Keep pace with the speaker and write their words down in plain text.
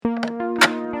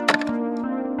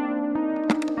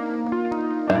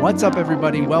What's up,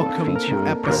 everybody? Welcome to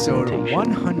episode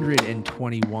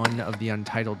 121 of the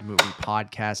Untitled Movie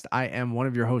Podcast. I am one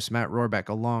of your hosts, Matt Rohrbeck,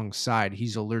 alongside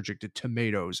he's allergic to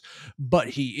tomatoes, but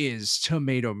he is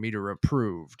tomato meter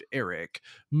approved, Eric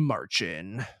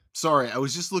Marchin. Sorry, I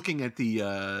was just looking at the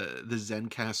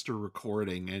Zencaster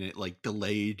recording, and it like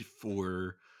delayed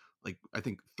for like I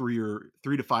think 3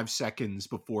 to 5 seconds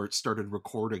before it started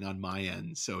recording on my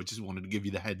end. So I just wanted to give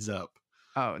you the heads up.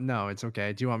 Oh, no, it's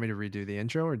okay. Do you want me to redo the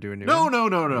intro or do a new No,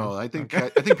 one? no. I think I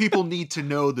think people need to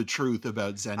know the truth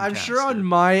about Zencaster. I'm sure on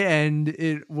my end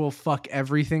it will fuck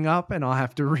everything up and I'll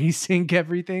have to resync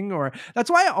everything, or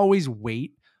that's why I always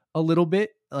wait a little bit.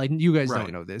 Like, you guys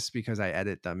don't know this because I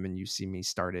edit them and you see me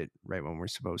start it right when we're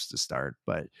supposed to start,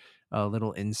 but a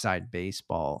little inside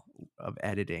baseball of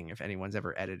editing. If anyone's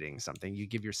ever editing something, you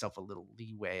give yourself a little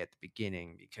leeway at the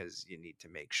beginning because you need to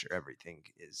make sure everything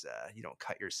is, you don't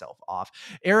cut yourself off.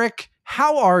 Eric,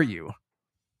 how are you?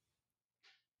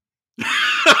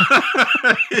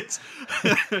 It's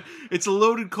a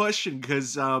loaded question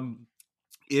because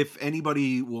if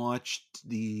anybody watched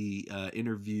the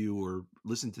interview or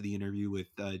listened to the interview with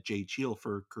Jay Cheel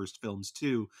for Cursed Films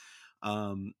 2,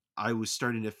 I was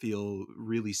starting to feel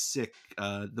really sick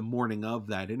the morning of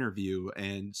that interview,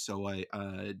 and so I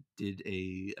did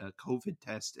a COVID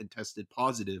test and tested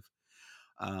positive.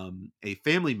 A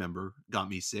family member got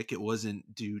me sick. It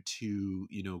wasn't due to,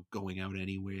 going out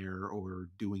anywhere or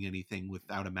doing anything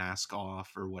without a mask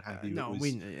off or what have you.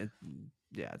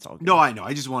 It's all good. No, I know.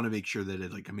 I just want to make sure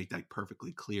that I make that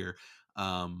perfectly clear.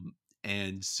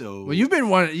 And so, well, you've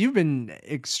been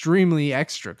extremely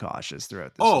extra cautious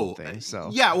throughout this whole thing. So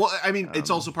yeah, well, I mean,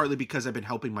 it's also partly because I've been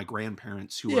helping my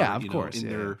grandparents who are, in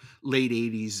their late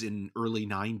 80s and early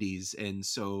 90s, and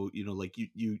so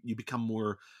you become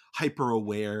more hyper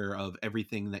aware of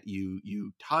everything that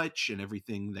you touch and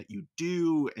everything that you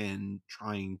do, and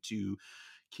trying to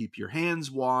keep your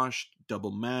hands washed, double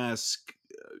mask,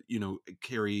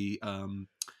 carry hand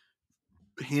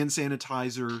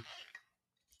sanitizer.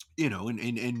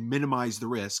 And minimize the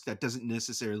risk. That doesn't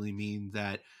necessarily mean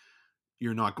that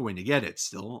you're not going to get it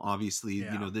still. Obviously,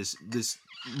 this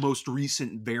most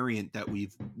recent variant that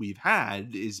we've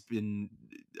had has been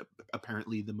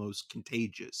apparently the most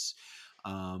contagious.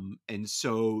 And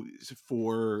so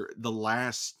for the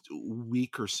last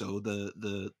week or so,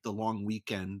 the long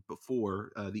weekend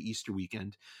before the Easter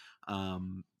weekend,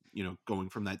 going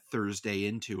from that Thursday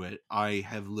into it, I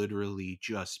have literally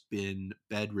just been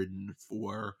bedridden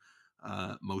for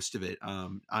most of it.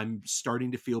 I'm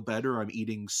starting to feel better. I'm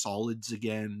eating solids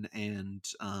again, and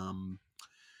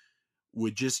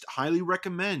would just highly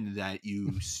recommend that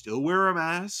you still wear a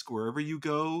mask wherever you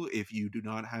go. If you do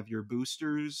not have your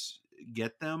boosters,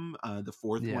 get them. The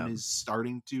fourth one is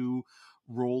starting to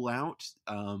roll out.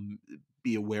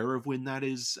 Be aware of when that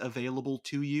is available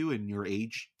to you in your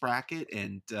age bracket,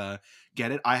 and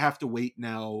get it. I have to wait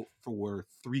now for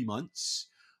 3 months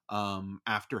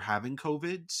after having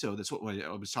COVID. So that's what I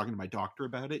was talking to my doctor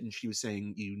about it, and she was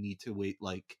saying you need to wait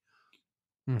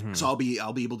so I'll be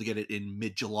able to get it in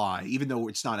mid-July, even though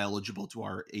it's not eligible to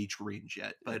our age range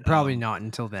yet. But probably not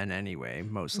until then anyway,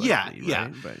 most likely. Yeah.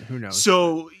 Right? But who knows?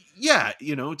 So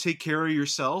take care of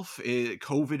yourself.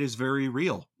 COVID is very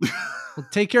real. Well,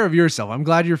 take care of yourself. I'm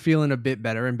glad you're feeling a bit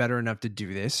better and better enough to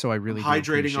do this. So I really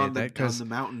hydrating on the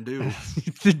Mountain Dew.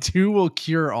 The Dew will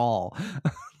cure all.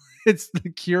 It's the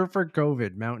cure for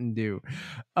COVID, Mountain Dew.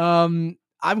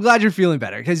 I'm glad you're feeling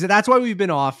better, because that's why we've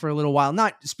been off for a little while.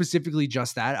 Not specifically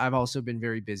just that. I've also been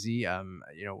very busy,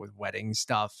 with wedding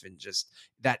stuff, and just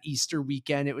that Easter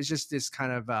weekend. It was just this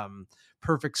kind of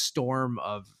perfect storm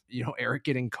of, Eric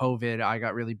getting COVID. I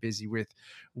got really busy with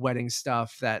wedding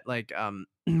stuff that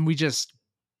we just,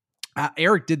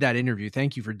 Eric did that interview.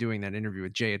 Thank you for doing that interview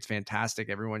with Jay. It's fantastic.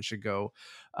 Everyone should go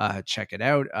check it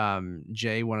out.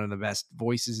 Jay, one of the best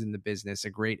voices in the business, a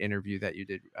great interview that you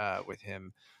did with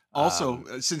him. Also,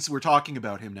 since we're talking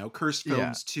about him now, Cursed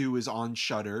Films 2 is on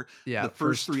Shudder. Yeah, the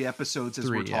first 3 episodes, as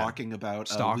we're talking about,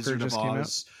 Wizard of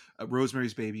Oz,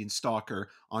 Rosemary's Baby, and Stalker.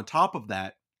 On top of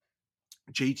that,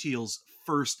 Jay Cheel's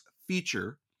first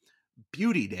feature,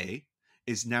 Beauty Day,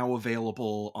 is now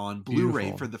available on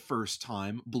Blu-ray for the first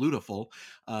time. Beautiful.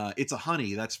 It's a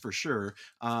honey, that's for sure.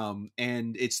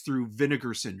 And it's through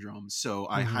Vinegar Syndrome. So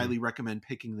I highly recommend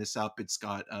picking this up. It's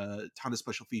got a ton of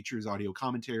special features, audio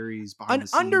commentaries, behind the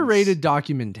scenes. Underrated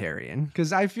documentarian,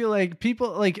 because I feel like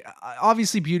people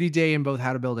obviously Beauty Day and both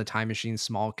How to Build a Time Machine,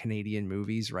 small Canadian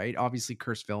movies, right? Obviously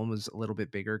Cursed Film was a little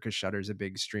bit bigger because Shudder's a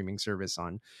big streaming service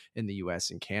in the US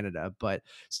and Canada, but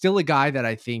still a guy that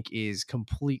I think is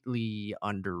completely really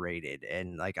underrated.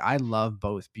 And like, I love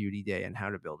both Beauty Day and How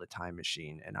to Build a Time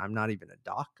Machine. And I'm not even a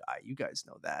doc guy. You guys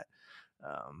know that.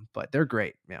 But they're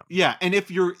great. Yeah. Yeah. And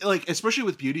if you're like, especially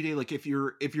with Beauty Day, like if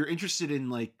you're interested in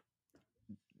like,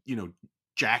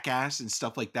 Jackass and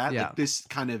stuff like that, Yeah. like this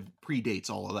kind of predates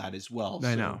all of that as well.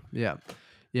 I So know. Yeah.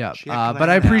 Yeah. check But I that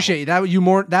out. appreciate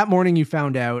that. That morning you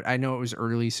found out. I know it was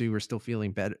early, so you were still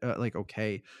feeling better, like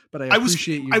okay. But I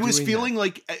appreciate you. I was doing feeling that.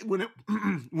 like when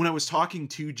when I was talking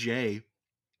to Jay,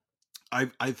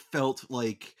 I felt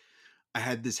like I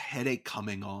had this headache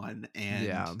coming on, and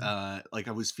like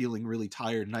I was feeling really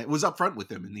tired, and I was upfront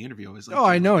with him in the interview. I was like, Oh,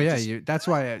 I Jay, like, know. Yeah. That's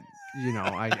why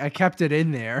I kept it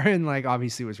in there, and like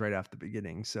obviously it was right off the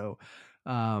beginning. So,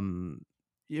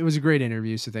 it was a great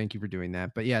interview. So thank you for doing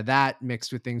that. But yeah, that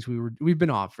mixed with things we've been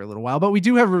off for a little while, but we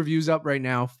do have reviews up right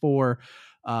now for,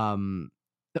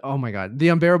 oh my God, The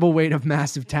Unbearable Weight of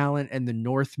Massive Talent and The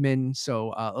Northman.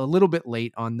 So a little bit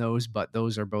late on those, but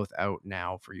those are both out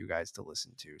now for you guys to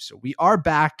listen to. So we are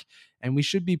back, and we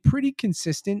should be pretty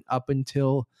consistent up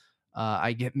until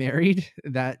I get married.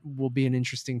 That will be an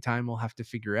interesting time. We'll have to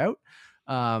figure out.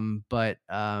 But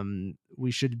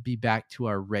we should be back to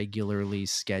our regularly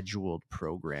scheduled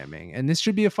programming, and this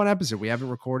should be a fun episode. We haven't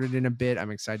recorded in a bit.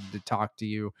 I'm excited to talk to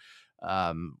you.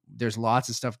 There's lots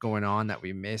of stuff going on that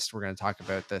we missed. We're going to talk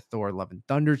about the Thor Love and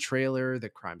Thunder trailer, the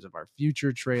Crimes of Our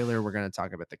Future trailer. We're going to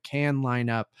talk about the Cannes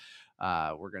lineup.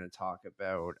 We're going to talk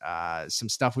about some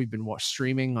stuff we've been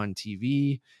streaming on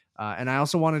TV. And I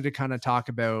also wanted to kind of talk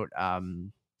about,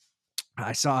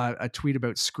 I saw a tweet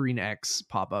about Screen X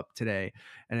pop up today,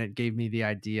 and it gave me the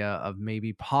idea of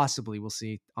maybe possibly, we'll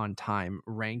see on time,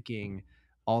 ranking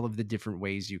all of the different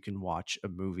ways you can watch a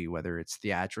movie, whether it's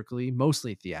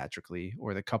mostly theatrically,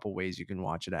 or the couple ways you can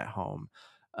watch it at home.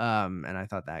 And I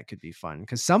thought that could be fun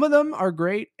because some of them are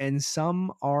great and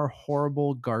some are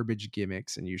horrible garbage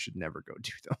gimmicks, and you should never go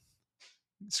do them.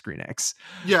 Screen X.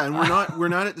 Yeah, and we're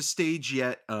not at the stage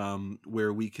yet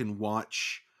where we can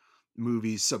watch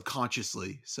movies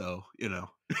subconsciously. So, No.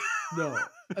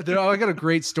 I got a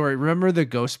great story. Remember the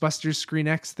Ghostbusters Screen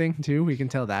X thing too? We can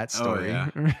tell that story. Oh,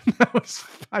 yeah.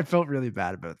 I felt really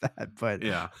bad about that, but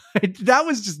yeah, that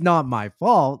was just not my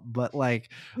fault. But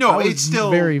like, no, I was it's still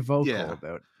very vocal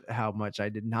about how much I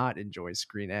did not enjoy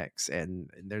Screen X, and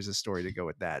there's a story to go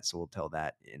with that. So we'll tell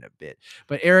that in a bit.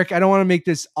 But Eric, I don't want to make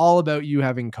this all about you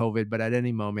having COVID, but at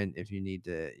any moment, if you need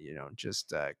to,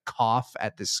 just cough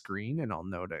at the screen, and I'll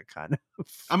know to kind of.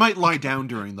 I might lie down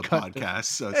during the podcast.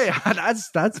 So hey,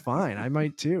 that's fine. I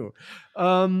might too.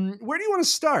 Where do you want to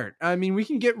start? I mean, we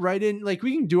can get right in. Like,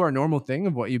 we can do our normal thing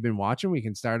of what you've been watching. We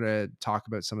can start to talk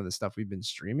about some of the stuff we've been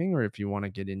streaming, or if you want to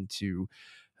get into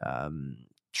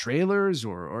trailers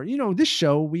or this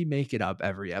show, we make it up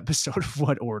every episode of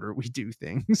what order we do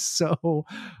things. So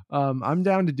I'm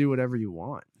down to do whatever you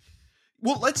want.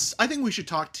 Well, I think we should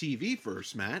talk TV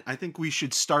first, Matt. I think we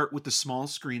should start with the small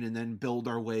screen and then build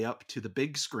our way up to the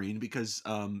big screen, because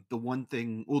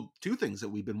two things that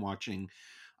we've been watching.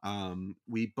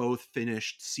 We both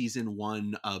finished season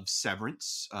 1 of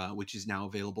Severance, which is now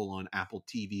available on Apple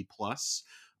TV Plus,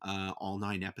 all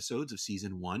 9 episodes of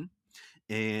season 1.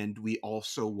 And we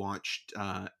also watched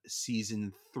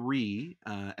season 3,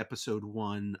 episode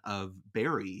 1 of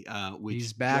Barry, which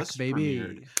he's back, just baby.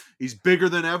 Premiered. He's bigger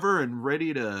than ever and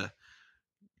ready to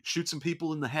shoot some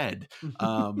people in the head,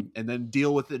 and then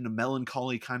deal with it in a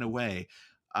melancholy kind of way.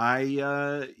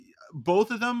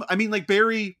 Both of them. I mean, like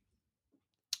Barry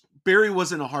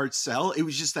wasn't a hard sell. It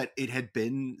was just that it had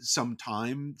been some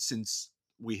time since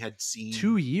we had seen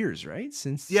 2 years, right?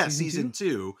 Since season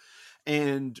 2.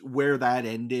 And where that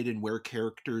ended and where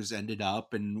characters ended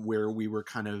up and where we were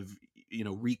kind of,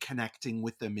 reconnecting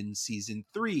with them in season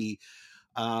 3.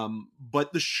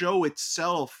 But the show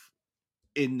itself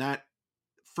in that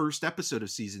first episode of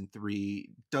season 3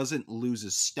 doesn't lose a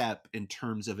step in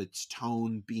terms of its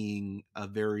tone being a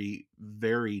very,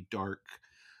 very dark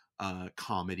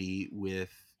comedy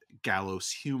with gallows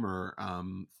humor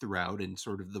throughout, and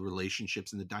sort of the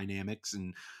relationships and the dynamics,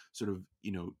 and sort of,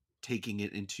 taking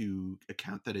it into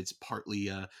account that it's partly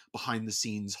a behind the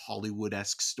scenes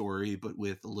Hollywood-esque story, but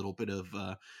with a little bit of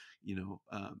a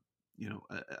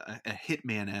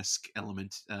Hitman-esque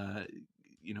element,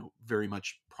 very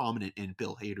much prominent in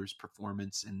Bill Hader's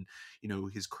performance, and,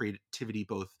 his creativity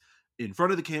both in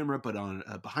front of the camera, but on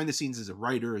behind the scenes as a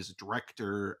writer, as a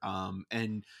director.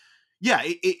 And yeah,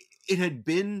 it had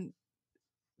been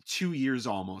 2 years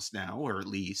almost now, or at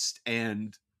least,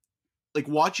 and like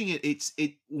watching it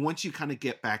once you kind of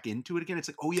get back into it again, it's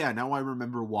like, oh yeah, now I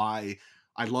remember why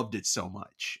I loved it so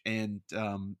much. And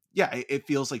it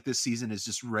feels like this season is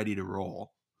just ready to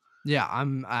roll. Yeah,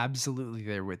 I'm absolutely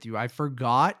there with you. I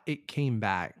forgot it came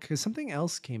back because something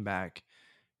else came back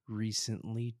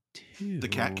recently The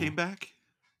cat too. came back.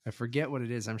 I forget what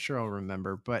it is. I'm sure I'll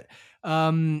remember. But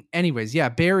anyways, yeah,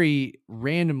 Barry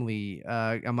randomly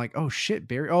I'm like, "Oh shit,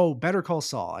 Barry. Oh, Better Call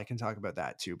Saul. I can talk about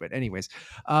that too." But anyways,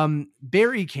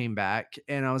 Barry came back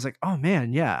and I was like, "Oh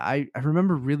man, yeah, I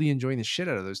remember really enjoying the shit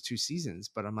out of those two seasons."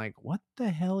 But I'm like, "What the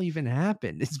hell even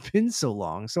happened? It's been so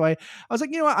long." So I was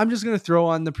like, "You know what? I'm just going to throw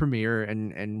on the premiere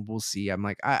and we'll see." I'm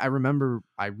like, I remember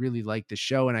I really liked the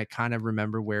show and I kind of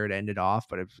remember where it ended off,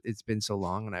 but it's been so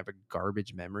long and I have a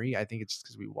garbage memory. I think it's just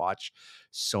because we watch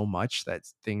so much that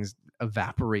things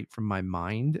evaporate from my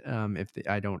mind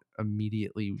I don't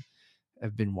immediately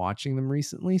have been watching them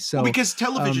recently. Well, So, because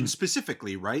television um,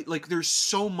 specifically, right? Like there's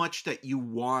so much that you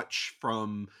watch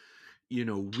from,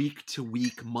 week to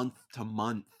week, month to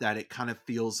month, that it kind of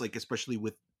feels like, especially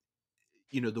with,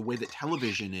 the way that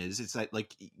television is, it's that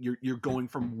like you're going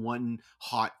from one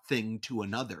hot thing to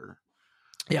another.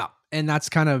 yeah, and that's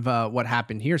kind of what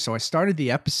happened here. So I started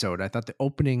the episode. I thought the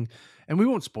opening, and we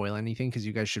won't spoil anything because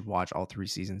you guys should watch all three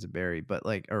seasons of Barry, but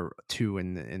like, or two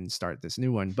and start this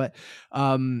new one. But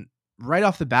right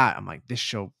off the bat, I'm like, this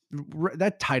show,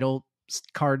 that title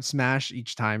card smash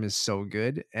each time is so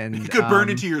good. It And could burn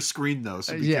into your screen though,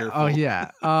 so be yeah. Oh careful.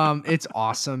 yeah. It's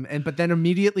awesome. And but then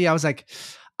immediately I was like,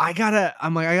 I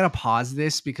gotta pause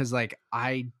this because like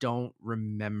I don't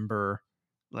remember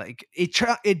like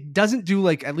it doesn't do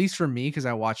like, at least for me, because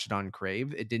I watched it on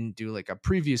Crave, it didn't do like a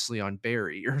previously on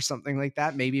Barry or something like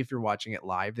that. Maybe if you're watching it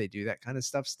live, they do that kind of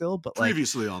stuff still. But like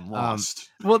Previously on um Lost.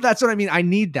 well, that's what I mean. I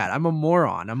need that. I'm a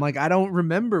moron. I'm like, I don't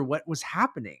remember what was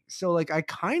happening. So like I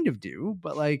kind of do,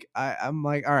 but like I'm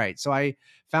like, all right. So I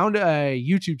found a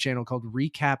YouTube channel called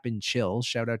Recap and Chill.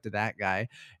 Shout out to that guy.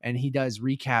 And he does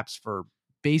recaps for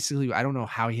basically, I don't know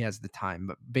how he has the time,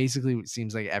 but basically it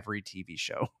seems like every TV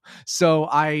show. So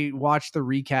I watched the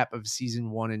recap of season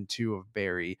 1 and 2 of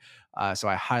Barry. So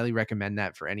I highly recommend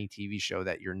that for any TV show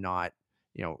that you're not,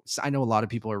 I know a lot of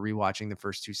people are rewatching the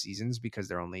first two seasons because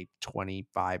they're only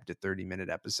 25 to 30-minute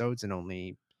episodes and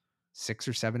only 6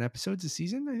 or 7 episodes a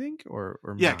season, I think, or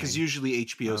Yeah, because nine. usually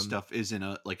HBO Um, stuff isn't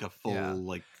a yeah, full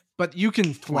like but you can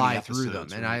 20 fly through them,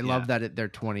 episodes, and right? I Yeah. love that they're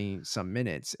 20 some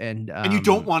minutes. And And you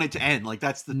don't want it to end. Like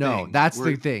that's the no, thing. that's Where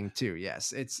the thing too.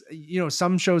 Yes, it's,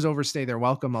 some shows overstay their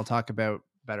welcome. I'll talk about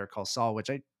Better Call Saul,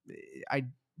 which I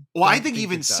Well, I don't think think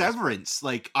even it does, but Severance,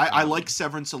 like I like um,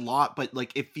 Severance a lot, but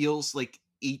like it feels like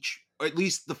each, or at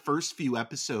least the first few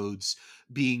episodes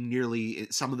being nearly,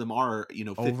 some of them are,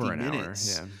 over 50 an hour.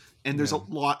 minutes. Yeah, And there's a yeah.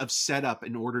 lot of setup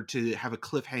in order to have a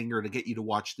cliffhanger to get you to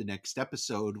watch the next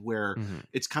episode, where Mhm.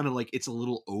 it's kind of like it's a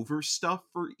little over stuff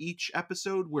for each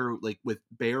episode, where like with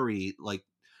Barry, like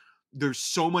there's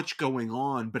so much going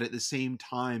on, but at the same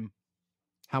time,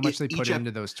 How much it they put each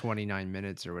into those 29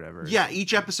 minutes or whatever. yeah,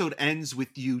 each episode ends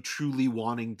with you truly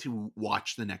wanting to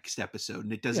watch the next episode,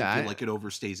 and it doesn't feel Yeah, like it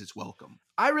overstays its welcome.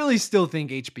 I really still think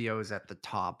HBO is at the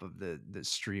top of the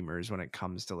streamers when it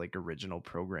comes to like original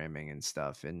programming and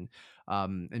stuff. And Well,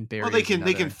 Barry they is can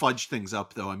another. fudge things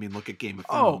up though. I mean, look at Game of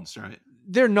Oh, Thrones, right?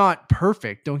 they're not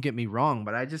perfect, don't get me wrong,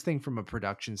 but I just think from a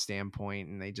production standpoint,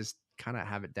 and they just kind of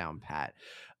have it down pat.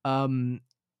 Um,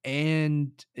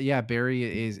 and yeah, Barry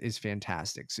is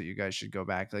fantastic. So you guys should go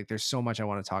back. Like, there's so much I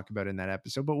want to talk about in that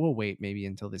episode, but we'll wait maybe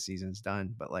until the season's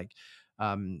done. But like,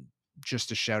 um,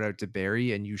 just a shout out to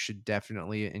Barry, and you should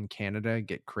definitely in Canada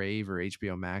get Crave or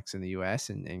HBO Max in the US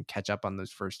and catch up on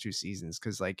those first two seasons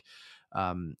because like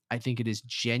I think it is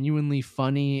genuinely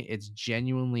funny. It's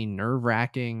genuinely nerve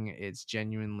wracking. It's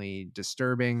genuinely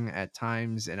disturbing at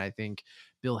times. And I think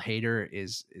Bill Hader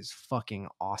is fucking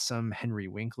awesome. Henry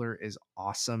Winkler is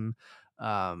awesome.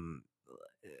 Um,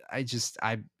 I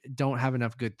don't have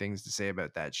enough good things to say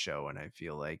about that show, and I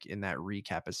feel like in that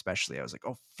recap especially, I was like,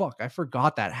 oh fuck, I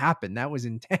forgot that happened. That was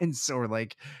intense or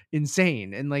like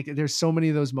insane. And like, there's so many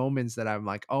of those moments that I'm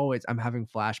like, oh, I'm having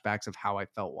flashbacks of how I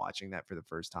felt watching that for the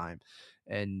first time.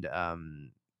 And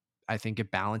I think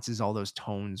it balances all those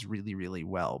tones really, really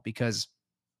well because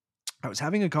I was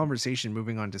having a conversation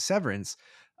moving on to Severance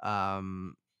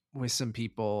um, with some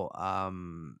people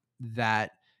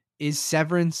that is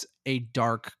Severance a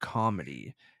dark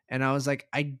comedy? And I was like,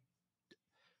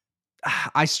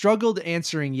 I struggled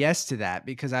answering yes to that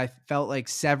because I felt like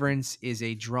Severance is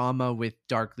a drama with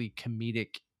darkly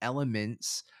comedic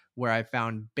elements, where I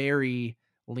found Barry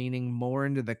leaning more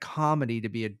into the comedy to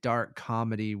be a dark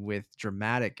comedy with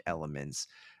dramatic elements.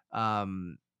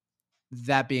 Um,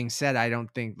 that being said, I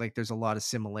don't think like there's a lot of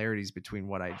similarities between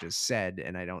what I just said,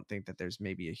 and I don't think that there's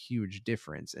maybe a huge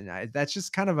difference. And that's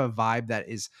just kind of a vibe that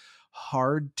is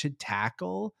hard to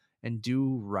tackle and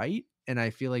do right. And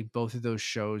I feel like both of those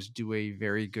shows do a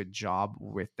very good job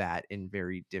with that in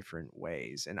very different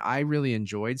ways. And I really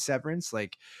enjoyed Severance.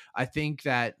 Like, I think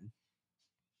that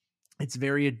it's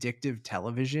very addictive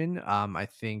television. I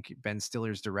think Ben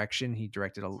Stiller's direction, he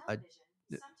directed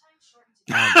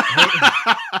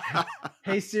hey,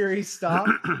 hey Siri, stop.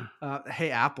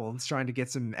 Hey Apple, it's trying to get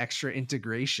some extra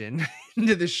integration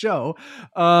into the show.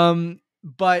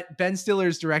 But Ben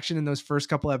Stiller's direction in those first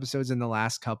couple episodes and the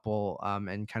last couple,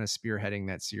 and kind of spearheading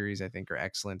that series, I think are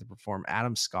excellent to perform.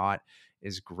 Adam Scott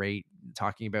is great,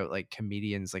 talking about like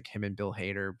comedians like him and Bill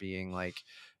Hader being like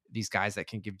these guys that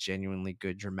can give genuinely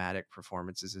good dramatic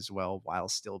performances as well while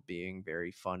still being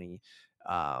very funny.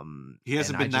 He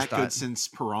hasn't And I been just that good thought, since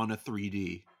Piranha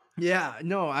 3D. yeah,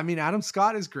 no, I mean, Adam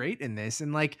Scott is great in this.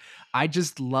 And like, I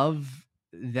just love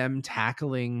them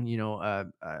tackling, a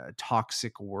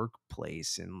toxic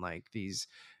workplace and like these,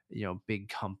 big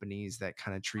companies that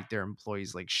kind of treat their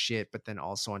employees like shit. But then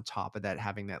also on top of that,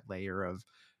 having that layer of,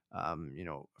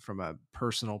 from a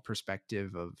personal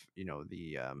perspective of,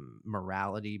 the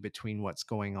morality between what's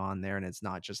going on there. And it's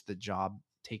not just the job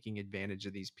taking advantage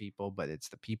of these people, but it's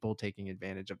the people taking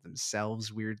advantage of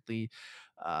themselves weirdly.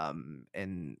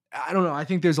 And I don't know, I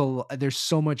think there's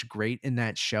so much great in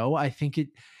that show. I think it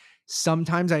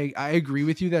sometimes I agree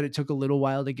with you that it took a little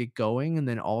while to get going, and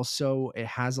then also it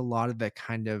has a lot of that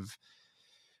kind of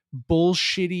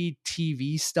bullshitty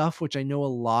TV stuff, which I know a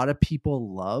lot of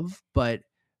people love, but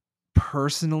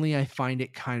personally I find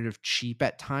it kind of cheap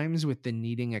at times with the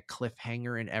needing a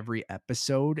cliffhanger in every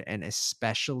episode, and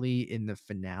especially in the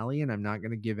finale. And I'm not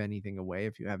going to give anything away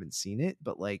if you haven't seen it,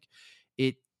 but like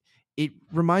it it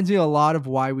reminds me a lot of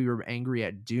why we were angry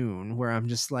at Dune, where I'm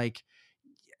just like,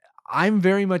 I'm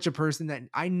very much a person that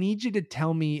I need you to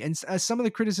tell me, and some of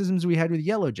the criticisms we had with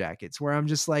Yellow Jackets, where I'm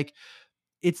just like,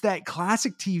 it's that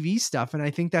classic TV stuff. And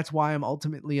I think that's why I'm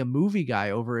ultimately a movie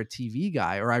guy over a TV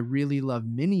guy, or I really love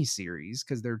miniseries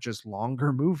because they're just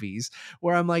longer movies,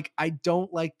 where I'm like, I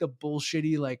don't like the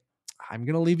bullshitty, like, I'm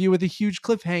going to leave you with a huge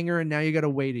cliffhanger and now you got to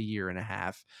wait a year and a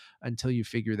half until you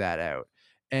figure that out.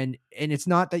 And it's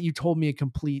not that you told me a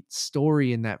complete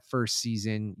story in that first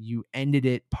season. You ended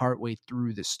it partway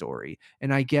through the story.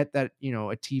 And I get that, a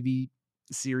TV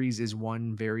series is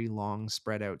one very long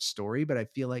spread out story, but I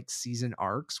feel like season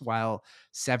arcs, while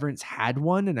Severance had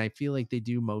one, and I feel like they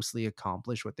do mostly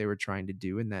accomplish what they were trying to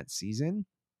do in that season,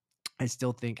 I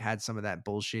still think had some of that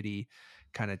bullshitty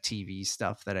kind of TV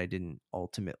stuff that I didn't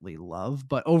ultimately love.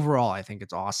 But overall, I think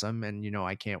it's awesome. And,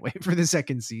 I can't wait for the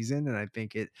second season. And I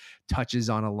think it touches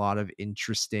on a lot of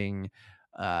interesting,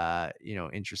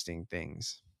 interesting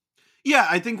things. Yeah,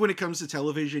 I think when it comes to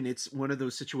television, it's one of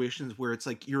those situations where it's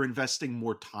like you're investing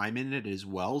more time in it as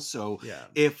well. So Yeah.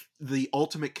 if the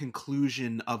ultimate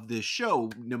conclusion of this show,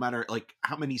 no matter like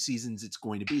how many seasons it's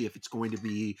going to be, if it's going to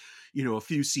be, a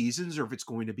few seasons, or if it's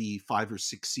going to be 5 or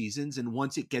 6 seasons, and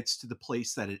once it gets to the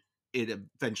place that it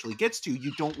eventually gets to,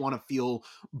 you don't want to feel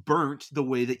burnt the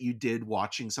way that you did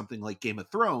watching something like Game of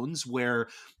Thrones, where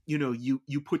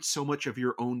you put so much of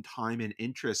your own time and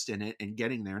interest in it and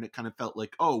getting there, and it kind of felt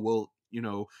like, oh well,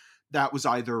 that was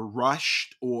either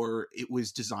rushed or it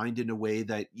was designed in a way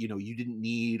that you didn't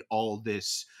need all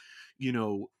this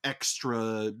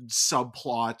extra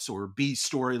subplots or B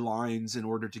storylines in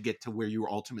order to get to where you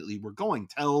ultimately were going.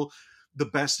 Tell the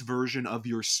best version of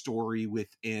your story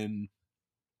within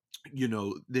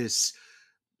this,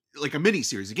 like a mini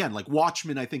series. Again, like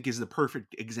Watchmen, I think is the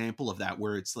perfect example of that,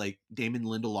 where it's like Damon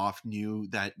Lindelof knew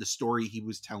that the story he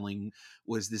was telling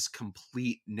was this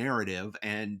complete narrative,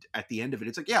 and at the end of it,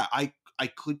 it's like, yeah, I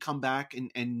could come back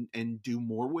and do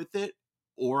more with it,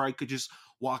 or I could just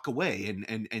walk away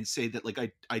and say that like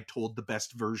I told the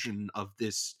best version of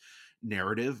this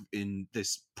narrative in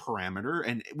this parameter.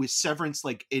 And with Severance,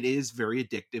 like, it is very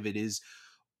addictive. It is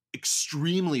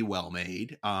extremely well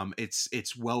made.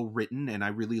 It's well written, and I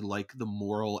really like the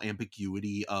moral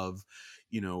ambiguity of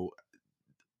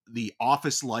the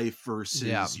office life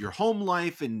versus your home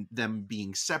life, and them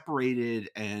being separated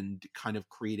and kind of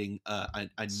creating a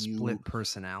new split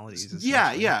personalities.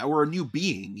 Yeah, or a new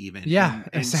being even. Yeah,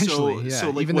 and essentially. so Yeah, so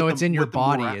like even though it's in your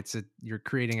body, mora- you're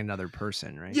creating another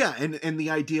person, right? yeah, and the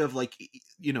idea of like,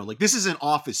 like, this is an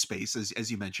office space, as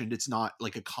you mentioned. It's not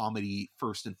like a comedy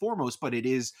first and foremost, but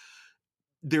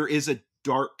there is a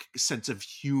dark sense of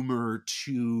humor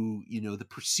to, the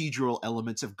procedural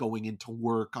elements of going into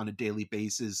work on a daily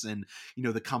basis, and,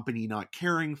 the company not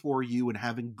caring for you and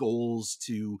having goals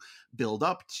to build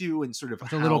up to, and sort of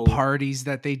The little how parties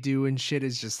that they do and shit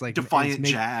is just like, Defiant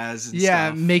Jazz and yeah,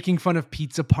 stuff. making fun of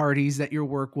pizza parties that your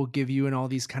work will give you and all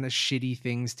these kind of shitty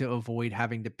things to avoid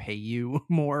having to pay you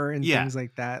more and Yeah. things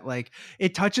like that. Like,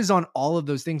 it touches on all of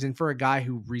those things. And for a guy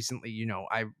who recently,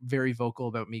 I'm very vocal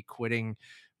about me quitting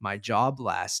my job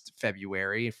last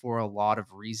February for a lot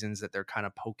of reasons that they're kind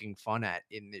of poking fun at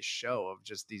in this show, of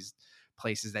just these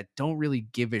places that don't really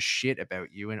give a shit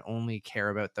about you and only care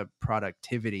about the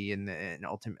productivity and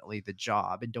ultimately the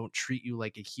job, and don't treat you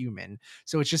like a human.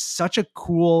 So it's just such a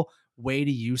cool way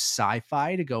to use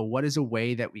sci-fi to go, what is a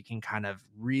way that we can kind of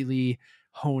really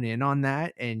hone in on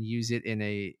that and use it in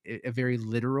a very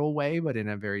literal way, but in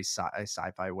a very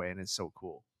sci-fi way. And it's so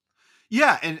cool.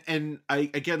 Yeah, and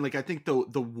I, again, like, I think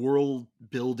the world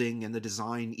building and the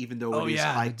design, even though Oh it is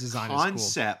yeah, the high design is cool.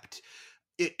 concept,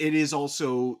 it is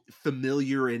also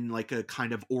familiar in like a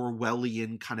kind of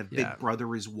Orwellian kind of Yeah, Big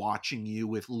Brother is watching you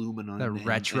with the Luminon,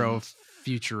 retro and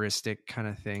futuristic kind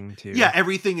of thing yeah, too.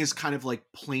 everything is kind of like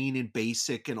plain and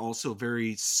basic, and also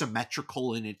very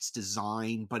symmetrical in its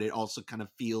design, but it also kind of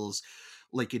feels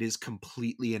like it is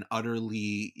completely and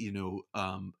utterly,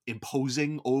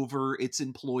 imposing over its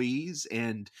employees,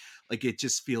 and like it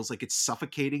just feels like it's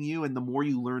suffocating you. And the more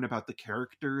you learn about the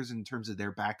characters in terms of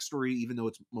their backstory, even though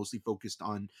it's mostly focused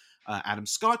on Adam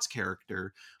Scott's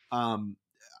character, um,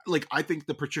 like, I think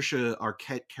the Patricia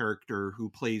Arquette character, who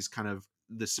plays kind of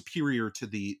the superior to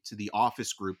the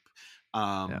office group,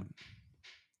 Yeah. um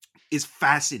is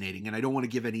fascinating. And I don't want to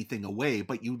give anything away,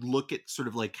 but you look at sort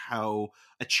of like how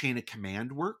a chain of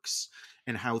command works,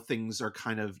 and how things are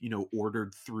kind of,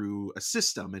 ordered through a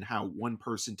system, and how one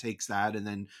person takes that and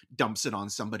then dumps it on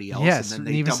somebody else, and Yes, then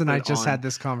they Nevis dump and I it just on. had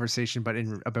this conversation, but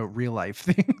in about real life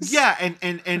things. Yeah,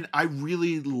 and I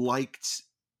really liked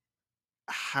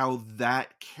how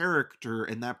that character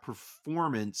and that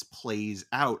performance plays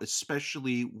out,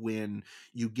 especially when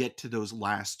you get to those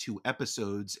last two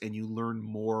episodes and you learn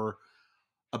more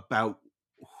about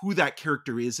who that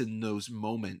character is in those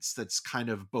moments. That's kind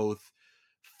of both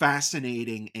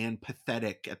fascinating and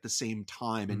pathetic at the same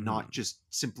time, and Hmm. not just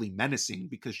simply menacing,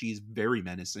 because she's very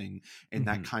menacing, and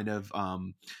that Hmm. kind of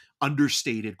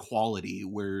understated quality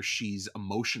where she's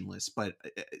emotionless, but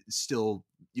still,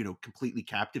 completely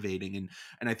captivating.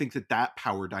 And I think that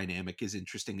power dynamic is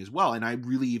interesting as well. And I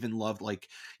really even loved, like,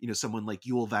 someone like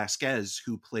Yul Vasquez,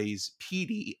 who plays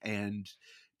Petey, and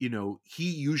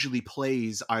he usually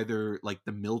plays either like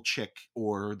the Milchick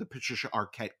or the Patricia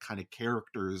Arquette kind of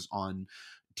characters on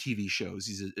TV shows.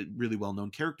 He's a really well-known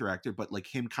character actor, but like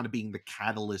him kind of being the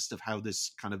catalyst of how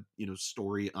this kind of,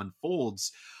 story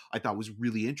unfolds, I thought was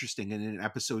really interesting. And in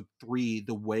episode 3,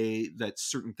 the way that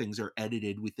certain things are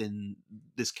edited within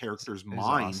this character's Is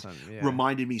mind awesome. Yeah.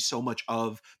 reminded me so much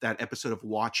of that episode of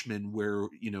Watchmen where,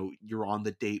 you're on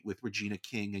the date with Regina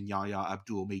King and Yahya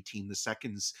Abdul-Mateen II's Which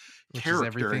is character, and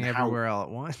everything how, everywhere all at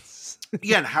once.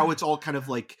 yeah, and how it's all kind of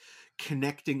like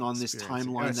connecting on this Experiencing.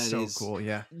 Oh, timeline it's that so is, cool.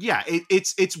 Yeah. yeah,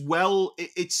 it's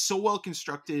so well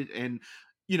constructed. And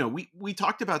we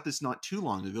talked about this not too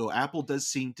long ago. Apple does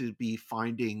seem to be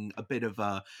finding a bit of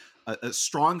a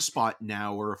strong spot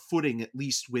now, or a footing, at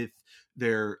least with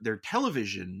their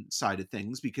television side of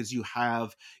things, because you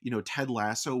have, Ted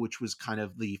Lasso, which was kind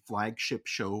of the flagship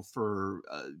show for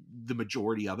the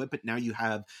majority of it, but now you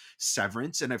have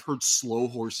Severance, and I've heard Slow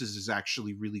Horses is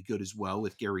actually really good as well,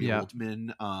 with Gary Yeah.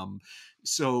 Oldman.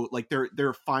 So like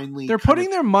they're finally They're kind of, putting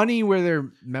their money where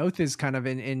their mouth is, kind of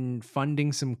in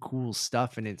funding some cool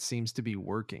stuff, and it seems to be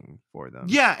working for them.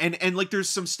 yeah, and like there's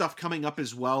some stuff coming up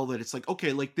as well that it's like,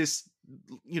 okay, like this,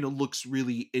 looks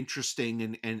really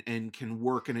interesting, and can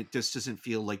work, and it just doesn't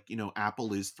feel like,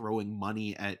 Apple is throwing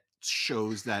money at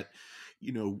shows that,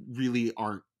 really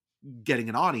aren't getting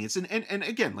an audience. And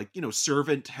again, like,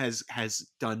 Servant has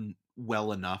done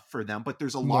well enough for them, but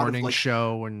there's a lot of Morning like,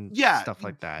 show and yeah, stuff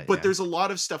like that. but Yeah. there's a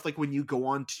lot of stuff like when you go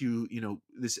on to,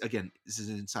 this, again, this is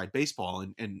inside baseball,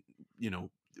 and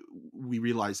we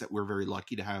realize that we're very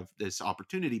lucky to have this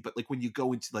opportunity. But like when you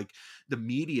go into like the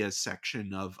media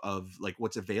section of like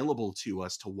what's available to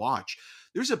us to watch,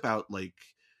 there's about like,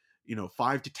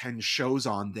 5 to 10 shows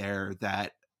on there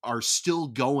that are still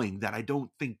going, that I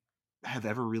don't think have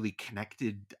ever really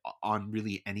connected on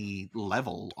really any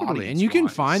level Totally. And audience you can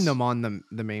find wise. them on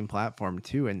the main platform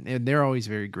too. And they're always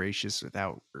very gracious with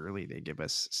how early they give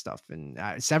us stuff. And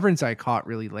Severance I caught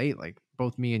really late. Like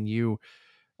both me and you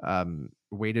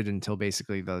waited until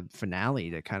basically the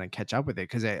finale to kind of catch up with it,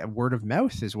 because word of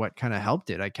mouth is what kind of helped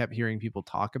it. I kept hearing people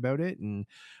talk about it, and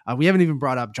we haven't even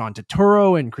brought up John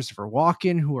Turturro and Christopher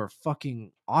Walken, who are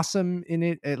fucking awesome in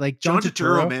it. Like John John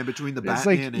Turturro, Turturro, man, between the it's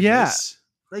like, Batman and yeah, this.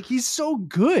 like he's so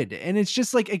good. And it's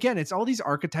just like, again, it's all these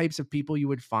archetypes of people you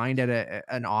would find at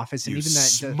an office, and You even that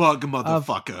smug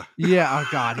motherfucker. yeah, oh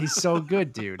god, he's so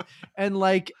good, dude. And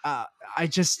like I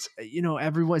just,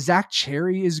 everyone, Zach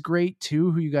Cherry is great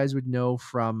too, who you guys would know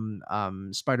from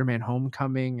Spider-Man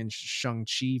Homecoming and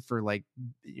Shang-Chi for like,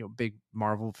 big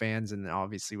Marvel fans, and then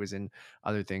obviously was in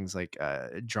other things like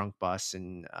Drunk Bus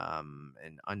and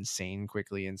Unsane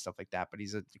Quickly and stuff like that. But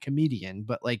he's a comedian,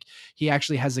 but like he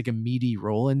actually has like a meaty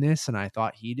role in this, and I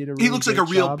thought he did a really he looks like a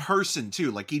great real job. person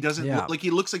too. Like he doesn't look like,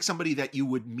 he looks like somebody that you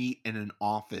would meet in an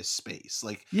office space.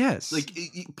 Like, yes, like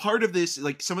part of this,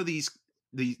 like some of this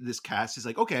cast is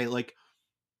like, okay, like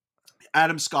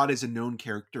Adam Scott is a known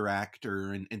character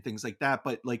actor and things like that,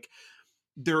 but like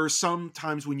there are some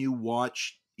times when you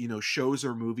watch, shows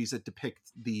or movies that depict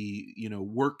the,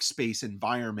 workspace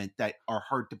environment that are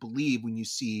hard to believe when you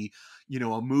see,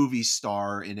 a movie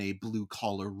star in a blue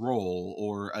collar role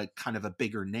or a kind of a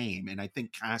bigger name. And I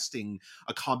think casting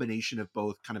a combination of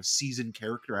both kind of seasoned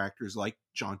character actors like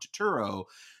John Turturro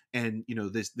and,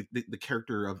 the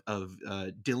character of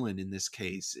Dylan in this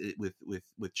case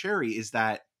with Cherry, is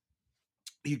that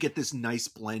you get this nice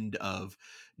blend of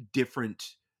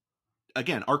different,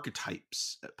 again,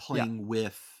 archetypes playing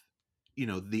with,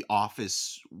 the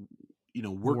office,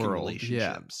 working world,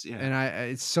 relationships. Yeah. And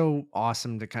it's so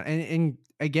awesome to kind of, and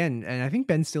again, and I think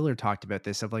Ben Stiller talked about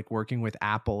this, of like working with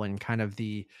Apple and kind of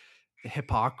the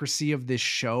hypocrisy of this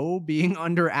show being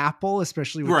under Apple,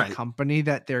 especially with the company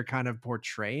that they're kind of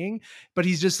portraying. But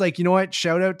he's just like, you know what?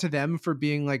 Shout out to them for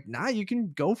being like, nah, you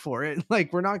can go for it.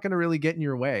 Like, we're not going to really get in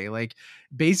your way. Like,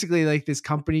 basically, like this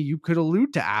company, you could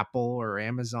allude to Apple or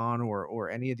Amazon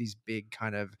or any of these big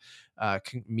kind of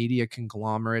media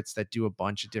conglomerates that do a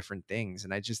bunch of different things.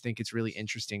 And I just think it's really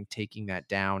interesting taking that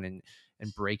down and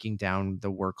breaking down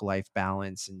the work-life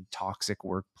balance and toxic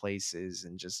workplaces,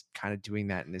 and just kind of doing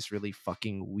that in this really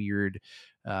fucking weird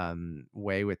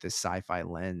way with this sci-fi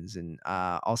lens. And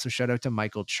also shout out to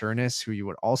Michael Chernus, who you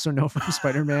would also know from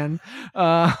Spider-Man.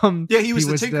 He was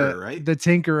the Tinkerer, right? The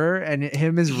Tinkerer, and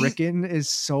him as Rickon is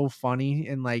so funny.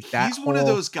 And like that, he's one of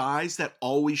those guys that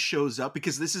always shows up,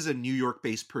 because this is a New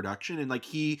York-based production, and like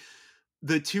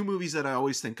the two movies that I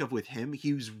always think of with him,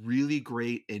 he was really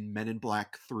great in Men in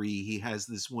Black 3. He has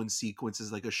this one sequence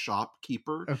as like a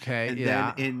shopkeeper. Okay. And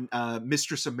then in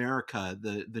Mistress America,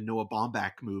 the Noah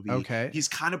Baumbach movie, he's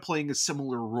kind of playing a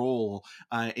similar role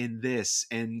in this,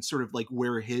 and sort of like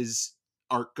where his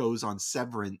arc goes on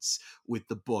Severance with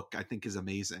the book, I think is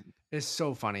amazing. It's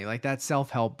so funny. Like that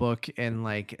self-help book and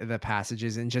like the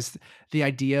passages, and just the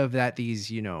idea of that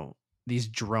these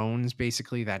drones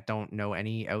basically that don't know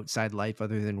any outside life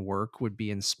other than work would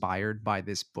be inspired by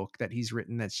this book that he's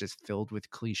written, that's just filled with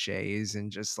cliches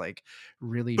and just like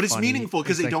really but funny. It's meaningful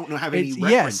because they like, don't have any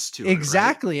reference to it.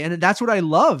 Exactly. Right? And that's what I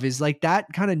love, is like that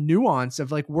kind of nuance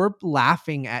of like, we're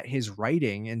laughing at his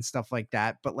writing and stuff like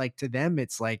that, but like to them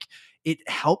it's like it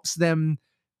helps them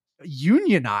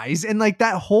unionize. And like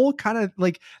that whole kind of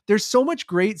like, there's so much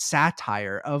great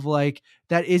satire of like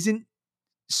that isn't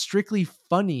strictly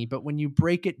funny, but when you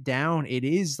break it down, it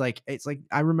is like, it's like,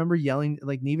 I remember yelling,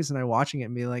 like Nevis and I watching it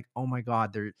and being like, oh my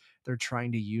god, they're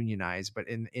trying to unionize. But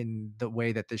in the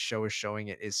way that this show is showing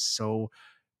it is so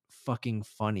fucking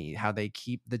funny, how they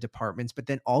keep the departments, but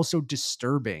then also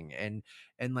disturbing and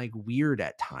like weird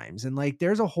at times. And like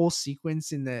there's a whole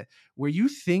sequence in the where you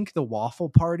think the waffle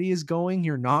party is going,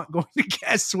 you're not going to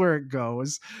guess where it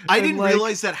goes. I didn't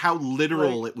realize that how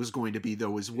literal it was going to be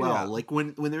though as well. Like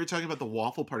when they were talking about the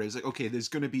waffle party, I was like, okay, there's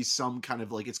going to be some kind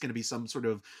of like, it's going to be some sort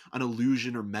of an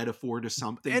allusion or metaphor to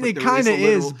something. And it kind of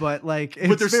is, but like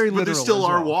it's very literal. But there still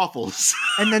are waffles.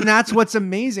 And then that's what's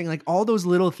amazing. Like all those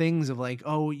little things of like,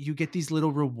 oh, you get these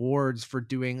little rewards for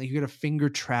doing, like you get a finger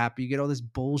trap, you get all this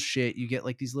bullshit, you get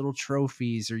like these little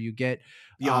trophies, or you get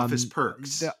the office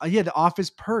perks. The office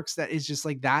perks. That is just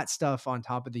like that stuff on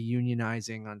top of the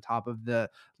unionizing, on top of the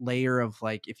layer of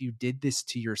like, if you did this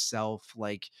to yourself,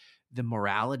 like the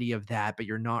morality of that, but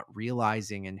you're not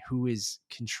realizing, and who is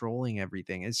controlling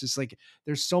everything. It's just like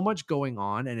there's so much going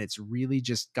on, and it's really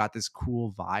just got this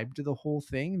cool vibe to the whole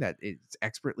thing, that it's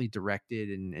expertly directed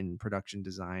and production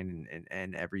design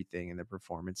and everything, and the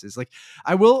performances. Like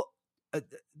I will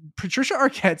Patricia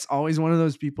Arquette's always one of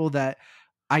those people that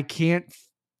I can't.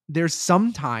 There's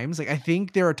sometimes like, I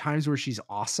think there are times where she's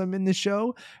awesome in the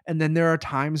show, and then there are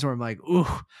times where I'm like, ooh,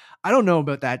 I don't know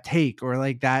about that take, or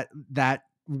like that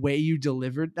way you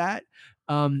delivered that.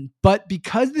 But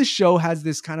because the show has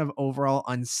this kind of overall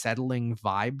unsettling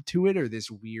vibe to it, or this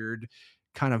weird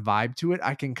kind of vibe to it,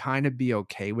 I can kind of be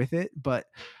okay with it. But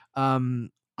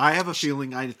I have a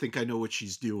feeling I think I know what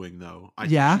she's doing, though. I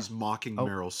think yeah. she's mocking Oh,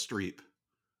 Meryl Streep.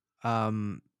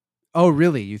 oh,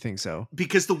 really? You think so?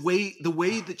 Because the way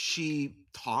that she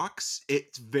talks,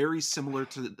 it's very similar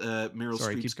to Meryl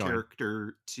Sorry, Streep's keep going.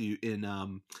 character in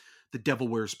The Devil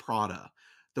Wears Prada.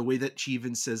 The way that she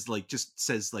even says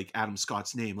like Adam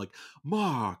Scott's name, like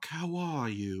Mark, how are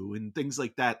you, and things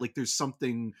like that. Like there's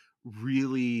something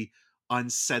really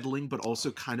unsettling, but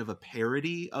also kind of a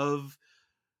parody of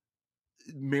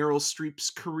Meryl Streep's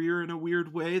career in a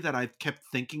weird way that I've kept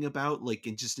thinking about, like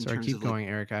in just in Sorry, terms keep of like going,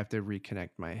 Eric. I have to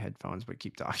reconnect my headphones, but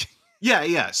keep talking.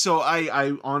 yeah. So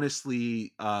I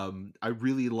honestly I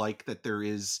really like that there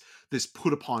is this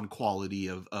put upon quality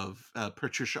of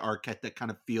Patricia Arquette that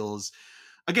kind of feels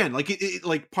again like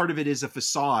like part of it is a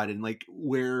facade, and like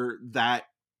where that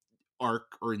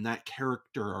arc or in that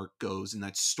character arc goes and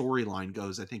that storyline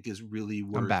goes, I think is really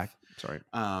I'm worth back. Sorry.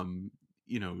 um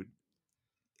you know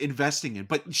investing in.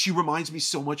 But she reminds me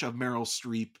so much of Meryl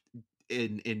Streep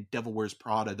in Devil Wears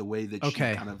Prada, the way that she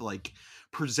Okay. kind of like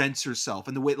presents herself,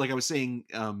 and the way, like I was saying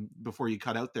before you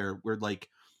cut out there, where like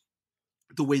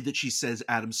the way that she says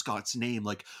Adam Scott's name,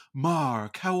 like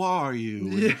Mark, how are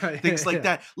you, and Yeah, things like yeah.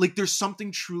 that. Like there's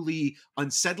something truly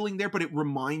unsettling there, but it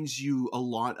reminds you a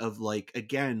lot of like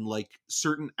again like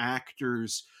certain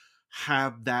actors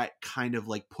have that kind of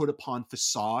like put upon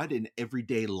facade in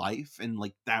everyday life, and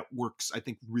like that works I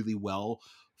think really well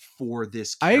for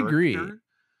this I agree. character.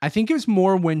 I think it was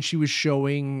more when she was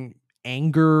showing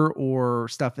anger or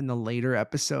stuff in the later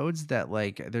episodes that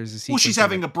like there's a Well, she's sequence in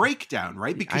having the a breakdown,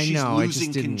 right? Because I she's know, I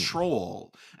just losing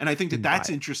control. And I think that didn't buy that's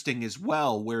it. interesting as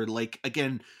well, where like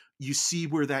again, you see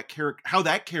where that character how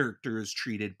that character is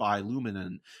treated by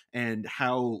Luminon, and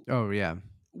how Oh yeah.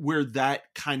 where that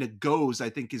kind of goes, I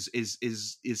think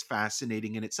is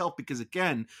fascinating in itself, because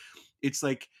again, it's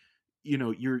like,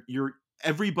 you're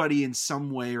everybody in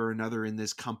some way or another in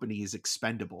this company is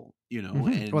expendable,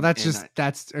 Well, and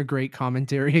that's a great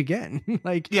commentary again.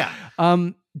 Like, yeah.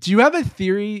 do you have a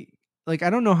theory? Like, I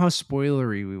don't know how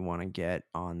spoilery we want to get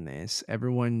on this.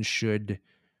 Everyone should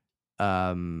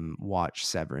watch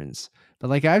Severance. But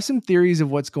like I have some theories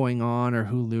of what's going on or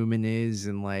who Lumen is,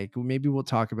 and like maybe we'll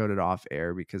talk about it off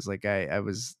air because like I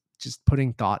was just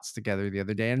putting thoughts together the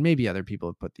other day, and maybe other people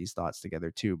have put these thoughts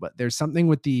together too. But there's something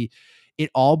with it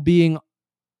all being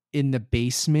in the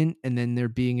basement and then there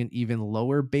being an even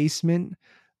lower basement.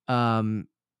 Um,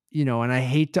 and I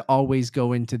hate to always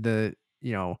go into the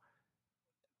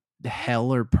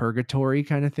hell or purgatory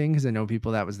kind of thing, because I know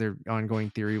people that was their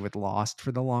ongoing theory with Lost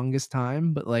for the longest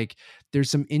time, but like there's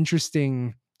some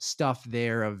interesting stuff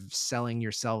there of selling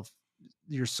your soul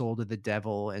to the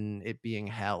devil and it being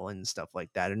hell and stuff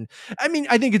like that. And I mean,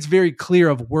 I think it's very clear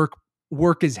of work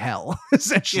is hell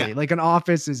Yeah. essentially, like an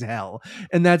office is hell,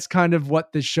 and that's kind of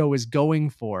what the show is going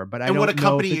for, but I And what a don't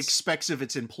know if company it's expects of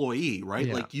its employee, right?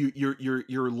 yeah, Like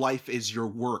your life is your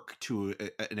work to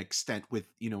an extent, with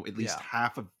at least yeah,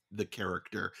 half of the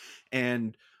character.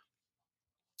 And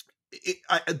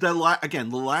again,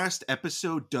 the last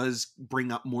episode does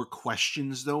bring up more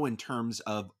questions, though, in terms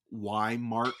of why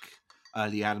Mark,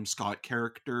 the Adam Scott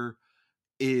character,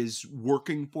 is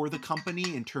working for the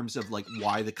company, in terms of like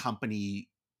why the company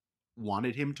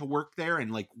wanted him to work there,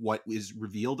 and like what is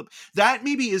revealed. That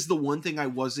maybe is the one thing I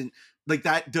wasn't like,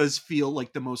 that does feel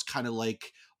like the most kind of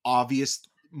like obvious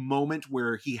moment,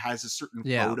 where he has a certain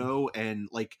yeah. photo, and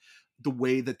like the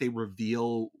way that they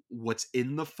reveal what's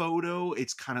in the photo,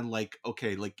 it's kind of like,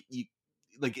 okay, like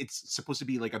like it's supposed to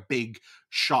be like a big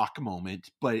shock moment,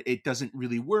 but it doesn't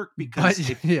really work, But because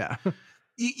if yeah,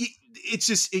 it's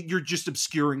just you're just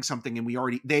obscuring something, and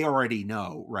they already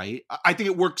know, right? I think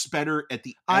it works better at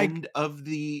the I end of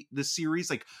the series,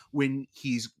 like when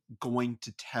he's going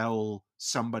to tell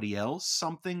somebody else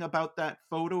something about that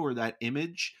photo or that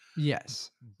image.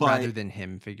 yes, rather but than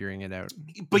him figuring it out,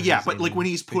 but or yeah, his but like when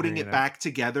image he's putting figuring it it out. back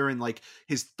together, and like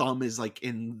his thumb is like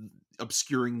in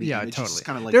obscuring the Yeah, image, it's just totally.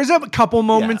 kind of like, There's a couple yeah.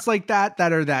 moments like that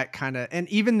are that kind of, and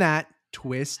even that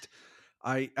twist,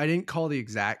 I didn't call the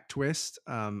exact twist.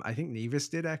 I think Nevis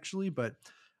did actually, but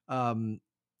um,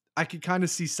 I could kind of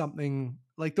see something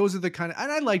like those are the kind of,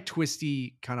 and I like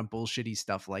twisty kind of bullshitty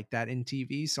stuff like that in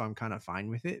TV, so I'm kind of fine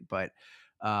with it. But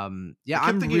I yeah, kept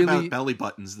I'm thinking about really belly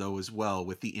buttons, though, as well,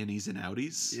 with the innies and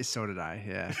outies. so did I.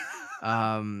 Yeah.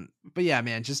 But yeah,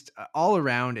 man, just all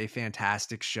around a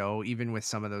fantastic show, even with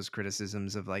some of those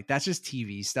criticisms of like that's just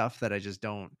TV stuff that I just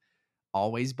don't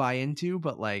always buy into,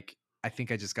 but like I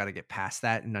think I just got to get past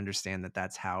that and understand that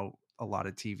that's how a lot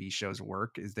of TV shows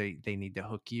work, is they need to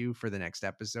hook you for the next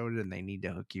episode and they need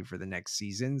to hook you for the next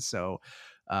season. So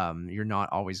you're not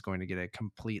always going to get a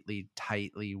completely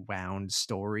tightly wound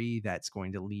story that's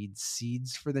going to lead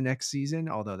seeds for the next season,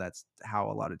 although that's how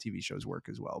a lot of TV shows work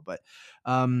as well. But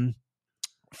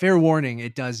fair warning,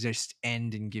 it does just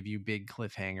end and give you big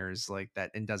cliffhangers like that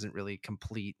and doesn't really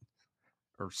complete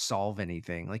or solve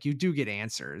anything. Like, you do get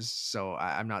answers, so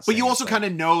I'm not But saying you it's also like, kind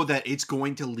of know that it's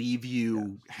going to leave yeah,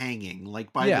 you hanging.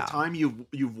 Like by the yeah, time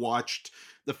you've watched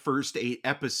the first 8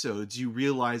 episodes, you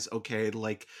realize, okay,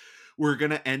 like we're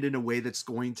going to end in a way that's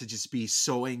going to just be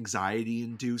so anxiety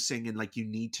inducing, and like you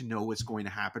need to know what's going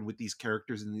to happen with these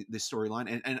characters in the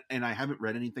storyline. And I haven't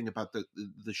read anything about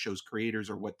the show's creators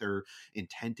or what their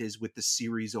intent is with the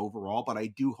series overall, but I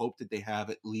do hope that they have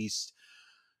at least,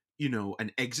 you know,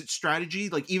 an exit strategy,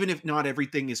 like even if not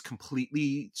everything is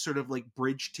completely sort of like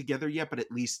bridged together yet, but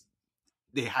at least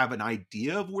they have an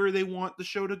idea of where they want the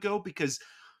show to go. Because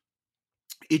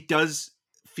it does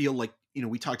feel like, you know,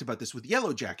 we talked about this with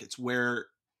Yellow Jackets, where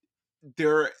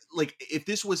they're like, if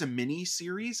this was a mini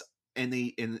series and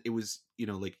it was, you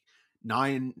know, like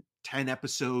 9, 10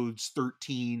 episodes,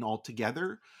 13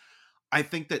 altogether, I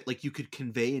think that like you could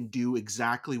convey and do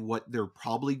exactly what they're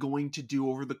probably going to do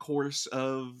over the course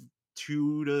of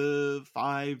 2 to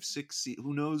 5, 6,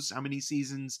 who knows how many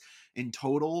seasons in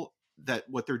total, that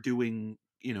what they're doing,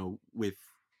 you know, with,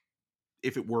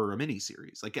 if it were a mini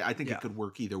series. Like I think it yeah, could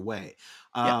work either way.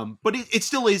 yeah. But it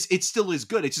still is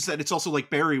good. It's just that it's also like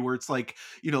Barry, where it's like,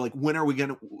 you know, like when are we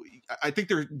gonna, I think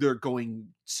they're going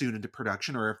soon into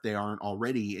production, or if they aren't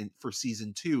already in for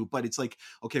season 2. But it's like,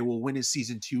 okay, well, when is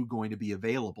season 2 going to be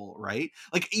available, right?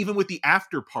 Like even with the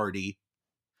After Party,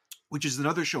 which is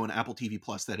another show on Apple TV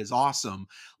Plus that is awesome.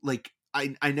 Like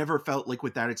I never felt like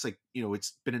with that, it's like, you know,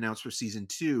 it's been announced for season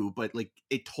 2, but like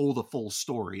it told a full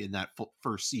story in that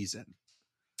first season.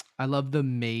 I love the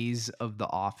maze of The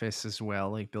Office as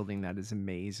well. Like, building that as a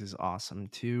maze is awesome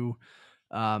too.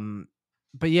 Um,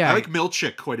 but I yeah, like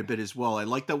Milchick quite a bit as well. I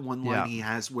like that one line yeah, he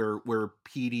has where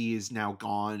Petey is now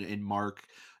gone and Mark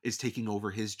is taking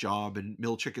over his job, and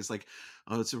Milchick is like,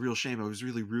 "Oh, it's a real shame. I was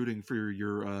really rooting for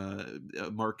your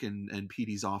Mark and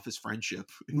Petey's office friendship.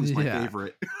 It was my yeah,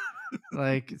 favorite."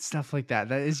 like stuff like that.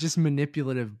 That is just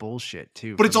manipulative bullshit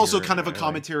too But it's from also kind of a your like,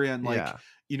 commentary on like, yeah.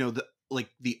 you know, the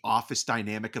office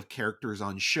dynamic of characters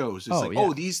on shows. It's Oh like, oh,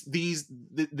 yeah.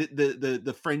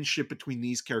 the friendship between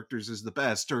these characters is the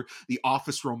best, or the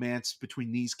office romance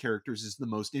between these characters is the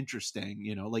most interesting.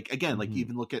 You know, like again, like Mhm.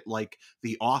 even look at like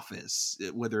The Office,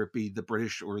 whether it be the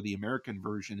British or the American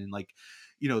version, and like,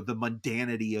 you know, the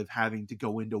mundanity of having to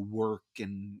go into work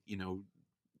and, you know,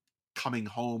 coming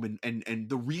home, and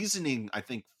the reasoning, I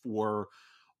think, for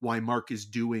why Mark is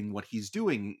doing what he's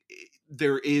doing,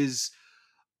 there is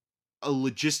a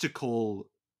logistical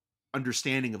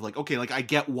understanding of like, okay, like I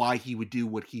get why he would do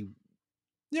what he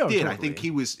Yeah, did. I think totally.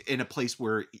 he was in a place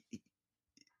where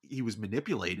he was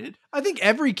manipulated. I think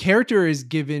every character is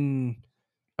given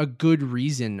a good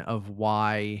reason of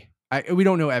why. We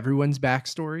don't know everyone's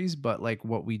backstories, but like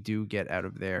what we do get out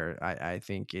of there, I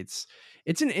think it's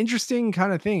an interesting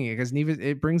kind of thing, because Neva,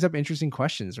 it brings up interesting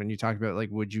questions when you talk about like,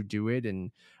 would you do it?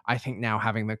 And I think now,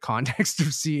 having the context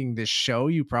of seeing this show,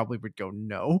 you probably would go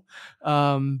no.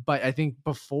 But I think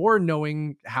before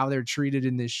knowing how they're treated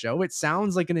in this show, it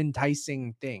sounds like an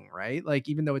enticing thing, right? Like,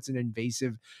 even though it's an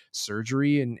invasive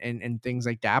surgery and things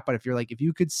like that, but if you're like, if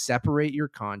you could separate your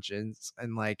conscience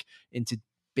and like into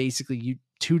basically you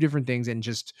two different things and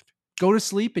just go to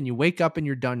sleep and you wake up and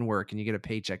you're done work and you get a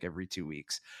paycheck every 2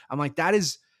 weeks, I'm like, that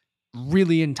is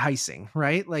really enticing,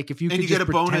 right? Like, if you And could you get just a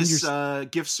pretend you're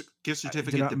bonus gift did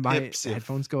certificate to my Pips if,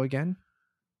 headphones go again?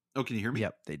 oh, can you hear me?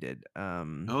 Yep, they did.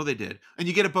 Oh, they did. And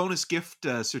you get a bonus gift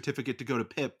certificate to go to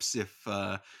Pips if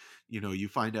you know, you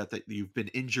find out that you've been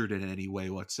injured in any way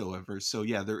whatsoever. So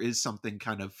yeah, there is something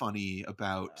kind of funny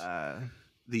about uh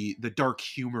the dark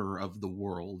humor of the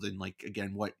world, and like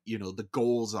again, what, you know, the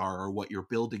goals are, or what you're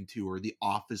building to, or the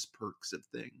office perks of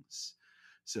things.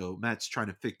 So Matt's trying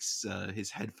to fix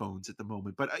his headphones at the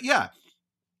moment, but yeah,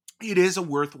 it is a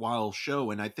worthwhile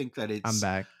show, and I think that I'm it's,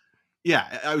 back.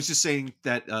 yeah, I was just saying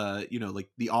that you know, like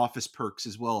the office perks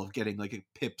as well of getting like a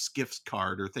Pips gift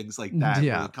card or things like that,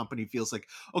 where the Yeah, company feels like,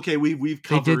 okay, we've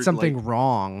they did covered like, something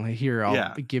wrong. Here, I'll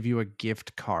yeah. give you a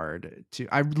gift card to.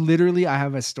 I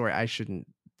have a story. I shouldn't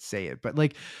say it, but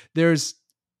like, there's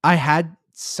I had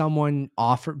someone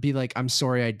offer be like, I'm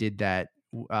sorry I did that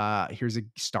here's a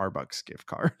Starbucks gift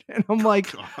card. And I'm Oh,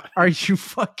 like, God. are you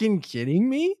fucking kidding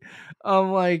me?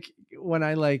 I'm like, when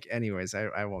I like, anyways,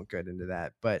 I won't get into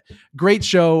that, but great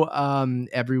show.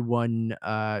 Everyone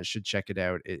should check it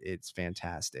out. It's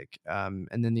fantastic. And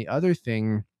then the other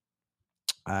thing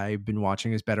I've been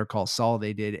watching is Better Call Saul.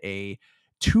 They did a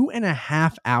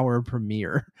 2.5 hour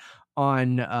premiere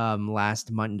on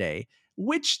last Monday,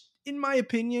 which, in my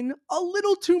opinion, a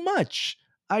little too much.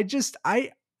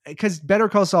 Because Better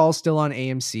Call Saul is still on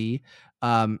AMC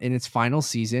in its final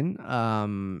season.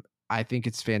 I think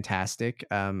it's fantastic.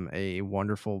 A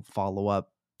wonderful follow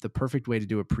up. The perfect way to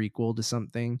do a prequel to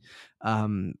something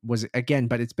was, again,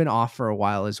 but it's been off for a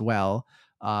while as well.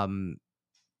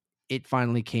 It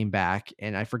finally came back,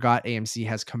 and I forgot AMC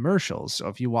has commercials. So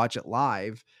if you watch it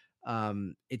live,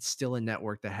 it's still a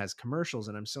network that has commercials,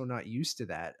 and I'm so not used to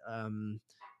that.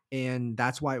 And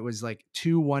that's why it was like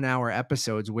 2 1-hour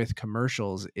episodes with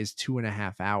commercials is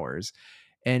 2.5 hours.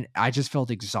 And I just felt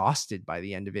exhausted by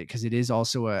the end of it, because it is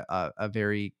also a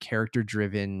very character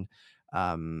driven,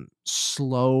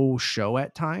 slow show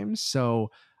at times.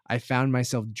 So I found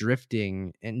myself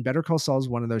drifting, and Better Call Saul is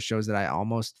one of those shows that I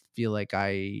almost feel like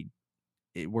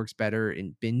it works better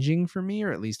in binging for me,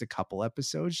 or at least a couple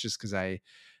episodes, just because I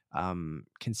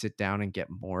can sit down and get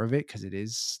more of it, because it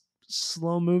is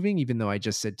slow moving, even though I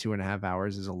just said 2.5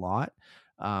 hours is a lot.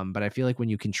 But I feel like when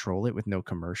you control it with no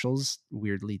commercials,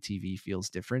 weirdly, TV feels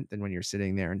different than when you're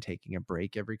sitting there and taking a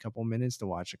break every couple minutes to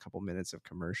watch a couple minutes of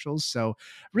commercials. So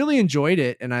really enjoyed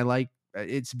it. And I like,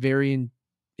 it's very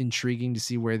intriguing to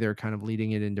see where they're kind of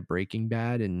leading it into Breaking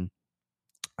Bad. And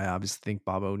I obviously think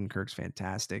Bob Odenkirk's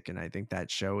fantastic, and I think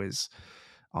that show is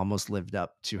almost lived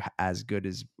up to as good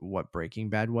as what Breaking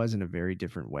Bad was in a very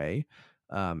different way.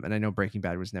 And I know Breaking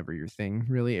Bad was never your thing,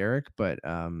 really, Eric, but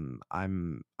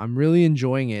I'm really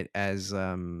enjoying it as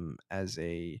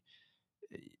the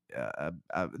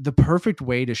perfect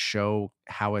way to show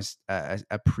how a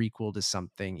prequel to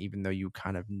something, even though you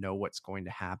kind of know what's going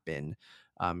to happen,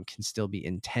 can still be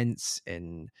intense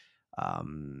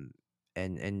um,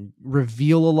 and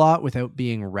reveal a lot without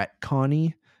being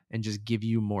retconny, and just give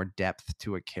you more depth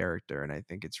to a character. And I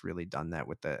think it's really done that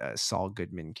with the Saul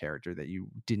Goodman character that you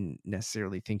didn't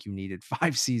necessarily think you needed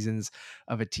 5 seasons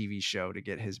of a TV show to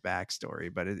get his backstory,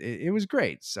 but it was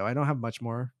great. So I don't have much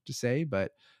more to say,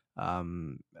 but a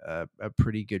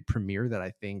pretty good premiere that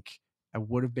I think I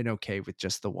would have been okay with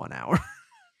just the 1 hour.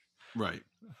 Right.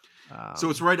 So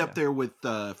it's right Yeah. up there with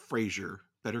Frasier.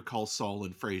 Better Call Saul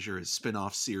and Frasier as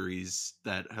spin-off series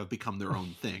that have become their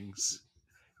own things.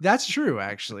 That's true,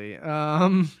 actually.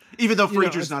 Even though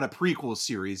Frasier's not a prequel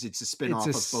series, it's a spin-off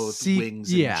of both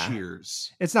Wings and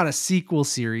Cheers. It's not a sequel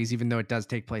series, even though it does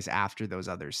take place after those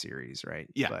other series, right?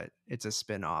 Yeah. But it's a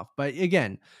spin-off. But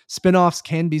again, spin-offs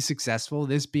can be successful.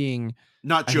 This being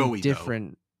not Joey,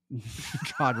 different.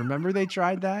 God, remember they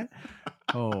tried that?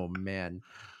 Oh man.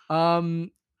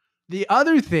 The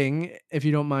other thing, if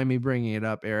you don't mind me bringing it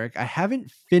up, Eric, I haven't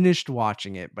finished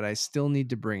watching it, but I still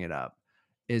need to bring it up,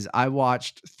 is I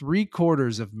watched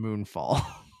 3/4 of Moonfall.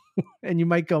 And you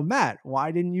might go, Matt,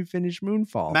 why didn't you finish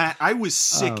Moonfall? Matt, I was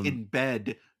sick in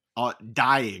bed,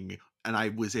 dying, and I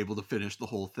was able to finish the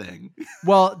whole thing.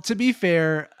 Well, to be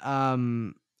fair,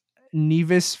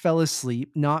 Nevis fell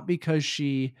asleep, not because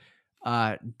she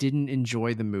didn't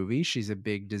enjoy the movie. She's a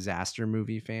big disaster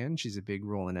movie fan. She's a big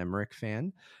Roland Emmerich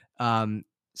fan.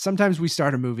 Sometimes we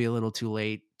start a movie a little too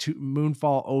late.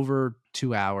 Moonfall over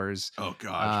 2 hours. Oh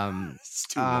God, it's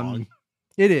too long.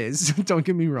 It is. Don't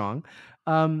get me wrong.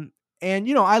 And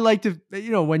I like to,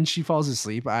 when she falls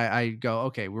asleep, I go,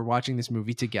 okay, we're watching this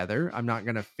movie together. I'm not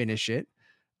gonna finish it.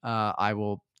 I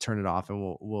will turn it off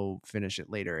and we'll finish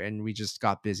it later. And we just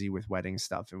got busy with wedding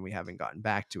stuff and we haven't gotten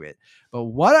back to it. But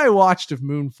what I watched of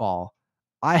Moonfall,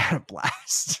 I had a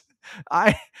blast.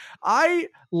 I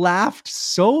laughed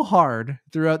so hard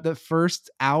throughout the first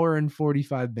hour and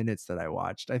 45 minutes that I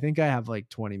watched. I think I have like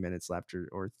 20 minutes left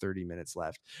or 30 minutes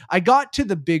left. I got to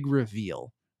the big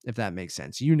reveal, if that makes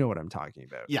sense. You know what I'm talking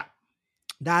about. Yeah.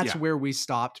 That's where we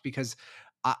stopped, because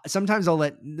sometimes I'll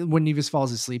when Nevis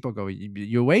falls asleep, I'll go,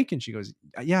 you awake? And she goes,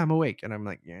 yeah, I'm awake. And I'm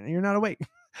like, you're not awake.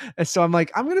 And so I'm like,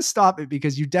 I'm going to stop it,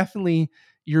 because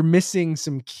you're missing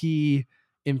some key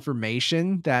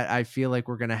information that I feel like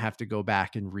we're going to have to go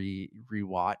back and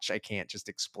rewatch. I can't just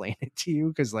explain it to you,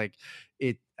 because like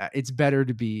it's better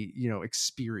to be,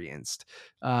 experienced.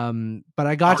 But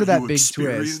I got to that big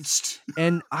twist,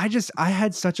 and I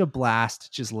had such a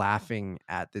blast just laughing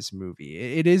at this movie.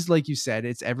 It is, like you said,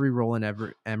 it's every Roland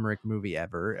Emmerich movie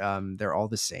ever. They're all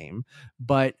the same,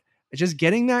 but just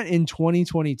getting that in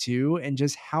 2022 and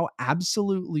just how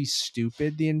absolutely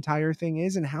stupid the entire thing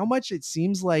is and how much it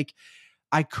seems like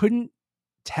I couldn't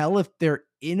tell if they're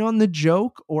in on the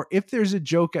joke or if there's a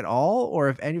joke at all or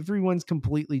if everyone's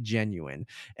completely genuine.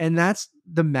 And that's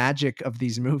the magic of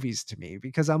these movies to me,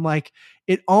 because I'm like,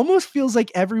 it almost feels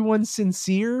like everyone's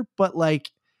sincere, but like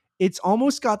it's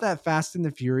almost got that Fast and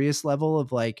the Furious level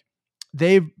of like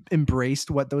they've embraced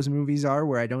what those movies are,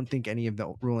 where I don't think any of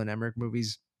the Roland Emmerich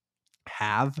movies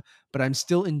have, but I'm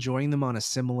still enjoying them on a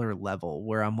similar level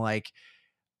where I'm like,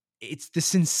 it's the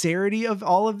sincerity of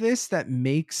all of this that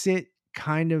makes it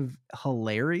kind of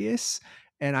hilarious.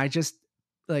 And I just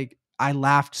like, I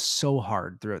laughed so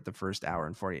hard throughout the first hour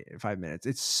and 45 minutes.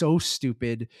 It's so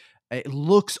stupid. It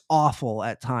looks awful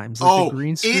at times. Like the Oh,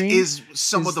 green it screen is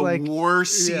some of the like,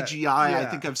 worst yeah, CGI I yeah.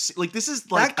 think I've seen. Like this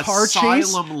is like That car asylum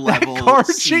chase, level that car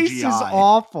CGI. chase is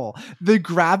awful. The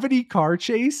gravity car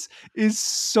chase is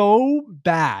so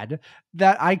bad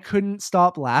that I couldn't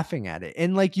stop laughing at it.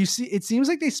 And like you see, it seems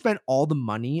like they spent all the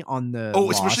money on the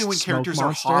especially when smoke characters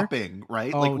monster. are hopping,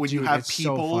 right? Oh, like when dude, you have it's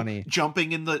people so funny.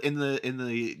 jumping in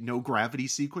the no gravity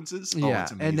sequences. Oh, Yeah,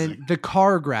 it's amazing. and then the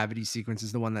car gravity sequence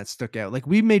is the one that stuck out. Like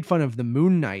we made fun of the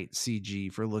Moon Knight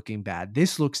CG for looking bad.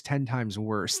 This looks 10 times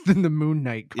worse than the Moon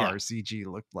Knight car CG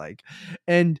looked like.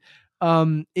 And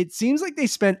it seems like they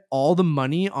spent all the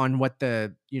money on what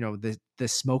the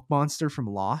smoke monster from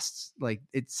Lost. Like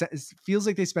it feels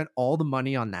like they spent all the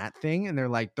money on that thing and they're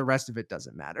like, the rest of it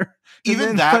doesn't matter. Even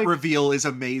then, that like, reveal is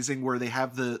amazing, where they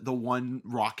have the one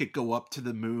rocket go up to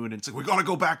the moon and it's like, we gotta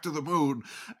go back to the moon.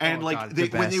 And like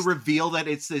God, when they reveal that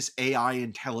it's this AI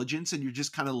intelligence, and you're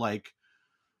just kind of like,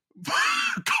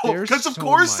 because of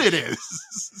course it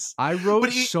is. I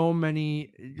wrote so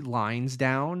many lines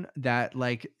down that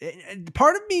like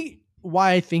part of me,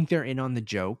 why I think they're in on the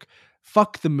joke.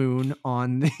 Fuck the moon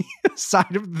on the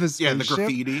side of the spaceship. Yeah, the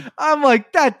graffiti. I'm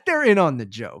like, that they're in on the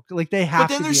joke. Like they have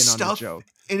to be in on the joke.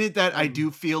 In it that I do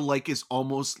feel like is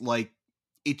almost like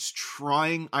it's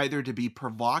trying either to be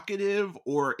provocative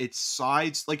or it's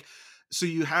sides. Like, so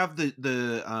you have the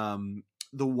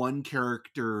one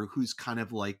character who's kind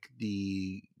of like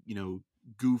the,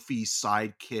 goofy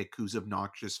sidekick who's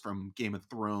obnoxious from Game of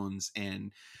Thrones,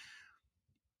 and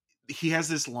he has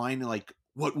this line like,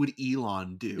 what would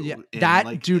Elon do? Yeah, and that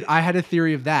like, dude, I had a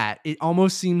theory of that. It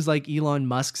almost seems like Elon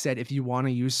Musk said, if you want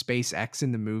to use SpaceX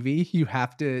in the movie, you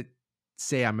have to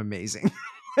say I'm amazing.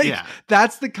 Like,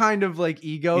 that's the kind of like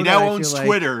ego he now owns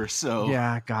Twitter. So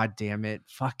yeah, god damn it,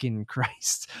 fucking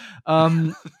Christ.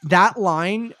 That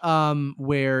line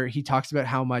where he talks about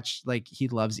how much like he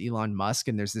loves Elon Musk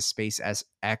and there's this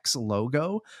SpaceX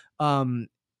logo.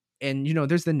 And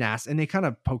there's the NASA, and they kind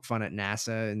of poke fun at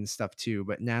NASA and stuff too,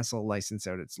 but NASA will license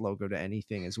out its logo to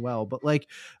anything as well. But like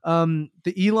the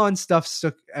Elon stuff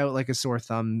stuck out like a sore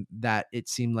thumb, that it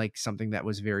seemed like something that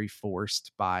was very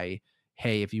forced by,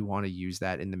 hey, if you want to use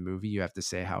that in the movie, you have to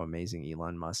say how amazing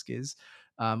Elon Musk is,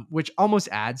 which almost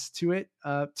adds to it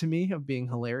to me of being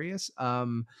hilarious.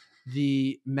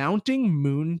 The mounting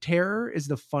moon terror is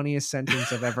the funniest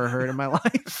sentence I've ever heard in my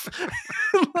life.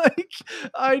 Like,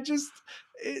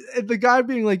 the guy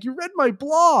being like, you read my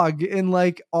blog, and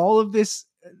like all of this,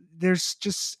 there's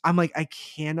just, I'm like, I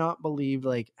cannot believe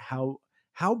like how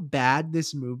bad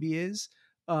this movie is.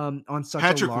 On such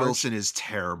Patrick a large, Wilson is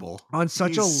terrible on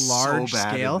such a large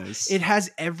scale. It has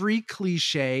every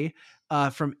cliche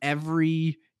from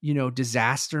every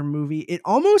disaster movie. It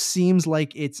almost seems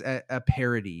like it's a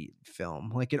parody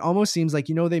film. Like it almost seems like,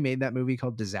 they made that movie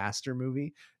called Disaster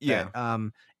Movie. Yeah.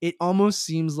 It almost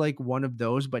seems like one of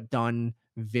those, but done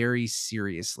very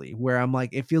seriously, where I'm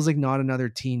like, it feels like not another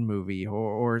teen movie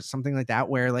or something like that,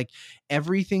 where like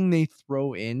everything they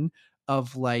throw in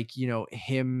of like,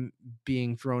 him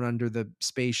being thrown under the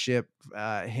spaceship,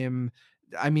 I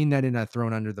mean that in a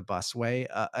thrown under the bus way,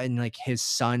 and like his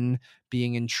son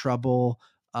being in trouble,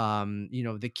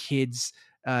 the kids,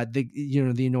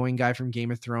 the annoying guy from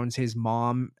Game of Thrones, his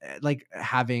mom like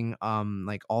having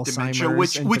like Alzheimer's, dementia,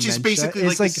 which is basically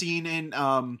like the like scene in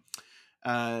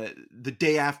The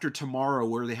Day After Tomorrow,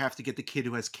 where they have to get the kid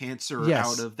who has cancer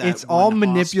out of that. It's all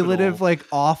manipulative, like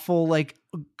awful, like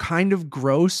kind of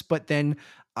gross, but then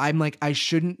I'm like, I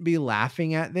shouldn't be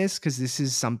laughing at this because this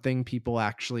is something people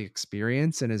actually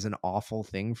experience and is an awful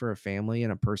thing for a family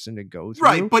and a person to go through.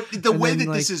 Right, but the way that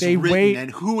this is written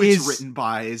and who it's written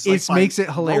by is like by makes it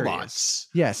hilarious. Robots.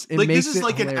 Yes, it makes this is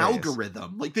like hilarious. An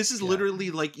algorithm. Like this is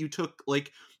literally like you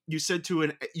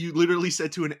literally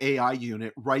said to an AI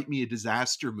unit, write me a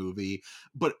disaster movie,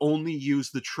 but only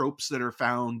use the tropes that are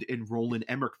found in Roland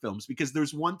Emmerich films. Because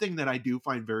there's one thing that I do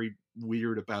find very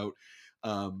weird about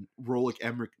Roland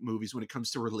Emmerich movies when it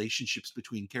comes to relationships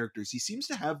between characters. He seems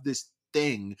to have this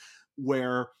thing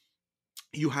where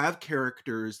you have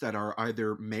characters that are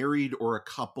either married or a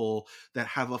couple that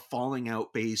have a falling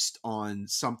out based on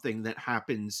something that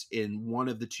happens in one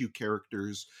of the two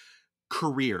characters'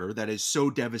 career that is so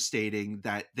devastating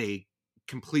that they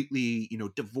completely,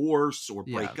 divorce or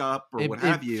Yeah. break up or what It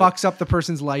have you. fucks up the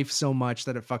person's life so much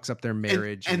that it fucks up their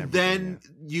marriage and everything. Then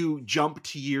you jump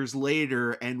to years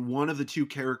later and one of the two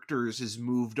characters has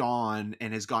moved on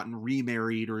and has gotten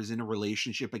remarried or is in a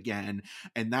relationship again,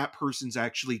 and that person's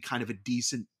actually kind of a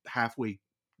decent halfway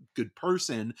good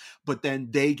person, but then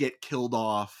they get killed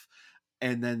off,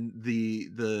 and then the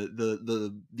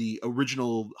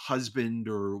original husband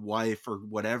or wife or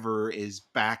whatever is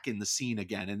back in the scene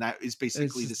again, and that is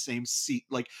basically the same scene.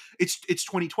 Like it's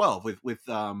 2012 with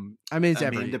I mean, it's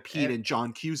Amanda Peet and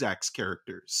John Cusack's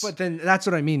characters. But then that's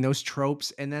what I mean, those tropes,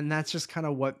 and then that's just kind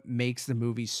of what makes the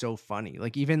movie so funny.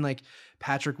 Like even like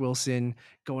Patrick Wilson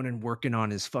going and working on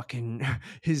his fucking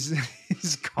his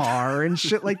car and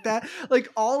shit like that. Like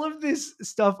all of this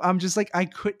stuff, I'm just like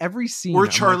every scene. Or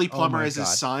I'm Charlie like, Plummer oh as God.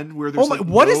 his son, where there's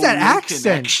what is that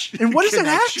accent? And what is that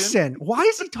accent? Why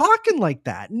is he talking like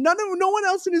that? No one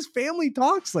else in his family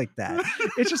talks like that.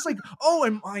 It's just like, oh,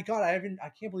 and my God, I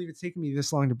can't believe it's taken me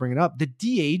this long to bring it up. The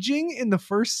de-aging in the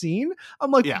first scene. I'm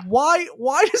like, why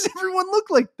does everyone look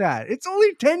like that? It's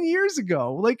only 10 years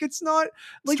ago. Like, it's not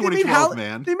like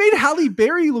they made Halle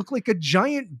Berry look like a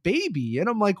giant baby. And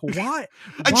I'm like, why?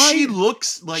 And she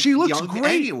looks like she looks young great.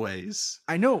 Anyways.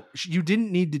 I know you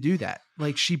didn't need to do that.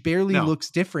 Like she barely looks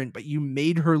different, but you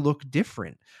made her look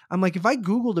different. I'm like, if I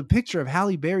Googled a picture of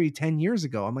Halle Berry 10 years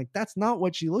ago, I'm like, that's not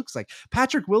what she looks like.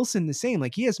 Patrick Wilson, the same.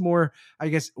 Like he has more, I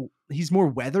guess he's more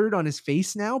weathered on his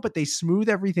face now, but they smooth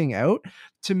everything out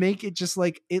to make it just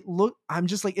like it look. I'm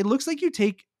just like, it looks like you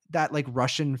take that like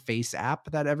Russian face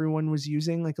app that everyone was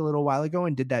using like a little while ago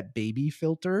and did that baby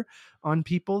filter on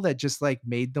people that just like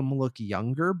made them look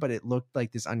younger, but it looked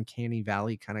like this uncanny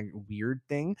valley kind of weird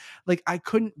thing. Like I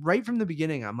couldn't, right from the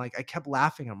beginning, I'm like, I kept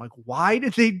laughing. I'm like, why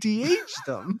did they de-age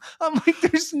them? I'm like,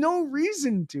 there's no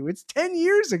reason to. It's 10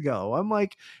 years ago. I'm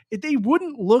like, they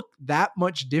wouldn't look that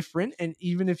much different. And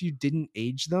even if you didn't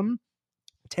age them,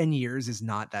 10 years is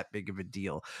not that big of a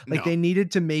deal. Like they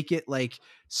needed to make it like,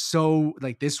 so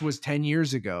like this was 10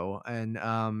 years ago. And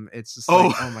it's just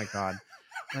like, oh my God.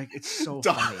 Like it's so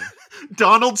funny.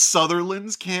 Donald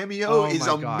Sutherland's cameo is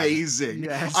amazing.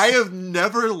 Yes. I have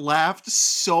never laughed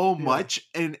so much,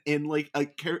 and like a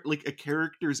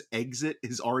character's exit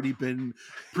has already been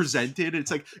presented.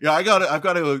 It's like, I've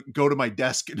got to go to my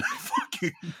desk and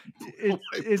fucking.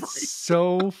 It's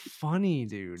so funny,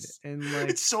 dude, and like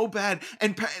it's so bad.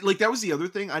 And like that was the other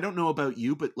thing. I don't know about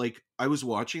you, but like I was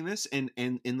watching this, and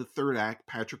in the third act,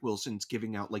 Patrick Wilson's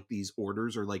giving out like these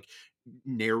orders or like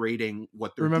narrating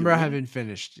what they're doing. I haven't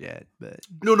finished yet, but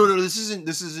no, this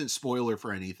isn't spoiler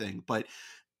for anything, but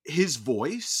his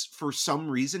voice for some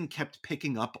reason kept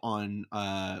picking up on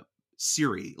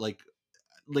Siri, like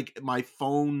my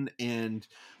phone and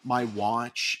my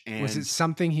watch. And was it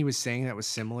something he was saying that was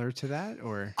similar to that,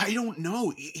 or I don't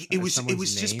know, it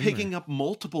was just picking up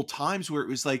multiple times where it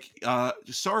was like,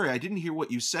 sorry, I didn't hear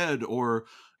what you said, or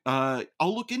I'll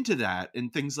look into that,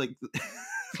 and things like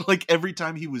like every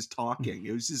time he was talking,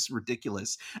 it was just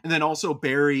ridiculous. And then also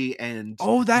Barry and that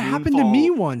Moonfall happened to me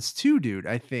once too, dude.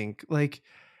 I think like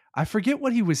I forget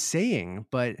what he was saying,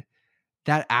 but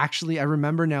that actually I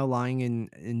remember now lying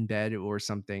in bed or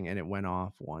something and it went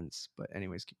off once. But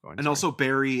anyways, keep going. And also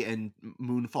Barry and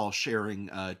Moonfall sharing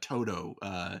Toto,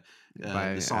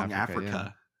 the song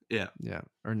Africa. Yeah.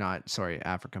 Or not, sorry,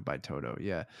 Africa by Toto.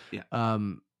 Yeah. Yeah.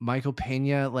 Michael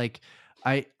Pena, like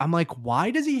I'm like,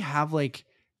 why does he have like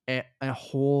a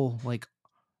whole like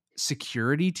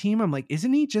security team? I'm like,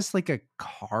 isn't he just like a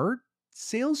car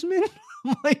salesman?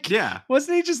 Like, yeah,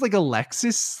 wasn't he just like a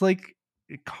Lexus like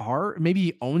car? Maybe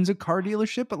he owns a car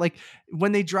dealership, but like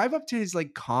when they drive up to his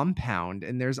like compound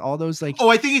and there's all those like,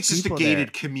 I think it's just a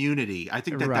gated community. I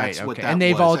think that's what that was. And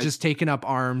they've all just taken up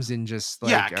arms and just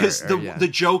like, because the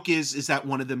joke is that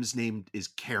one of them's name is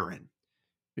Karen.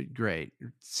 Great,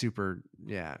 super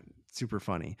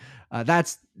funny.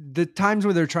 That's the times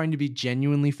where they're trying to be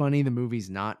genuinely funny, the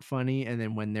movie's not funny, and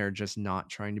then when they're just not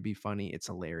trying to be funny, it's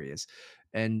hilarious.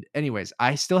 And anyways,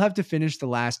 I still have to finish the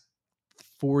last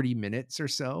 40 minutes or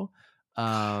so.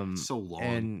 So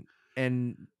long.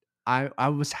 And I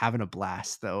was having a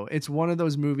blast though. It's one of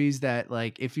those movies that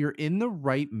like if you're in the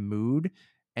right mood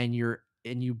and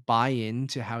you buy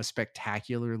into how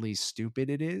spectacularly stupid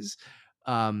it is,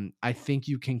 I think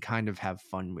you can kind of have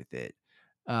fun with it.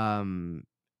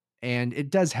 and it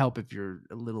does help if you're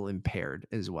a little impaired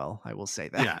as well. I will say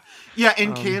that. Yeah. Yeah, in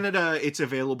Um, Canada, it's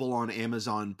available on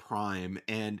Amazon Prime,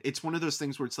 and it's one of those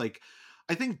things where it's like,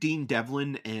 I think Dean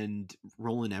Devlin and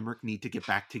Roland Emmerich need to get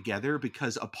back together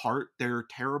because apart they're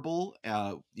terrible.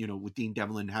 With Dean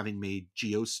Devlin having made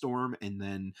Geostorm and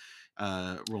then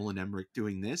Roland Emmerich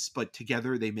doing this, but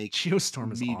together they make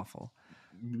Geostorm is awful.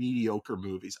 mediocre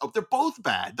movies. Oh, they're both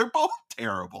bad. They're both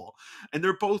terrible, and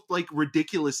they're both like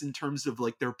ridiculous in terms of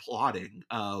like their plotting.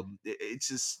 It's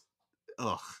just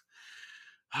ugh.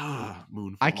 I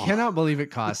Moonfall. cannot believe it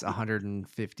cost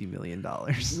 $150 million.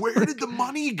 Where did the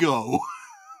money go?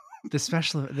 The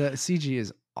CG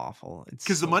is awful. It's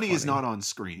Because the so money funny. is not on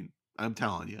screen. I'm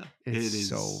telling you, It's it is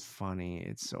so funny.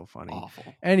 It's so funny. awful.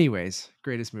 Anyways,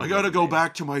 greatest movie. I gotta ever go made.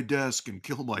 back to my desk and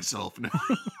kill myself now.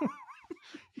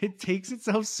 It takes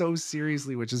itself so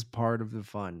seriously, which is part of the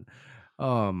fun.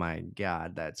 Oh my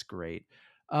God, that's great.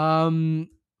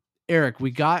 Eric,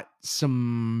 we got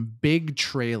some big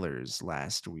trailers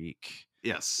last week.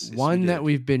 Yes, One that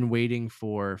we've been waiting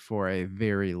for a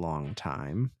very long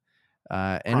time.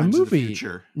 And Crimes a movie. of the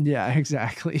Future. Yeah,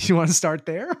 exactly. You want to start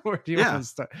there, or do you want to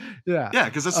start? Yeah,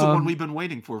 because that's the one we've been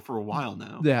waiting for a while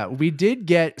now. Yeah, we did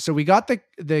get. So we got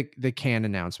the Cannes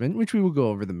announcement, which we will go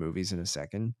over the movies in a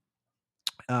second.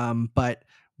 But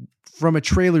from a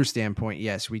trailer standpoint,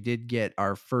 yes, we did get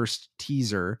our first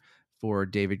teaser for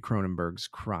David Cronenberg's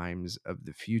Crimes of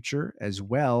the Future, as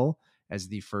well as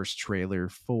the first trailer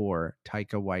for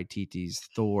Taika Waititi's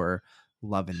Thor: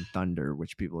 Love and Thunder,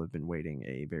 which people have been waiting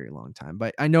a very long time.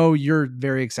 But I know you're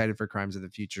very excited for Crimes of the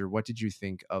Future. What did you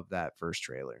think of that first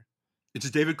trailer? It's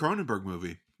a David Cronenberg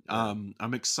movie.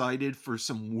 I'm excited for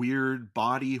some weird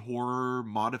body horror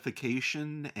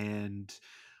modification and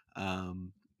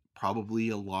probably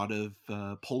a lot of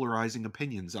polarizing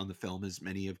opinions on the film, as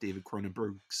many of David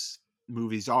Cronenberg's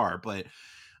movies are. But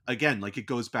again, like, it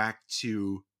goes back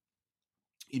to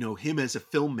him as a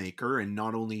filmmaker, and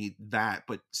not only that,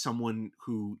 but someone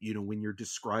who, when you're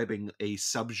describing a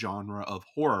subgenre of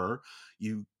horror,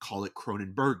 you call it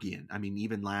Cronenbergian. I mean,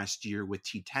 even last year with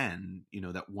T10,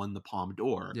 that won the Palme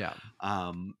d'Or. Yeah.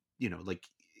 Like,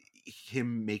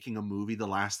 him making a movie, the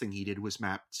last thing he did was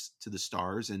Maps to the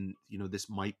Stars, and this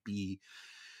might be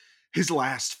his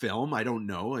last film. I don't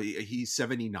know. He's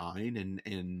 79,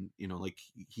 and like,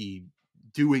 he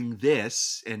doing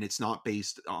this, and it's not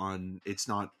an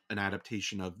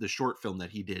adaptation of the short film that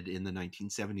he did in the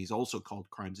 1970s, also called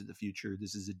Crimes of the Future.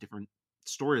 This is a different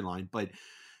storyline, but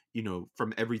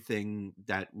from everything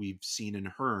that we've seen and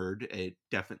heard, it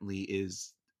definitely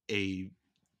is a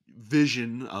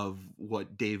vision of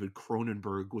what David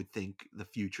Cronenberg would think the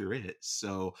future is.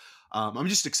 So I'm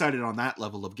just excited on that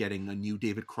level of getting a new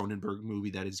David Cronenberg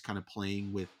movie that is kind of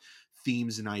playing with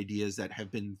themes and ideas that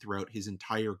have been throughout his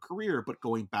entire career, but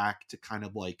going back to kind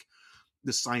of like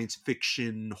the science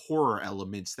fiction horror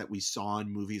elements that we saw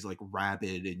in movies like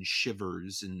Rabid and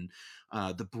Shivers and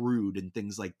The Brood and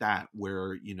things like that,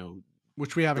 where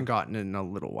which we haven't gotten in a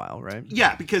little while, right?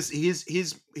 Yeah, because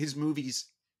his movies,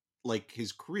 like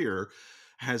his career,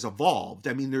 has evolved.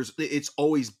 I mean, it's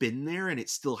always been there, and it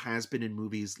still has been in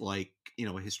movies like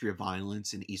A History of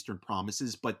Violence and Eastern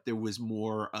Promises, but there was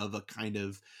more of a kind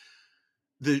of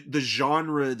the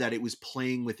genre that it was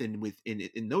playing within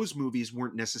those movies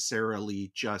weren't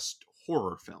necessarily just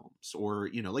horror films, or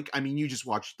like, I mean, you just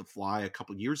watched The Fly a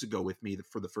couple years ago with me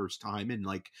for the first time, and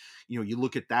like, you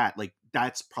look at that, like,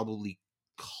 that's probably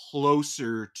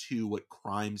closer to what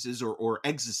Crimes is, or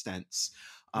Existence,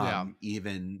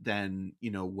 even than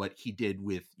what he did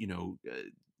with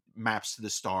Maps to the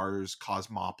Stars,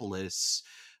 Cosmopolis,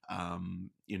 A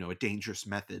Dangerous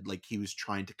Method. Like, he was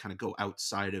trying to kind of go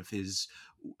outside of his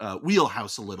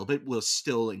wheelhouse a little bit, while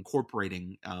still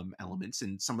incorporating elements,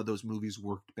 and some of those movies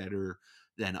worked better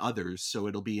than others. So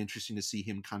it'll be interesting to see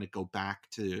him kind of go back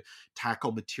to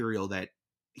tackle material that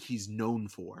he's known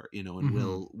for, and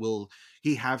will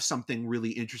he have something really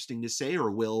interesting to say,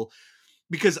 or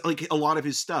because like a lot of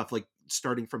his stuff, like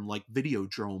starting from like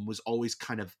Videodrome, was always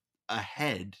kind of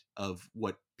ahead of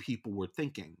what people were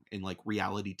thinking in like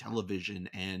reality television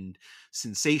and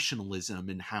sensationalism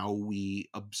and how we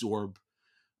absorb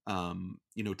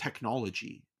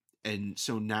technology. And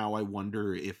so now I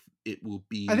wonder if it will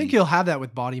be, I think he'll have that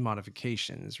with body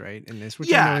modifications, right, in this,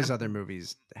 which I know his other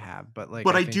movies have, but like,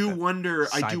 I do wonder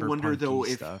though,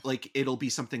 if stuff, like it'll be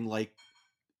something like,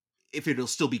 if it'll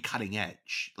still be cutting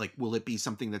edge. Like, will it be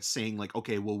something that's saying like,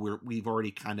 okay, well, we've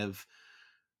already kind of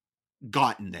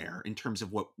gotten there in terms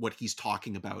of what he's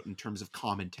talking about in terms of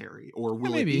commentary, or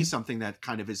will it be something that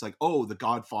kind of is like, oh, the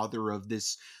Godfather of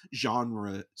this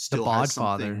genre still has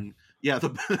something Yeah,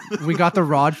 we got the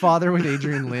Rodfather with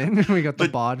Adrian Lin. We got the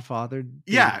Bodfather.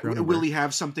 Yeah, will he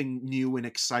have something new and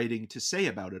exciting to say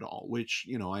about it all? Which,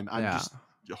 I'm just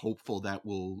hopeful that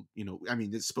will, I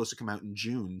mean, it's supposed to come out in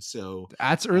June, so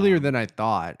that's earlier than I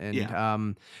thought.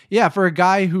 And yeah. For a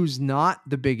guy who's not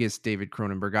the biggest David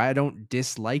Cronenberg guy, I don't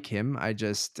dislike him. I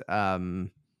just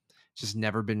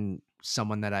never been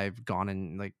someone that I've gone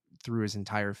and like through his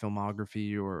entire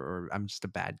filmography, or I'm just a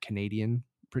bad Canadian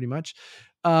pretty much.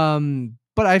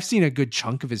 But I've seen a good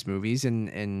chunk of his movies,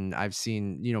 and I've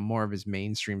seen, more of his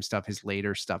mainstream stuff, his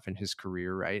later stuff in his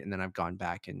career. Right. And then I've gone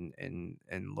back and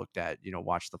looked at,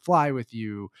 Watch the Fly with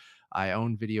you. I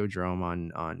own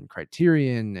Videodrome on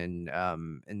Criterion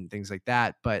and things like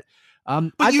that. But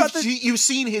you've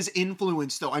seen his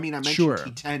influence, though. I mean, I mentioned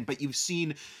T10, but you've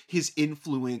seen his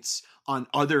influence on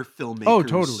other filmmakers. Oh,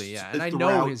 totally, yeah. And I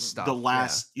know his stuff. The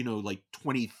last, like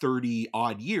 20, 30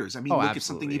 odd years. I mean, look at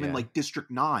something even like District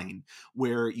 9,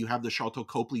 where you have the Sharlto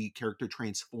Copley character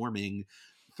transforming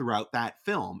throughout that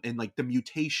film, and like the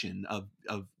mutation of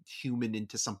human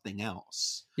into something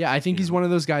else. Yeah, I think he's one of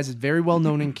those guys that's very well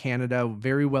known in Canada,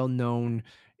 very well known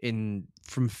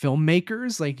from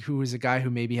filmmakers, like who is a guy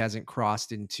who maybe hasn't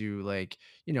crossed into like,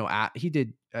 he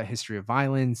did A History of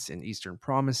Violence and Eastern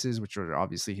Promises, which are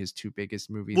obviously his two biggest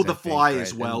movies. Well, The Fly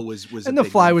as well was and The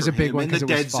Fly was a big one because it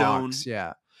was Fox.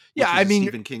 Zone. Yeah, I mean,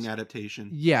 Stephen King adaptation.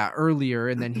 Yeah, earlier,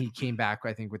 and then he came back,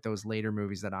 I think, with those later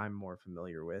movies that I'm more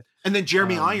familiar with. And then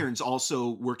Jeremy Irons also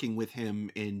working with him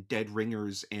in Dead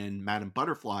Ringers and Madame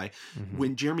Butterfly. Mm-hmm.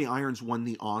 When Jeremy Irons won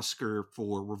the Oscar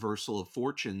for Reversal of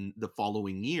Fortune the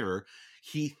following year,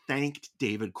 he thanked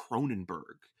David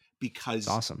Cronenberg because that's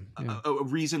awesome. Yeah. A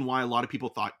reason why a lot of people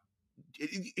thought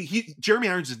Jeremy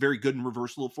Irons is very good in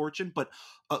Reversal of Fortune, but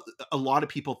a lot of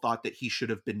people thought that he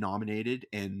should have been nominated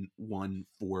and won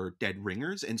for Dead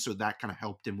Ringers, and so that kind of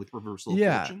helped him with Reversal of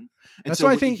Fortune. And that's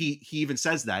why I think he even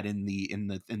says that in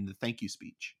the thank you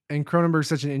speech. And Cronenberg's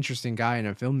such an interesting guy and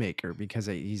a filmmaker because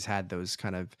he's had those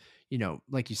kind of,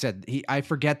 like you said, I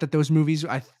forget that those movies.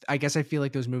 I guess I feel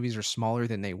like those movies are smaller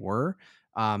than they were,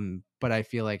 but I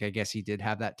feel like I guess he did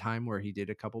have that time where he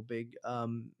did a couple big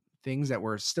things that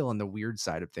were still on the weird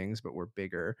side of things, but were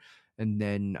bigger. And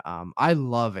then I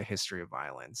love A History of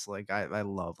Violence. Like I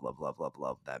love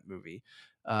that movie.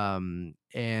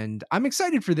 And I'm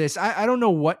excited for this. I don't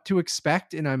know what to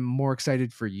expect, and I'm more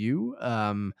excited for you.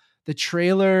 The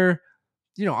trailer,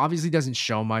 obviously doesn't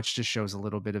show much, just shows a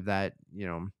little bit of that,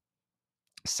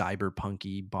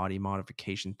 cyberpunky body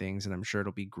modification things, and I'm sure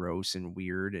it'll be gross and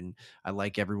weird, and I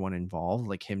like everyone involved.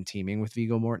 Like him teaming with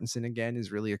Viggo Mortensen again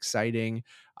is really exciting.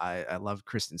 I love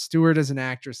Kristen Stewart as an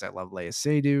actress. I love Lea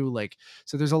Seydoux. Like,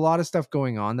 so there's a lot of stuff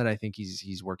going on that I think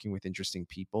he's working with interesting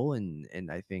people, and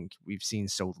I think we've seen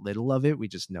so little of it. We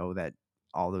just know that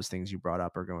all those things you brought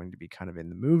up are going to be kind of in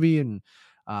the movie, and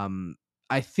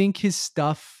I think his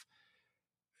stuff,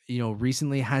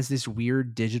 recently has this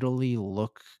weird digitally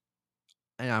look.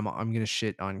 And I'm going to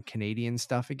shit on Canadian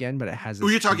stuff again, but it has.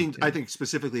 You're talking, I think,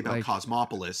 specifically about like,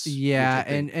 Cosmopolis. Yeah,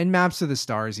 and Maps of the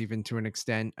Stars, even to an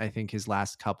extent. I think his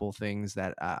last couple things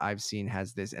that I've seen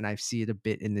has this, and I see it a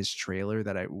bit in this trailer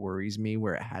that it worries me,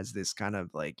 where it has this kind of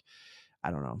like,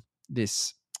 I don't know,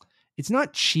 this. It's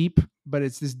not cheap, but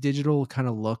it's this digital kind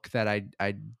of look that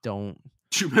I don't.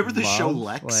 Do you remember the show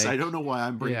Lex? Like, I don't know why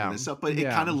I'm bringing this up, but it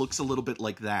kind of looks a little bit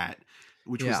like that,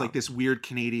 which was like this weird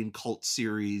Canadian cult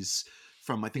series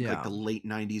from I think like the late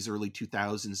 90s, early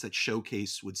 2000s that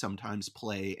Showcase would sometimes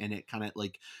play, and it kind of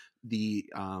like the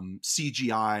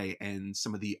CGI and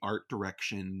some of the art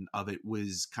direction of it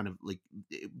was kind of like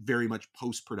very much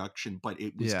post-production, but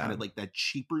it was kind of like that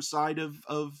cheaper side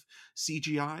of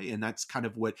CGI, and that's kind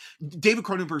of what David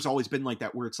Cronenberg's always been like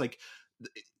that, where it's like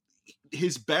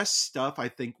his best stuff, I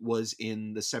think, was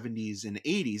in the 70s and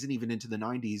 80s and even into the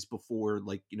 90s before,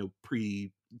 like,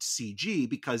 pre-CG,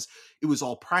 because it was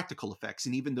all practical effects.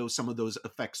 And even though some of those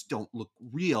effects don't look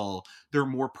real, they're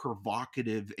more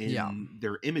provocative in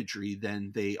their imagery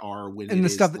than they are when and the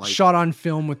stuff that's shot on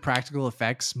film with practical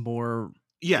effects more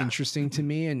interesting to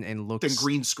me and looks than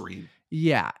green screen.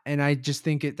 Yeah. And I just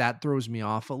think that throws me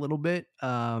off a little bit.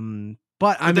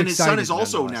 But I'm excited. His son is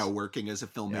also now working as a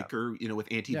filmmaker, with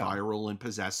Antiviral and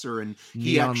Possessor, and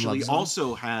he actually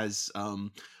also has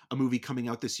a movie coming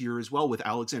out this year as well with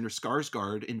Alexander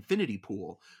Skarsgård, Infinity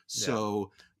Pool.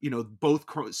 So both.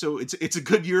 So it's a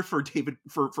good year for David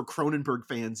for Cronenberg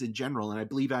fans in general, and I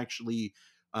believe actually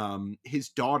his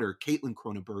daughter Caitlin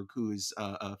Cronenberg, who is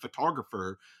a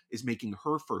photographer, is making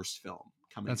her first film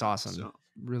coming. That's awesome. So.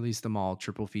 release them all,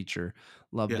 triple feature.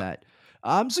 Love Yeah. that.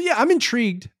 So yeah, I'm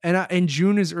intrigued, and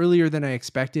June is earlier than I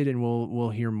expected, and we'll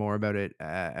hear more about it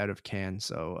out of Cannes.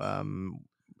 So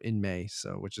in May,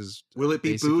 so which is Will it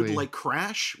be booed basically like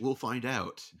Crash? We'll find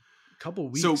out. a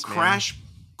couple So weeks, man.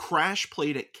 Crash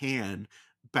played at Cannes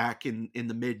back in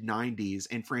the mid 90s,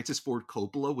 and Francis Ford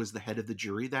Coppola was the head of the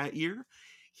jury that year.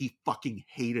 He fucking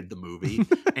hated the movie,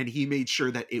 and he made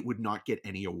sure that it would not get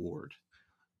any award.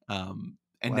 And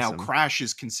Bless now him. Crash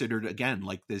is considered again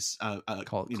like this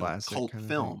Cult classic cult kind of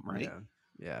thing. film, right?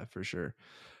 Yeah, for sure.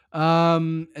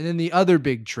 And then the other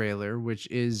big trailer, which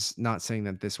is not saying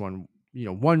that this one,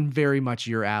 one very much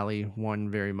your alley, one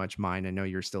very much mine. I know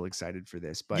you're still excited for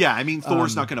this, but Yeah, I mean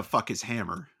Thor's not going to fuck his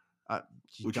hammer, uh,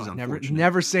 you which is don't unfortunate.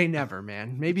 never say never,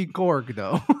 man. Maybe Gorg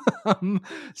though.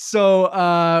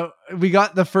 So we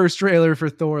got the first trailer for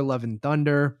Thor: Love and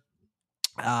Thunder.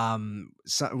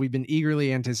 So we've been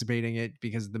eagerly anticipating it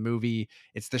because the movie,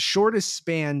 it's the shortest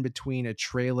span between a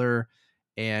trailer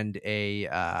and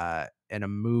a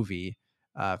movie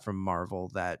from Marvel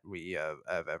that we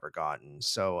have ever gotten.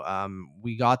 So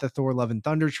we got the Thor: Love and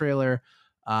Thunder trailer,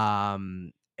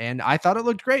 and I thought it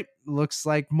looked great. Looks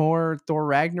like more Thor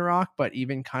Ragnarok, but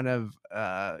even kind of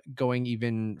going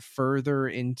even further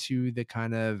into the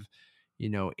kind of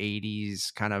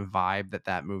 80s kind of vibe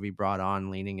that movie brought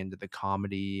on, leaning into the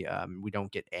comedy. We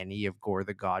don't get any of Gore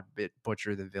the God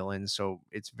Butcher the villain, so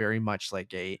it's very much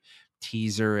like a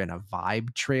teaser and a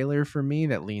vibe trailer for me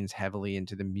that leans heavily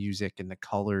into the music and the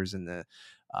colors and the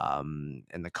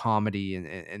comedy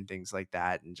and things like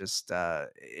that. And just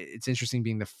it's interesting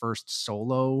being the first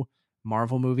solo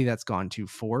Marvel movie that's gone to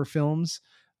 4 films.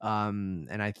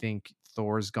 And I think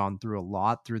Thor's gone through a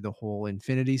lot through the whole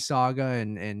Infinity Saga,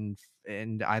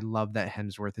 and I love that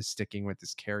Hemsworth is sticking with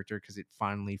this character because it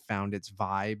finally found its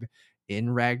vibe in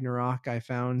Ragnarok. I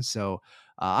found so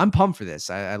I'm pumped for this.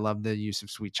 I love the use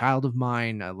of Sweet Child of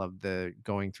Mine. I love the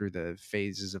going through the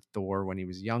phases of Thor when he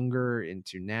was younger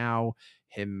into now,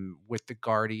 him with the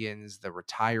Guardians, the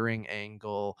retiring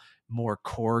angle. More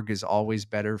Korg is always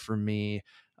better for me.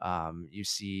 You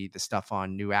see the stuff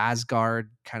on New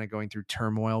Asgard kind of going through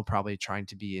turmoil, probably trying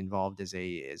to be involved as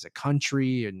a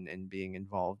country and being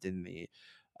involved in the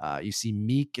you see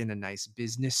Meek in a nice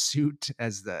business suit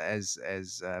as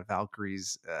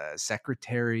Valkyrie's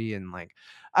secretary, and like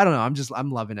I don't know,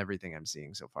 I'm loving everything I'm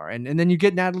seeing so far. And then you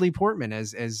get Natalie Portman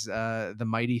as the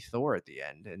mighty Thor at the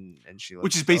end, and she Which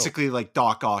looks is dope. basically like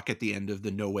Doc Ock at the end of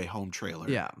the No Way Home trailer.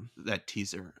 Yeah. That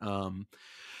teaser.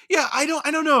 Yeah, I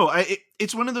don't know.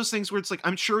 It's one of those things where it's like,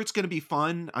 I'm sure it's going to be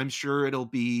fun. I'm sure it'll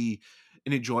be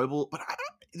an enjoyable, but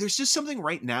there's just something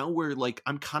right now where like,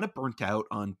 I'm kind of burnt out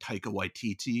on Taika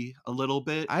Waititi a little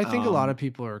bit. I think a lot of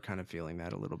people are kind of feeling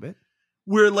that a little bit.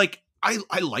 Where like,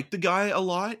 I like the guy a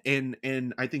lot, and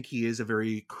I think he is a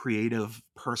very creative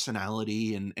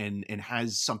personality and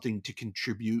has something to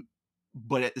contribute.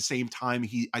 But at the same time,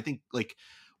 I think like,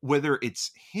 whether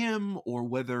it's him or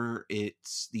whether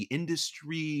it's the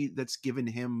industry that's given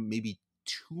him maybe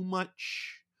too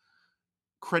much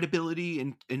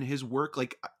credibility in his work,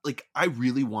 like I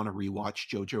really want to rewatch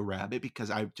Jojo Rabbit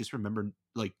because I just remember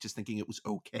like just thinking it was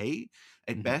okay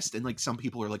at best, and like some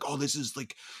people are like, oh, this is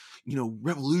like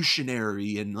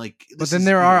revolutionary, and like but then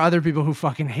there are other people who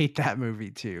fucking hate that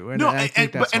movie too, and no, I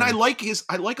think that's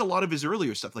I like a lot of his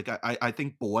earlier stuff. Like I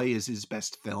think Boy is his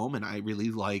best film, and I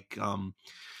really like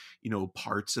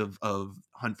parts of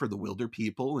Hunt for the Wilder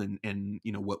People and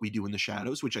What We Do in the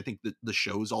Shadows, which I think the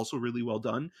show is also really well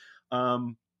done.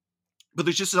 But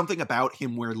there's just something about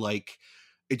him where like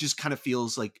it just kind of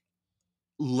feels like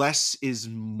less is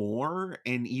more.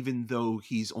 And even though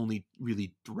he's only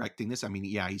really directing this, I mean,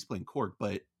 yeah, he's playing Korg,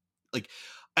 but like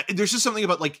there's just something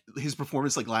about like his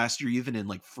performance like last year, even in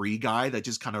like Free Guy, that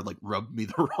just kind of like rubbed me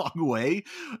the wrong way.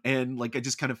 And like I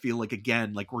just kind of feel like,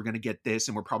 again, like we're gonna get this,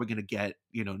 and we're probably gonna get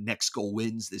Next Goal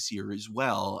Wins this year as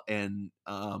well. And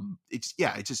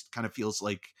it just kind of feels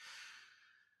like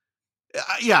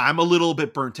I'm a little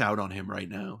bit burnt out on him right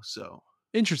now. So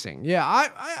interesting. Yeah,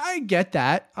 I get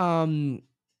that. I'm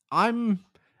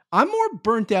more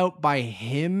burnt out by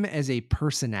him as a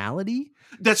personality.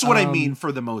 That's what I mean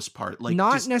for the most part. Like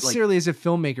not just, necessarily as a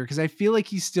filmmaker, because I feel like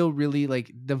he's still really like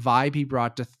the vibe he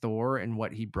brought to Thor and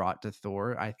what he brought to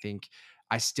Thor. I think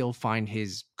I still find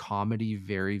his comedy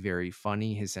very, very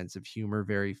funny, his sense of humor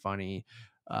very funny.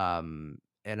 And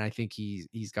I think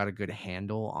he's got a good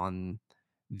handle on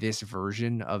this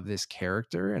version of this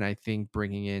character. And I think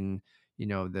bringing in,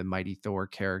 the mighty Thor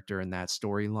character and that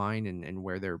storyline and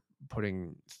where they're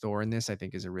putting Thor in this, I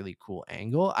think is a really cool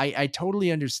angle. I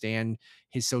totally understand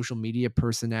his social media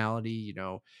personality,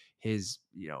 his,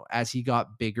 as he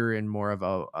got bigger and more of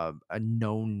a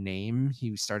known name,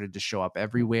 he started to show up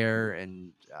everywhere.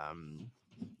 And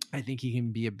I think he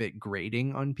can be a bit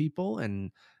grating on people,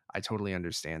 and I totally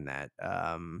understand that.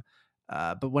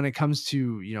 But when it comes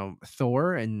to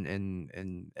Thor and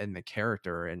the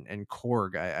character and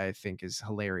Korg, I think is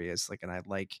hilarious. Like, and I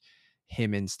like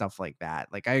him and stuff like that.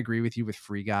 Like, I agree with you with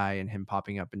Free Guy and him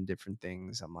popping up in different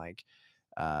things. I'm like,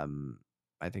 um,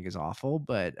 I think is awful,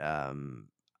 but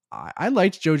I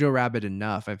liked Jojo Rabbit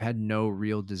enough. I've had no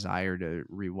real desire to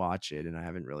rewatch it, and I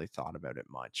haven't really thought about it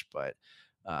much, but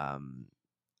um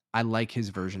I like his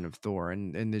version of Thor,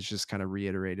 and it's just kind of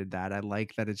reiterated that. I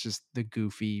like that it's just the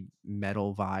goofy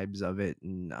metal vibes of it,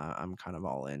 and I'm kind of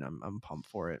all in. I'm pumped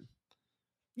for it.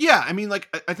 Yeah, I mean, like,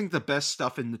 I think the best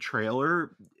stuff in the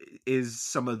trailer is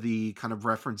some of the kind of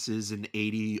references and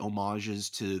 80 homages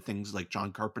to things like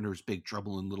John Carpenter's Big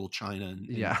Trouble in Little China and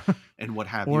Yeah. and what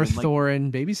have you. Or And like, Thor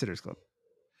and Babysitter's Club. Oh,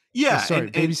 yeah, sorry,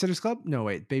 and Babysitter's Club? No,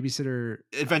 wait, Babysitter.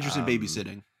 Adventures in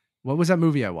Babysitting. What was that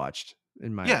movie I watched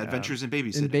in my Yeah, Adventures in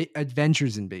Babysitting.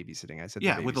 Adventures in Babysitting? I said the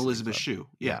Yeah, with Babysitting Elizabeth Club. Shue.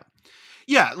 Yeah.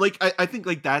 Yeah, like I think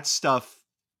like that stuff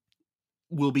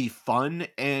will be fun.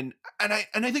 And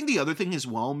I think the other thing as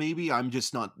well, maybe I'm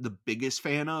just not the biggest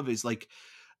fan of, is like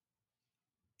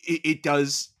it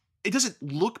doesn't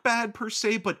look bad per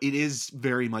se, but it is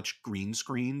very much green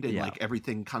screened, and Yeah. like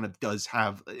everything kind of does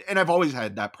have, and I've always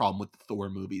had that problem with the Thor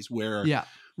movies where Yeah.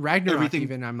 Ragnarok, everything,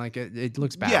 even, I'm like, it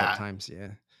looks bad at yeah, times.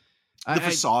 Yeah. the I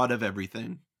facade of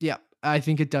everything. Yeah, I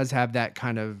think it does have that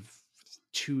kind of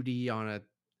 2D on a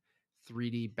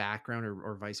 3D background,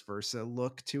 or vice versa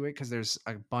look to it, because there's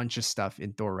a bunch of stuff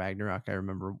in Thor Ragnarok. I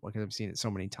remember, because I've seen it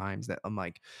so many times, that I'm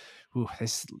like, ooh,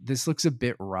 this looks a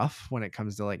bit rough when it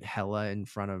comes to like Hela in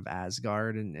front of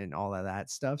Asgard and all of that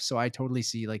stuff. So I totally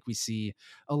see, like, we see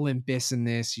Olympus in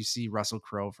this. You see Russell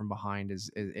Crowe from behind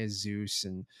as Zeus,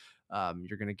 and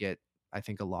you're gonna get, I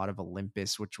think, a lot of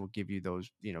Olympus, which will give you those,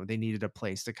 they needed a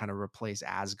place to kind of replace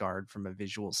Asgard from a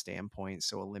visual standpoint.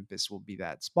 So Olympus will be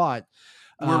that spot.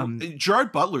 Where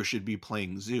Gerard Butler should be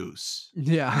playing Zeus.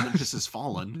 Yeah. Olympus has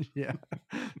fallen. Yeah.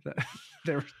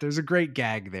 There's a great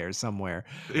gag there somewhere.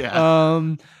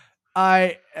 Yeah.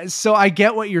 I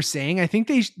get what you're saying. I think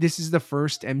this is the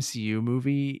first MCU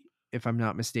movie, if I'm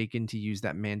not mistaken, to use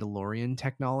that Mandalorian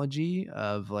technology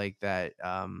of like that,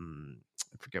 I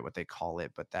forget what they call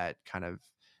it, but that kind of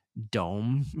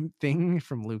dome thing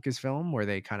from Lucasfilm, where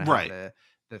they kind of have Right.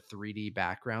 the 3D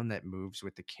background that moves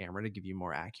with the camera to give you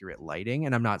more accurate lighting.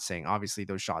 And I'm not saying, obviously,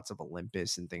 those shots of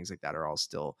Olympus and things like that are all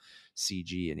still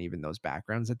CG, and even those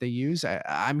backgrounds that they use.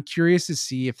 I'm curious to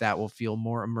see if that will feel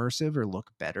more immersive or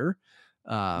look better.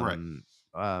 Right.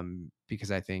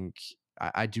 Because I think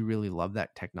I do really love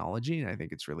that technology, and I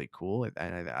think it's really cool,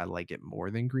 and I like it more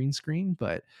than green screen.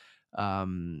 But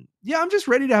yeah, I'm just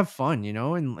ready to have fun,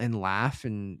 and laugh,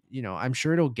 and I'm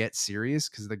sure it'll get serious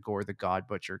because the Gore the God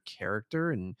Butcher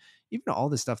character, and even all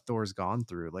the stuff Thor's gone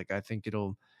through. Like, I think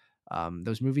it'll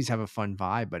those movies have a fun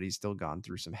vibe, but he's still gone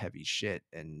through some heavy shit,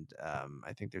 and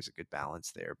I think there's a good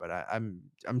balance there. But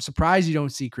I'm surprised you don't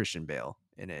see Christian Bale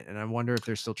in it, and I wonder if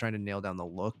they're still trying to nail down the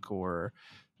look, or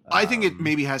I think it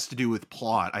maybe has to do with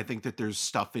plot. I think that there's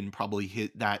stuff in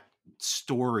probably that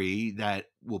story that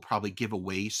will probably give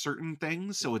away certain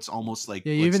things. So it's almost like,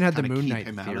 yeah, you let's even had the kind of Moon keep Knight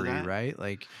him out of theory, that. right?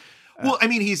 Like, well, I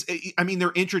mean,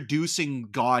 they're introducing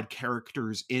God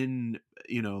characters in,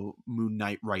 Moon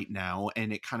Knight right now.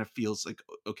 And it kind of feels like,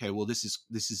 okay, well, this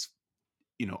is,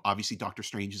 obviously Doctor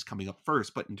Strange is coming up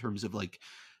first, but in terms of like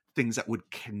things that would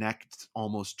connect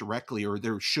almost directly, or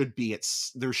there should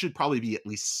probably be at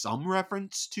least some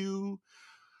reference to,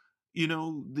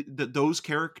 those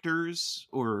characters,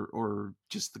 or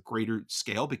just the greater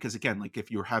scale. Because again, like, if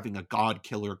you're having a god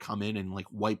killer come in and like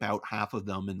wipe out half of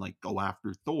them and like go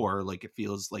after Thor, like, it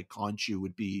feels like Khonshu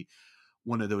would be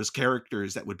one of those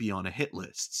characters that would be on a hit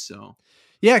list. So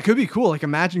yeah, it could be cool. Like,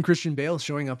 imagine Christian Bale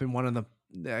showing up in one of the,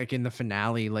 like, in the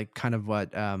finale, like kind of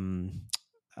what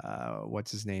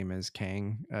what's his name is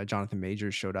Kang, Jonathan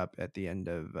Majors showed up at the end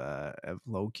of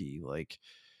Loki. Like,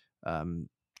 um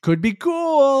could be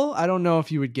cool. I don't know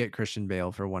if you would get Christian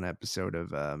Bale for one episode of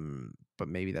but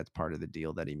maybe that's part of the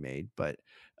deal that he made, but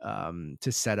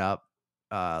to set up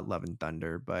Love and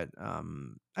Thunder. But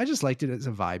I just liked it as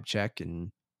a vibe check,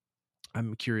 and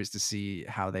I'm curious to see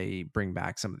how they bring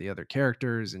back some of the other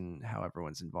characters and how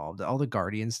everyone's involved. All the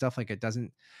Guardian stuff, like, it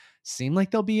doesn't seem like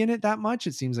they'll be in it that much.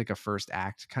 It seems like a first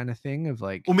act kind of thing of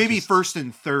like, well, maybe just, first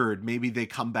and third, maybe they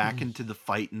come back into the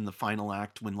fight in the final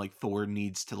act when like Thor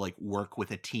needs to like work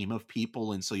with a team of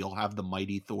people. And so you'll have the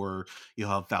mighty Thor, you'll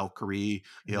have Valkyrie,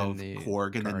 you'll have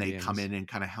Korg, and then they come in and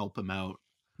kind of help him out.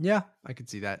 Yeah, I could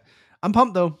see that. I'm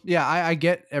pumped though. Yeah, I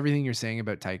get everything you're saying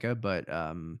about Taika, but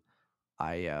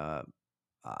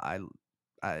I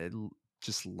I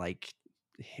just like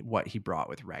what he brought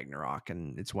with Ragnarok,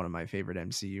 and it's one of my favorite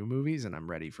MCU movies, and I'm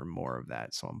ready for more of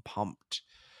that. So I'm pumped.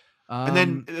 And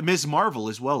then Um, Ms. Marvel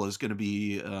as well is going to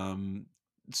be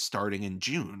starting in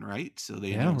June, right? So they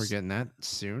yeah, we're announced. getting that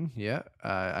soon. Yeah,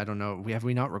 I don't know.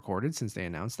 We not recorded since they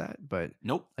announced that, but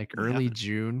Nope, like we early haven't.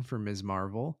 June for Ms.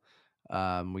 Marvel.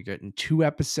 We got in 2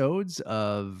 episodes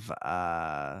of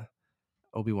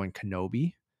Obi-Wan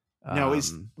Kenobi Now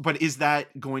um is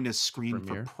that going to screen for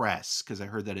premiere. press? Because I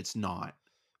heard that it's not.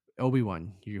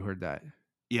 Obi-Wan, you heard that.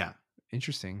 Yeah,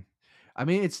 Interesting. I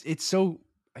mean, it's so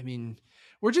I mean,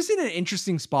 we're just in an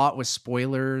interesting spot with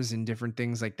spoilers and different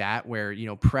things like that where,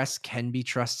 press can be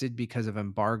trusted because of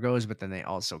embargoes, but then they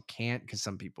also can't because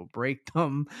some people break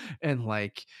them. And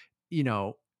like,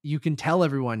 you can tell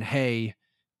everyone, hey,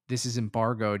 this is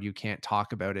embargoed. You can't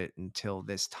talk about it until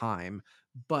this time.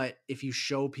 But if you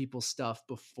show people stuff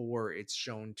before it's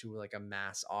shown to like a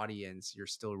mass audience, you're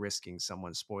still risking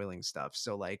someone spoiling stuff.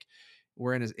 So like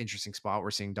we're in an interesting spot.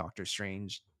 We're seeing Doctor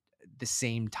Strange the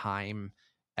same time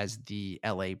as the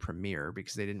LA premiere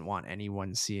because they didn't want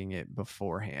anyone seeing it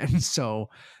beforehand. So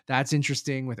that's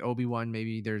interesting with Obi-Wan.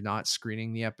 Maybe they're not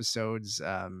screening the episodes.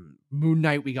 Moon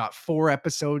Knight, we got 4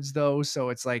 episodes though. So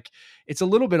it's like, it's a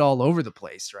little bit all over the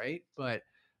place, right? But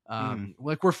mhm.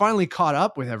 like we're finally caught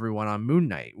up with everyone on Moon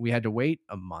Knight. We had to wait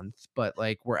a month, but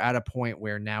like we're at a point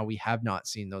where now we have not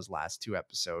seen those last 2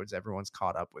 episodes. Everyone's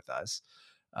caught up with us.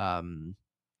 Um,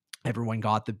 everyone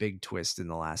got the big twist in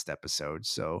the last episode.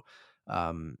 So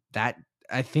that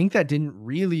I think that didn't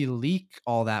really leak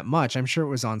all that much. I'm sure it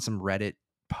was on some Reddit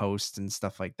posts and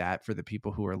stuff like that for the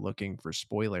people who are looking for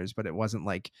spoilers, but it wasn't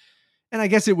like, and I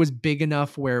guess it was big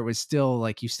enough where it was still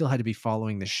like you still had to be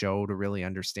following the show to really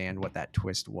understand what that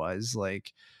twist was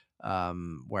like.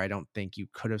 Where I don't think you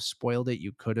could have spoiled it.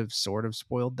 You could have sort of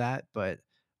spoiled that, but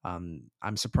I'm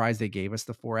surprised they gave us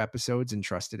the 4 episodes and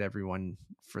trusted everyone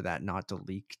for that not to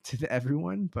leak to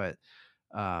everyone. But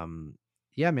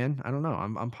yeah, man, I don't know.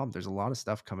 I'm pumped. There's a lot of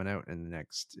stuff coming out in the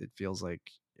next. It feels like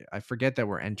I forget that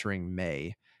we're entering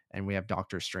May and we have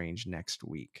Doctor Strange next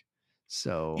week.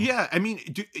 So Yeah, I mean,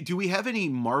 do we have any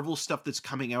Marvel stuff that's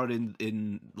coming out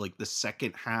in like the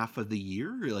second half of the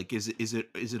year? Like, is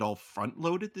it all front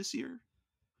loaded this year?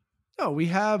 no, we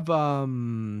have well,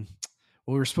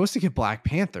 we were supposed to get Black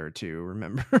Panther too,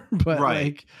 remember? But Right,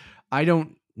 like I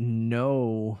don't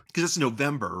know. because it's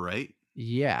November, right?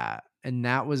 Yeah. And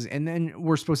then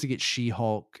we're supposed to get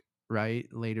She-Hulk, right?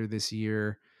 Later this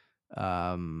year.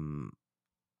 Um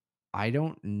I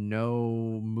don't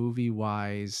know movie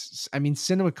wise. I mean,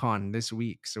 CinemaCon this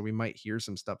week, so we might hear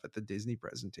some stuff at the Disney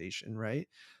presentation, right?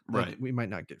 Like Right. we might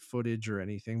not get footage or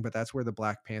anything, but that's where the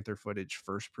Black Panther footage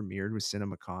first premiered with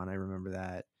CinemaCon. I remember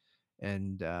that.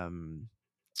 And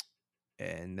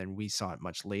and then we saw it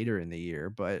much later in the year,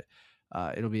 but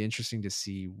it'll be interesting to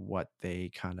see what they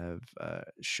kind of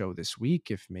show this week,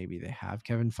 if maybe they have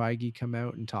Kevin Feige come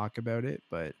out and talk about it,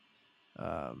 but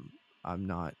um, I'm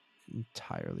not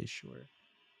entirely sure.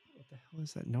 What the hell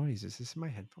is that noise? Is this in my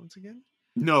headphones again?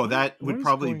 No, that What would is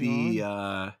probably going be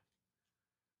on?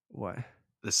 What?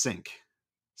 the sink. Oh,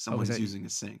 is Someone's that using a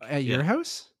sink. at your Yeah,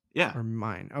 house yeah. or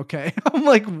mine? Okay. I'm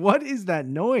like, what is that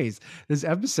noise? This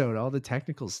episode, all the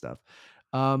technical stuff.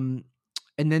 Um,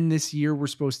 and then this year we're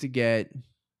supposed to get,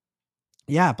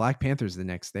 yeah, Black Panther's the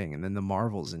next thing, and then the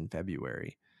Marvels in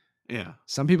February. Yeah.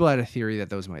 Some people had a theory that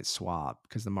those might swap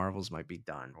because the Marvels might be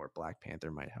done, or Black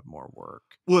Panther might have more work.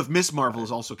 Well, if Miss Marvel But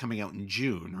is also coming out in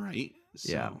June, right?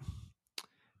 yeah. So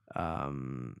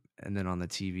And then on the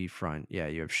TV front, yeah,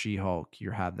 you have She-Hulk.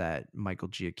 You have that Michael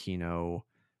Giacchino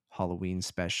Halloween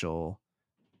special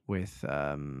with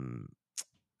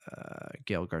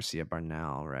Gail Garcia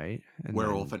Bernal, right? And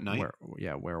Werewolf then at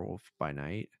Night Werewolf by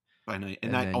Night. by night, and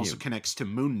And that then also you connects to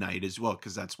Moon Knight as well,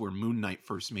 because that's where Moon Knight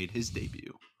first made his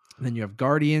debut. then you have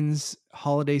Guardians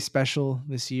holiday special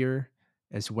this year,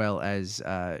 as well as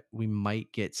we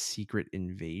might get Secret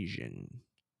Invasion.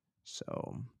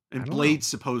 So I And don't know. Blade's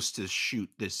supposed to shoot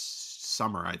this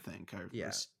summer, I think.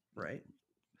 Yeah, right.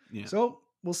 Yeah. So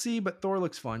we'll see, but Thor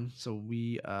looks fun. So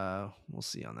we'll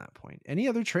see on that point. Any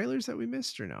other trailers that we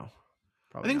missed or no?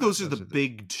 I Probably think not. those are the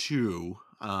big two.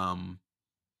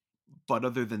 But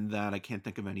other than that, I can't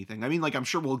think of anything. I mean, like, I'm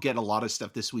sure we'll get a lot of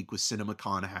stuff this week with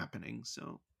CinemaCon happening.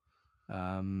 So,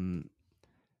 um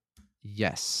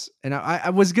yes. And I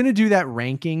was gonna do that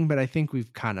ranking, but I think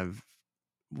we've kind of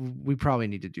we probably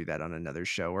need to do that on another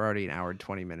show. We're already an hour and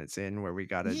 20 minutes in where we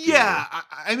got to Yeah, do.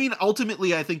 I mean,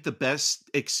 ultimately, I think the best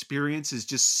experience is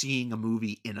just seeing a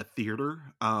movie in a theater.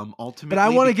 But I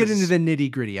Ultimately, want to get into because the nitty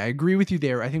gritty. I agree with you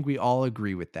there. I think we all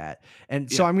agree with that.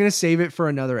 And so yeah, I'm going to save it for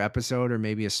another episode or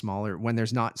maybe a smaller when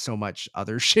there's not so much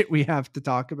other shit we have to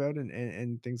talk about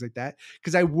and things like that.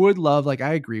 Cause I would love, like,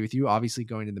 I agree with you. Obviously,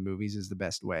 going to the movies is the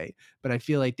best way. But I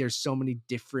feel like there's so many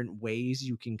different ways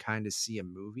you can kind of see a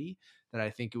movie that I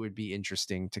think it would be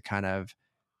interesting to kind of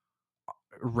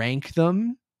rank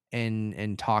them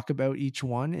and talk about each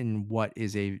one and what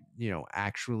is a,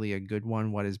 actually a good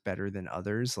one, what is better than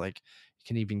others. Like, you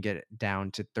can even get it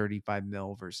down to 35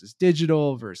 mil versus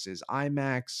digital versus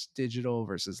IMAX digital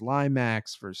versus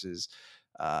Limax versus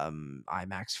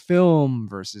IMAX film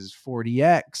versus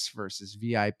 40x versus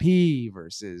VIP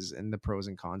versus, and the pros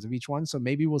and cons of each one. So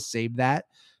maybe we'll save that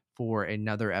for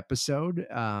another episode,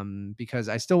 because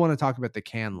I still want to talk about the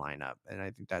can lineup, and I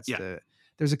think that's yeah.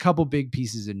 there's a couple big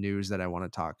pieces of news that I want to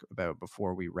talk about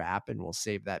before we wrap, and we'll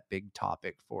save that big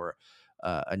topic for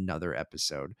another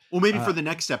episode. Well, maybe Uh, for the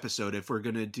next episode, if we're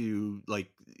gonna do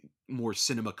like more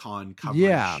CinemaCon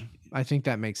yeah, coverage. I think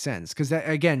that makes sense because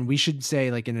again, we should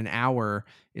say like in an hour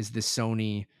is the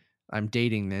Sony. I'm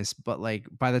dating this, but like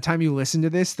by the time you listen to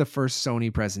this, the first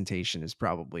Sony presentation is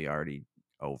probably already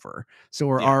over. So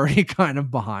we're Yeah. already kind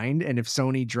of behind. And if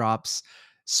Sony drops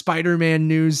Spider-Man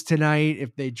news tonight,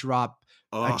 if they drop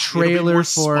a Oh, it'll be trailer more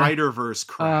for Spider-Verse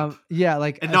crap. yeah,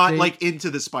 like And if not they, like Into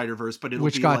the Spider-Verse, but it'll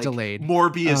which be got like delayed.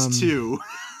 Morbius 2.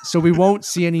 So we won't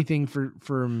see anything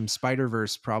from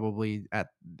Spider-Verse probably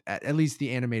at least the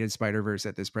animated Spider-Verse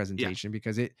at this Yeah. presentation,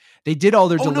 because they did all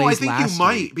their Oh no, I delays think you last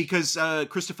might, week. because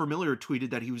Christopher Miller tweeted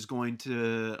that he was going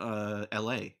to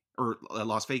LA or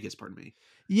Las Vegas, pardon me.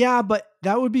 Yeah, but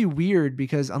that would be weird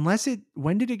because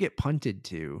when did it get punted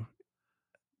to?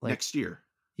 Like, Next year.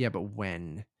 yeah, but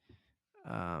when?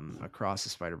 Across the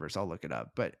Spider-Verse, I'll look it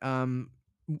up. But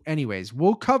anyways,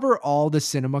 we'll cover all the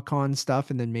CinemaCon stuff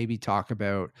and then maybe talk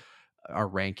about our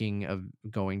ranking of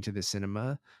going to the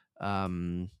cinema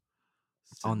um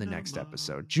on the next Cinema.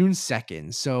 episode, June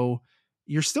 2nd. So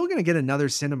you're still going to get another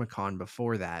CinemaCon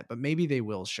before that, but maybe they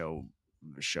will show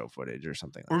footage or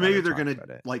something Or like that maybe or they're talk gonna about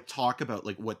it. like talk about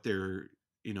like what they're,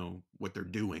 what they're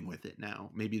doing with it now.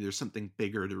 Maybe there's something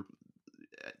bigger to,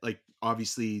 like,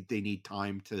 obviously they need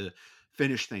time to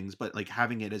finish things, but like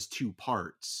having it as two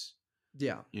parts,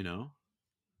 Yeah. you know?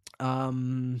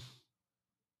 Um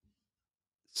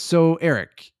so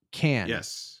Eric,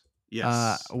 Yes.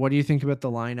 Yes. what do you think about the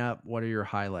lineup? What are your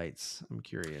highlights? I'm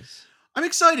curious. I'm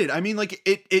excited. I mean, like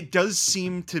it does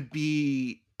seem to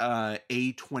be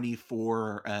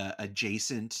A24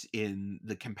 adjacent in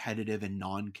the competitive and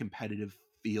non-competitive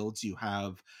fields. You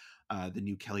have the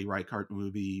new Kelly Reichardt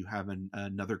movie. You have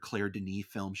another Claire Denis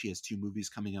film. She has two movies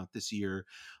coming out this year.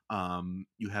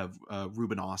 You have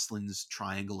Ruben Ostlund's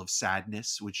Triangle of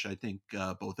Sadness, which I think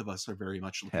both of us are very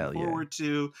much looking Hell yeah. forward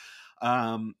to.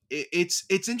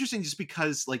 It's interesting just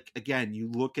because, like, again, you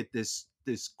look at this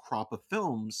crop of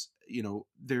films,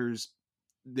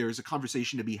 there's a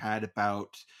conversation to be had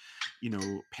about,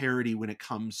 parity when it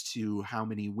comes to how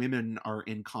many women are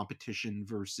in competition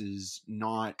versus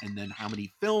not, and then how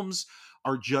many films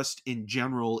are just in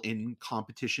general in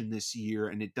competition this year.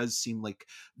 And it does seem like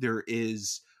there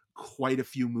is quite a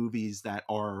few movies that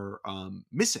are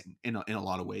missing in a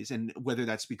lot of ways, and whether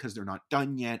that's because they're not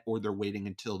done yet or they're waiting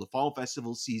until the fall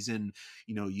festival season.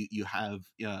 You have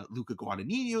Luca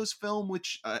Guadagnino's film,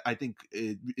 which I think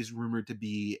is rumored to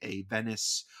be a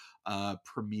Venice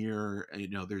premiere.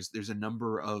 There's a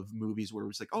number of movies where it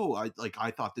was like, oh,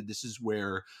 I thought that this is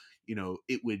where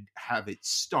it would have its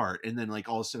start. And then, like,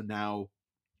 also now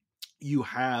you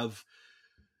have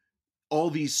all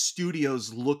these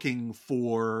studios looking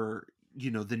for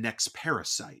the next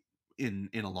Parasite, in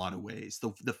a lot of ways,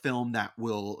 the film that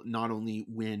will not only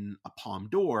win a Palme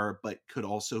d'Or but could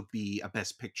also be a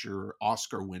Best Picture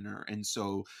Oscar winner. And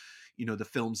so the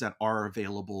films that are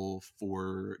available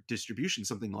for distribution,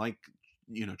 something like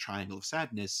Triangle of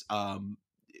Sadness,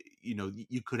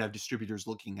 you could have distributors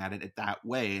looking at it that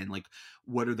way, and like,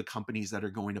 what are the companies that are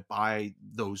going to buy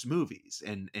those movies?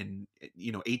 And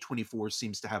A24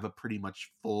 seems to have a pretty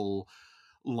much full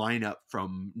lineup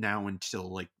from now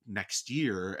until like next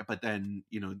year. But then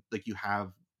like, you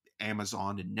have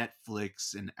Amazon and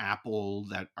Netflix and Apple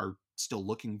that are still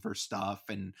looking for stuff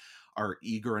and are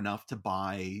eager enough to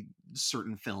buy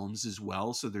certain films as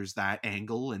well. So there's that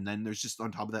angle. And then there's just,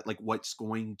 on top of that, like, what's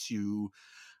going to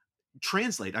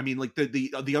translate. I mean, like,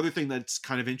 the other thing that's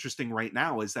kind of interesting right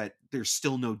now is that there's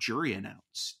still no jury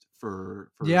announced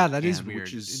for Yeah, that is Cannes, which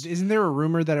weird. is Isn't there a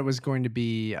rumor that it was going to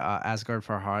be Asghar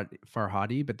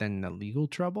Farhadi, but then the legal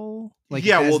trouble, like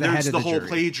yeah. as Well, the head there's of the the whole jury?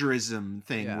 plagiarism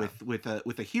thing Yeah,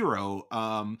 with a hero,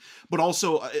 but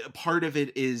also part of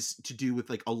it is to do with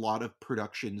like a lot of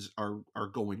productions are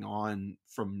going on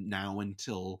from now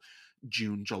until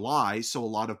June, July, so a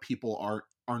lot of people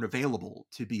aren't available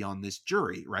to be on this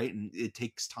jury, right? And it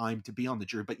takes time to be on the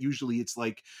jury, but usually it's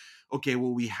like, okay,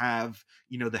 well, we have,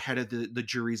 the head of the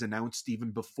jury's announced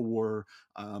even before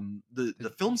the the,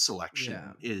 film yeah. selection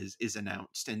is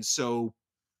announced. And so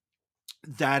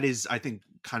that is, I think,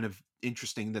 kind of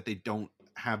interesting that they don't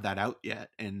have that out yet.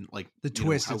 And like, The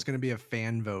twist, it's how going to be a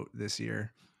fan vote this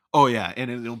year. oh yeah, and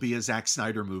it'll be a Zack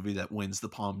Snyder movie that wins the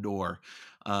Palme d'Or.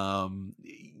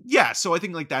 Yeah, so I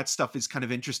think like that stuff is kind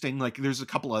of interesting. Like there's a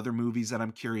couple other movies that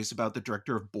I'm curious about. The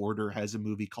director of Border has a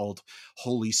movie called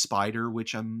Holy Spider,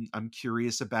 which I'm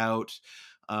curious about.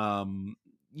 Um,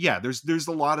 yeah, there's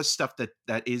a lot of stuff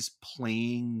that is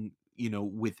playing,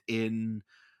 within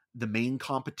the main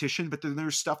competition, but then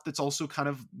there's stuff that's also kind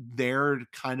of there to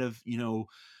kind of,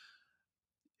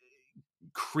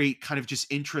 create kind of just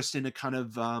interest in a kind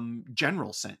of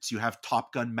general sense. You have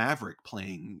Top Gun Maverick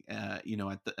playing, at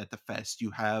the fest.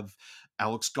 You have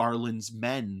Alex Garland's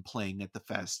Men playing at the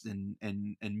fest,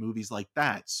 and movies like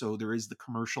that. So there is the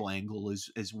commercial angle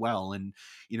as well. And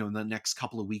in the next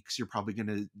couple of weeks, you're probably going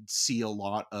to see a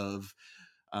lot of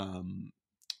um,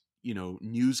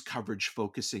 news coverage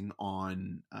focusing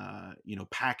on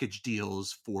package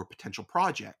deals for potential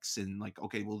projects, and like,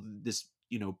 okay, well, this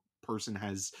person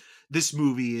has this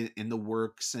movie in the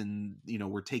works, and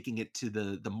we're taking it to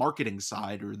the marketing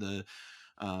side, or the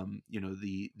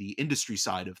the industry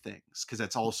side of things, because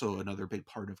that's also another big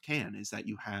part of Cannes, is that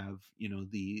you have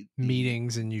the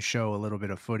Meetings, and you show a little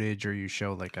bit of footage, or you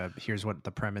show like here's what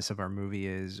the premise of our movie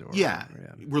is, or yeah,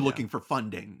 yeah, we're yeah, looking for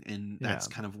funding, and yeah. that's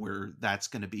kind of where that's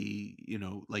going to be,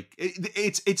 like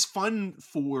it's fun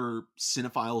for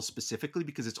cinephiles specifically,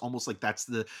 because it's almost like that's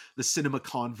the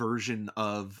CinemaCon version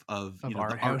of Of the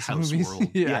art art house house movies. world.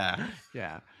 Yeah, Yeah.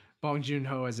 yeah. Bong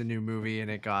Joon-ho has a new movie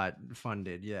and it got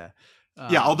funded. Yeah.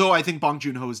 Yeah, although um I think Bong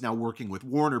Joon-ho is now working with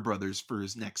Warner Brothers for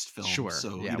his next film, sure,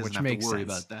 so he yeah, doesn't which have to makes worry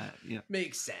sense. about that. Yeah.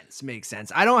 Makes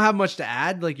sense. I don't have much to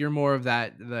add. Like, you're more of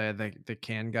that the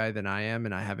can guy than I am,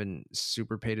 and I haven't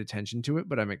super paid attention to it,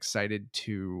 but I'm excited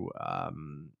to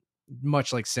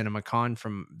much like CinemaCon,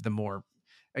 from the more,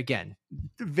 again,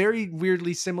 very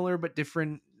weirdly similar but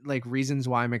different like reasons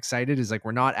why I'm excited is like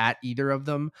we're not at either of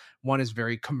them. One is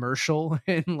very commercial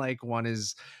and like one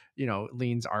is,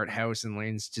 leans art house and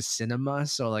leans to cinema.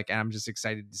 So like I'm just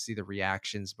excited to see the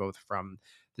reactions both from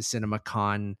the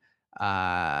CinemaCon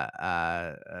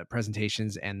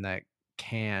presentations and the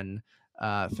Cannes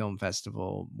film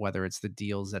festival, whether it's the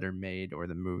deals that are made or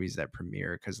the movies that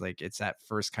premiere, because like it's that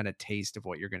first kind of taste of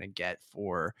what you're going to get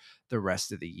for the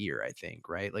rest of the year, I think,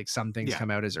 right? Like some things Yeah.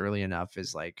 come out as early enough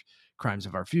as like Crimes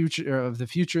of the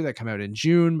Future that come out in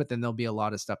June, but then there'll be a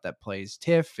lot of stuff that plays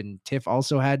TIFF, and TIFF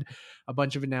also had a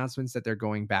bunch of announcements that they're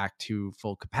going back to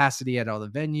full capacity at all the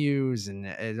venues, and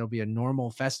it'll be a normal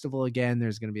festival again.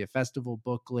 There's going to be a festival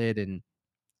booklet and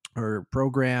or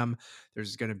program.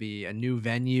 There's going to be a new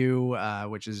venue,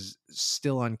 which is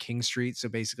still on King Street. So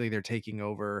basically, they're taking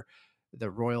over the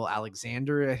Royal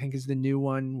Alexander, I think is the new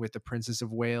one, with the Princess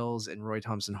of Wales and Roy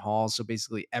Thompson Hall. So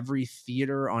basically, every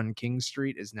theater on King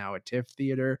Street is now a TIFF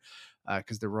theater,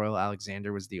 because the Royal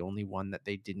Alexander was the only one that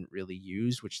they didn't really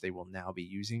use, which they will now be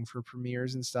using for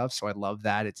premieres and stuff. So I love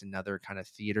that. It's another kind of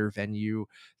theater venue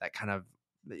that kind of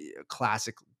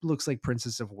classic, looks like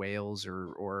Princess of Wales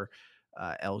or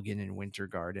Elgin and Winter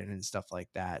Garden and stuff like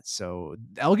that. So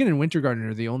Elgin and Winter Garden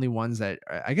are the only ones that,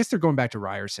 I guess they're going back to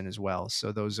Ryerson as well.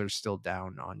 So those are still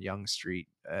down on Young Street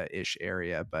ish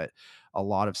area, but a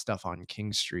lot of stuff on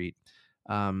King Street.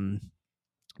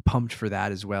 Pumped for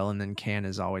that as well. And then Cannes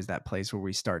is always that place where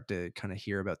we start to kind of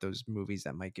hear about those movies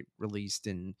that might get released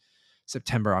in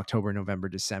September, October, November,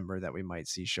 December that we might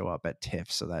see show up at TIFF.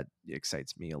 So that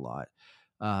excites me a lot.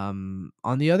 On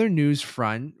the other news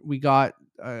front, we got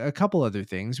a couple other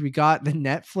things. We got the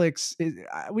Netflix.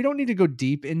 We don't need to go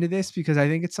deep into this because I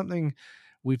think it's something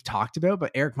we've talked about.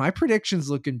 But Eric, my prediction's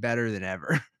looking better than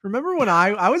ever. Remember when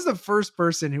I was the first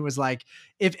person who was like,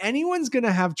 if anyone's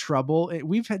gonna have trouble,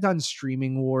 we've done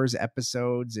streaming wars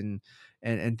episodes and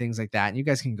things like that, and you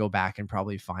guys can go back and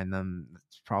probably find them.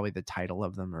 It's probably the title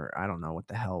of them, or I don't know what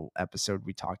the hell episode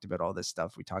we talked about all this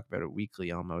stuff. We talk about it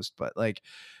weekly almost, but like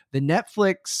the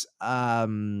Netflix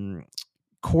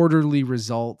quarterly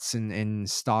results and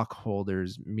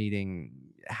stockholders meeting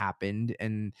happened,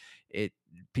 and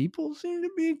people seem to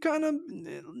be kind of,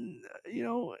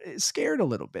 scared a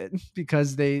little bit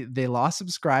because they lost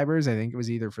subscribers. I think it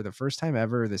was either for the first time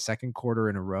ever or the second quarter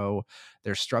in a row.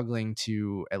 They're struggling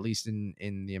to, at least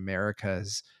in the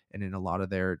Americas and in a lot of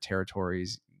their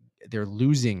territories, they're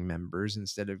losing members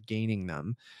instead of gaining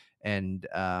them. And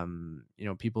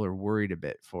people are worried a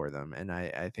bit for them, and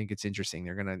I think it's interesting.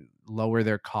 They're going to lower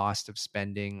their cost of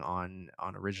spending on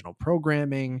original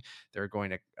programming. They're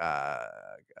going to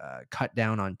cut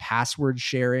down on password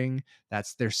sharing.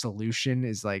 That's their solution,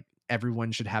 is like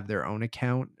everyone should have their own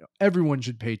account. Everyone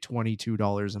should pay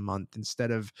 $22 a month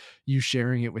instead of you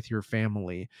sharing it with your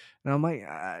family. And I'm like,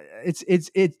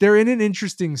 it's they're in an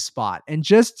interesting spot. And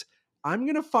just, I'm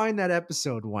going to find that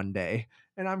episode one day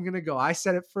and I'm going to go, I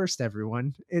said it first,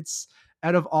 everyone. It's,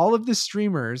 out of all of the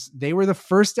streamers, they were the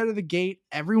first out of the gate.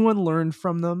 Everyone learned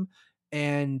from them.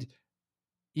 And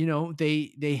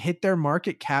they hit their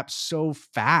market cap so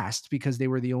fast because they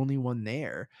were the only one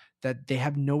there, that they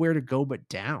have nowhere to go but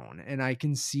down. And I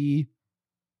can see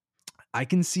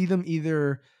them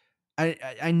either.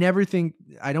 I never think,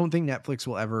 I don't think Netflix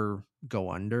will ever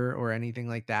go under or anything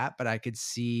like that, but I could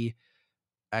see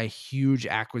a huge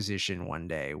acquisition one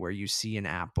day where you see an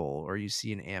Apple or you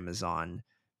see an Amazon,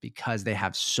 because they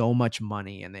have so much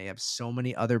money and they have so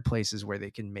many other places where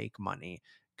they can make money,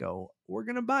 go, we're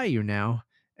going to buy you now.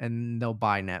 And they'll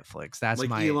buy Netflix. That's like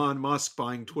my Elon Musk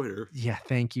buying Twitter. Yeah.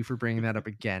 Thank you for bringing that up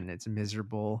again. It's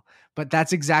miserable, but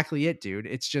that's exactly it, dude.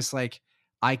 It's just like,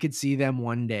 I could see them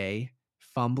one day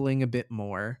fumbling a bit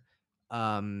more.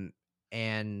 And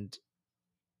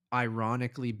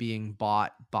ironically being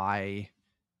bought by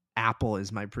Apple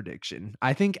is my prediction.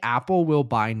 I think Apple will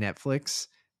buy Netflix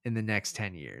in the next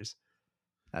 10 years.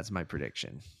 That's my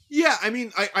prediction. Yeah, I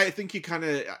mean, I think you kind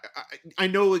of, I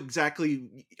know exactly.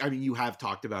 I mean, you have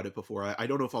talked about it before. I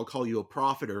don't know if I'll call you a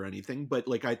prophet or anything, but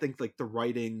like, I think like the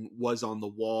writing was on the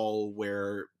wall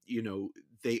where,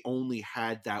 they only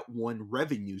had that one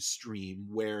revenue stream,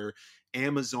 where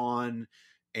Amazon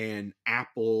and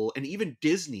Apple and even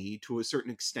Disney to a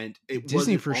certain extent,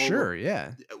 Disney for sure.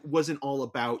 Yeah. wasn't all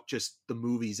about just the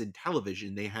movies and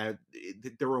television. They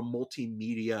were a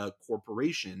multimedia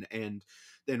corporation. And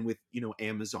then with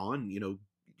Amazon,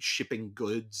 shipping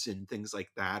goods and things like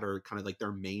that are kind of like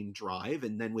their main drive.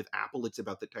 And then with Apple, it's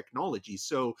about the technology.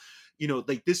 So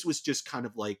like, this was just kind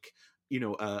of like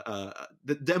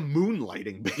them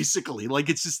moonlighting, basically. Like,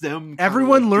 it's just them,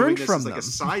 everyone like learned this from as them. like a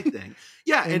side thing.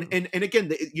 Yeah. and again,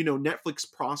 Netflix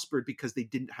prospered because they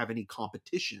didn't have any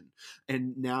competition.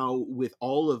 And now with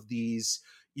all of these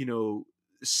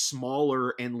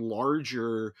smaller and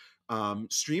larger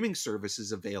streaming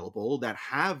services available that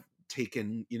have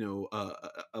taken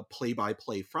a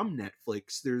play-by-play from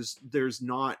Netflix, there's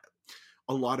not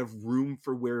a lot of room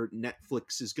for where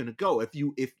Netflix is going to go. If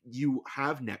you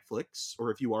have Netflix, or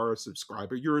if you are a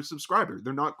subscriber, you're a subscriber.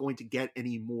 They're not going to get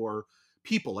any more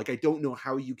people. Like, I don't know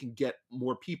how you can get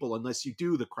more people unless you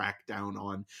do the crackdown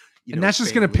on, and that's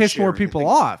just going to piss more people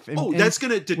off. And that's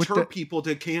going to deter people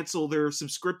to cancel their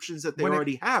subscriptions that they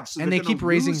already have. So and they keep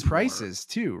raising prices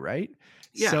too, right?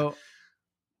 Yeah. So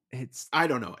I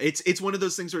don't know. It's one of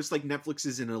those things where it's like Netflix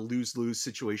is in a lose-lose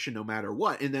situation no matter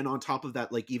what. And then on top of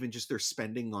that, like, even just their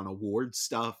spending on award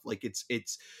stuff, like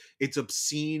it's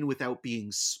obscene without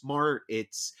being smart.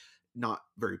 It's not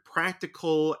very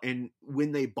practical. And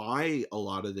when they buy a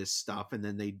lot of this stuff and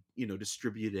then they,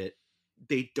 distribute it,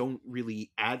 they don't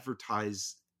really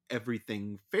advertise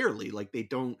everything fairly. Like, they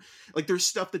don't, like, there's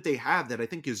stuff that they have that I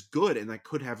think is good and that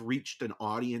could have reached an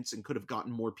audience and could have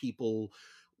gotten more people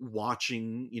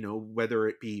watching, whether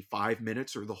it be 5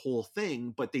 minutes or the whole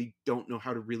thing, but they don't know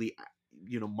how to really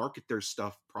market their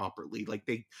stuff properly. Like,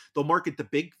 they'll market the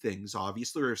big things,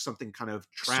 obviously, or something kind of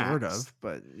tracks. Sort of,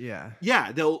 but yeah,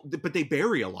 but they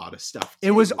bury a lot of stuff too.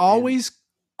 It was always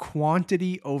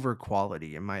quantity over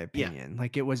quality, in my opinion.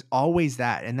 Like, it was always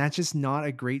that, and that's just not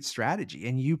a great strategy.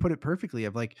 And you put it perfectly,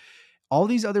 of like, all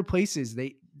these other places,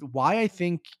 why I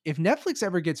think if Netflix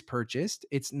ever gets purchased,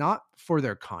 it's not for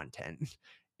their content.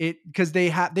 Because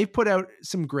they've put out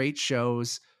some great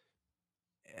shows,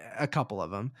 a couple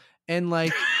of them, and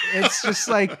like, it's just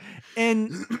like,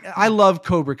 and I love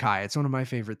Cobra Kai. It's one of my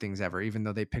favorite things ever, even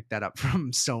though they picked that up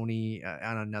from Sony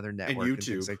on another network and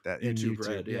things like that. YouTube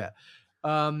Red, yeah.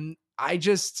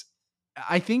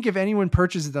 I think if anyone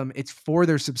purchases them, it's for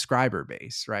their subscriber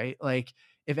base, right? Like,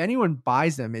 if anyone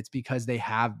buys them, it's because they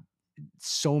have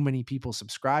so many people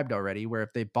subscribed already, where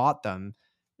if they bought them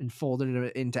and folded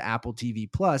it into Apple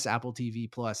TV Plus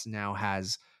now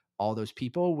has all those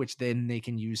people, which then they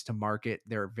can use to market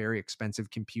their very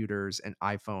expensive computers and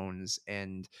iPhones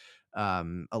and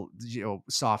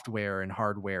software and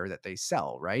hardware that they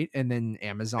sell, right? And then And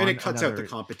Amazon, it cuts out the another,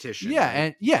 competition, yeah, right?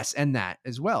 and yes, and that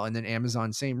as well. And then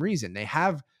Amazon, same reason. They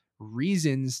have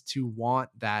reasons to want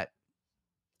that,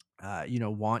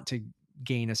 want to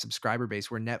gain a subscriber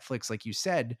base, where Netflix, like you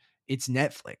said, it's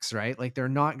Netflix, right? Like they're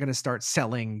not going to start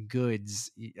selling goods,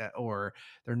 or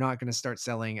they're not going to start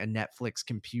selling a Netflix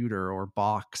computer or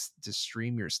box to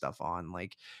stream your stuff on.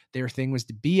 Like their thing was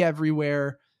to be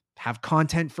everywhere, have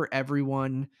content for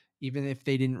everyone, even if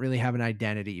they didn't really have an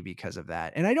identity because of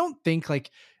that. And I don't think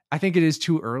I think it is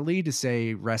too early to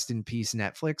say rest in peace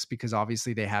Netflix, because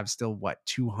obviously they have still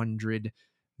 200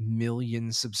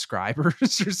 million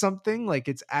subscribers or something. Like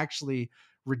it's actually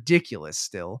ridiculous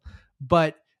still.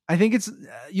 But I think it's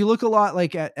you look a lot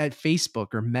like at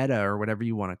Facebook or Meta or whatever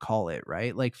you want to call it,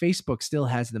 right? Like Facebook still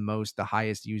has the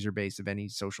highest user base of any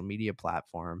social media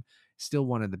platform, still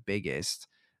one of the biggest.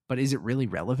 But is it really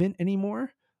relevant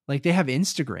anymore? Like they have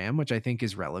Instagram, which I think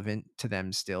is relevant to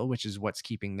them still, which is what's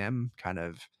keeping them kind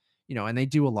of, and they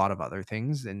do a lot of other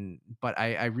things. But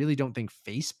I really don't think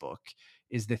Facebook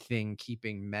is the thing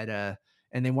keeping Meta,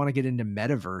 and they want to get into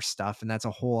metaverse stuff. And that's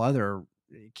a whole other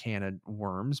can of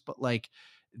worms, but like,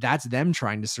 that's them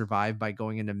trying to survive by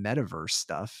going into metaverse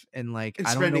stuff. And like, And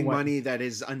I don't know spending what, money that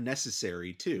is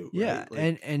unnecessary too, yeah. right?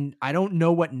 Like, And I don't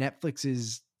know what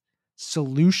Netflix's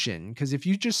solution, because if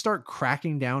you just start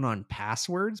cracking down on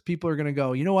passwords, people are going to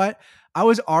go, you know what? I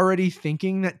was already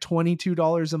thinking that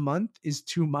 $22 a month is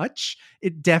too much.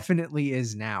 It definitely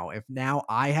is now. If now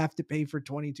I have to pay for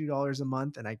 $22 a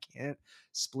month and I can't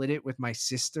split it with my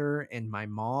sister and my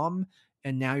mom,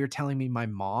 and now you're telling me my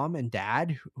mom and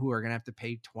dad, who are going to have to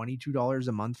pay $22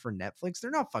 a month for Netflix,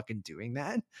 they're not fucking doing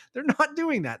that. They're not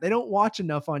doing that. They don't watch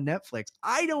enough on Netflix.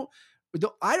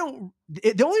 The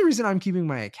only reason I'm keeping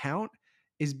my account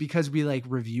is because we like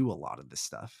review a lot of this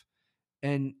stuff.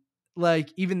 And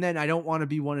like, even then, I don't want to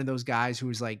be one of those guys who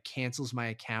is like cancels my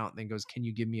account and then goes, can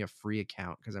you give me a free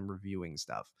account because I'm reviewing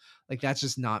stuff? Like, that's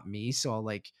just not me. So I'll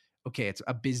like, okay, it's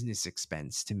a business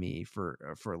expense to me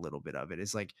for a little bit of it.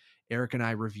 It's like Eric and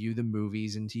I review the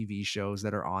movies and TV shows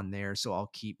that are on there. So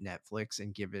I'll keep Netflix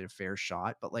and give it a fair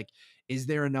shot. But like, is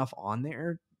there enough on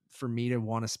there for me to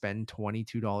want to spend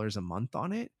 $22 a month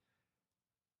on it?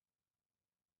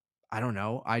 I don't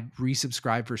know. I'd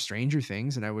resubscribe for Stranger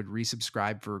Things, and I would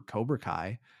resubscribe for Cobra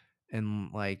Kai.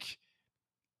 And like,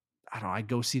 I don't know, I'd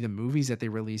go see the movies that they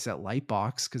release at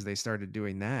Lightbox because they started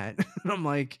doing that. And I'm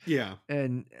like, yeah.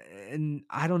 and and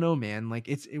I don't know, man. Like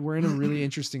we're in a really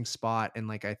interesting spot. And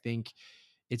like, I think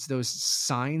it's those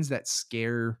signs that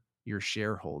scare your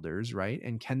shareholders, right?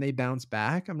 And can they bounce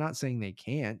back? I'm not saying they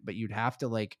can't, but you'd have to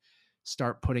like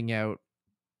start putting out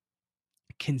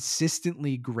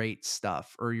consistently great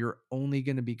stuff, or you're only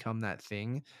going to become that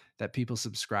thing that people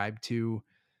subscribe to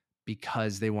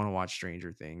because they want to watch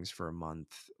Stranger Things for a month,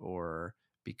 or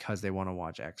because they want to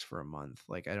watch X for a month.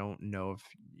 Like, I don't know if,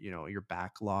 your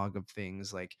backlog of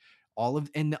things, like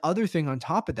and the other thing on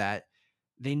top of that,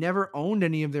 they never owned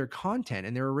any of their content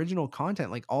and their original content.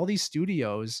 Like, all these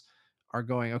studios are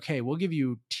going, okay, we'll give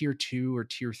you tier 2 or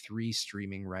tier 3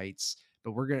 streaming rights,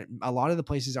 but a lot of the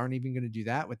places aren't even going to do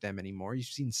that with them anymore. You've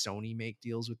seen Sony make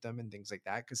deals with them and things like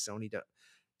that, because Sony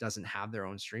doesn't have their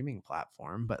own streaming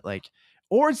platform. But like,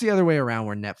 or it's the other way around,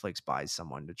 where Netflix buys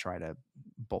someone to try to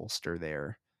bolster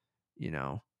their,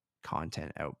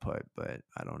 content output. But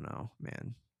I don't know,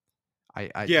 man.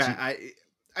 Yeah,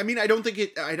 I mean, I don't think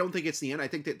it's the end. I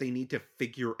think that they need to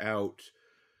figure out,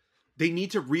 they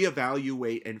need to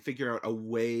reevaluate and figure out a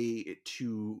way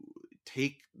to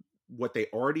take what they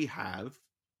already have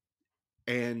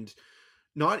and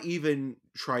not even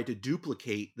try to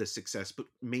duplicate the success, but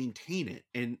maintain it.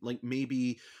 And like,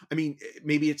 maybe, I mean,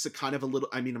 maybe it's a kind of a little,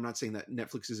 I mean, I'm not saying that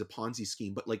Netflix is a Ponzi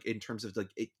scheme, but like, in terms of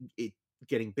like it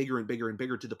getting bigger and bigger and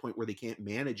bigger to the point where they can't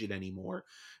manage it anymore.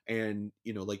 And,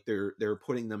 like, they're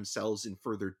putting themselves in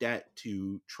further debt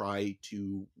to try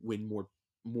to win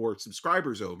more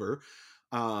subscribers over.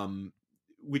 Um,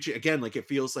 which again, like, it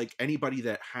feels like anybody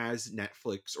that has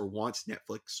Netflix or wants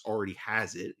Netflix already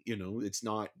has it. It's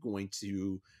not going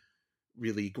to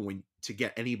really going to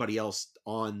get anybody else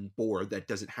on board that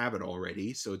doesn't have it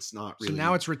already. So it's not So now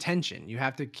really, it's retention. You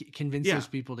have to convince yeah. those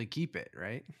people to keep it,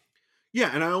 right? Yeah.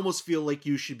 And I almost feel like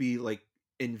you should be like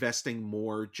investing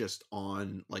more just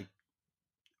on like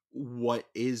what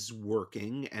is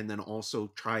working, and then also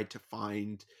try to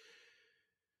find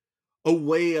a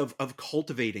way of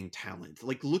cultivating talent.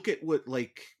 Like, look at what,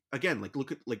 like, again, like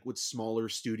look at like what smaller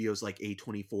studios like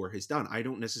A24 has done. I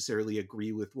don't necessarily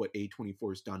agree with what A24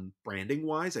 has done branding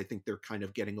wise. I think they're kind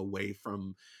of getting away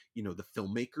from, the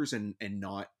filmmakers and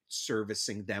not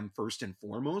servicing them first and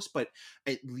foremost, but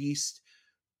at least,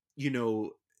 you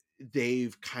know,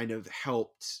 they've kind of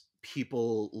helped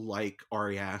people like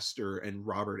Ari Aster and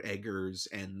Robert Eggers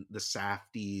and the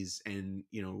Safdies and,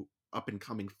 up and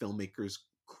coming filmmakers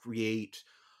create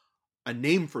a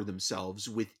name for themselves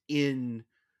within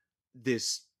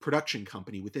this production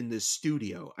company, within this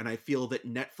studio. And I feel that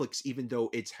Netflix, even though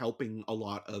it's helping a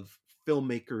lot of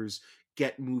filmmakers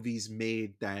get movies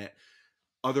made that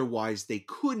otherwise they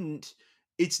couldn't,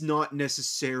 it's not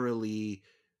necessarily,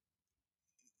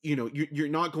 you're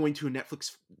not going to a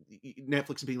Netflix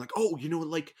and being like, oh,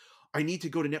 like I need to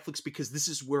go to Netflix because this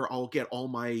is where I'll get all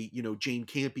my, Jane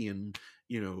Campion,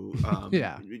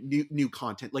 Yeah. new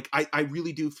content. Like I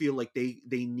really do feel like they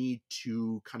need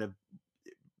to kind of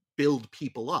build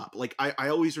people up. Like I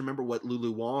always remember what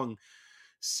Lulu Wong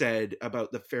said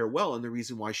about The Farewell, and the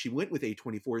reason why she went with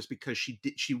A24 is because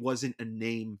she wasn't a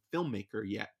name filmmaker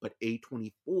yet. But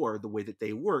A24, the way that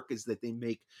they work is that they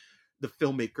make the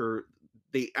filmmaker,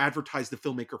 they advertise the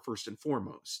filmmaker first and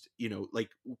foremost.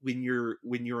 Like when you're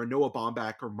a Noah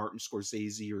Baumbach or Martin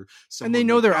Scorsese or And they someone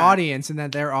know like their that. audience, and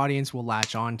that their audience will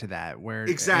latch on to that. Where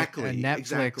Exactly, Netflix,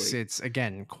 exactly. it's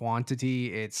again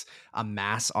quantity. It's a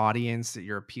mass audience that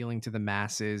you're appealing to the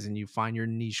masses, and you find your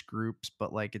niche groups.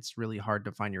 But like, it's really hard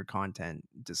to find your content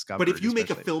But if discovered, you make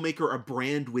a especially. filmmaker a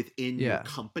brand within your Yeah,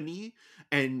 company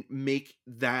and make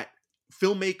that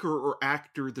filmmaker or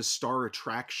actor the star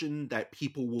attraction that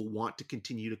people will want to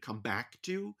continue to come back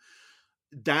to,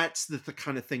 that's the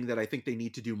kind of thing that I think they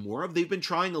need to do more of. They've been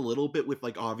trying a little bit with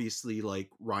like obviously like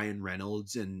Ryan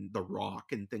Reynolds and The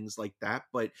Rock and things like that,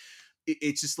 but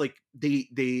it's just like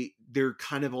they're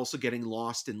kind of also getting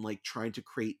lost in like trying to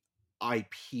create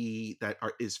IP that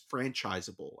is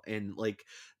franchisable, and like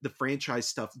the franchise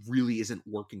stuff really isn't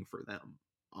working for them.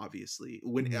 Obviously,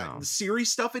 when no, the series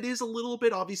stuff, it is a little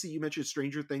bit. Obviously, you mentioned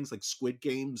Stranger Things, like Squid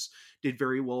Games did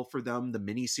very well for them. The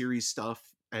miniseries stuff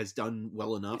has done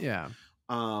well enough. yeah.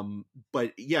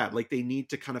 But yeah, like they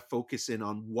need to kind of focus in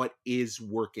on what is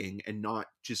working and not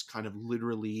just kind of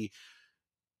literally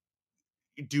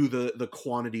do the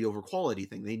quantity over quality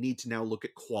thing. They need to now look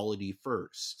at quality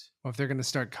first. Well, if they're going to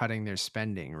start cutting their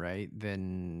spending, right,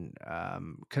 then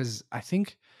because I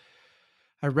think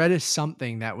I read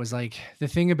something that was like, the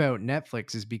thing about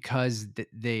Netflix is because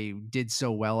they did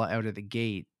so well out of the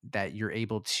gate that you're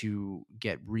able to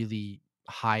get really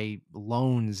high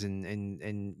loans,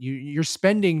 and you're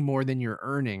spending more than you're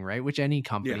earning, right? Which any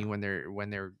company Yeah. when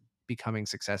they're becoming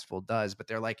successful does. But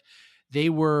they're like, they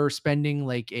were spending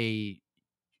like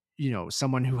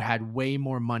someone who had way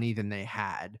more money than they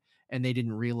had, and they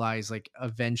didn't realize like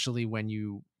eventually when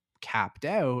you capped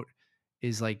out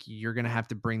is like you're going to have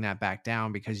to bring that back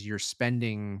down, because you're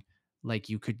spending like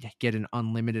you could get an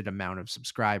unlimited amount of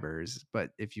subscribers,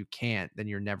 but if you can't, then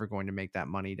you're never going to make that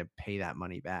money to pay that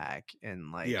money back.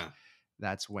 And like, Yeah.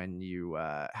 that's when you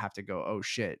have to go, oh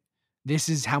shit, this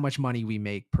is how much money we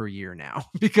make per year now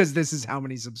because this is how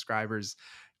many subscribers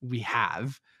we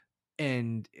have.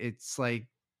 And it's like,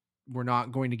 we're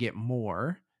not going to get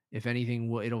more. If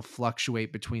anything, it'll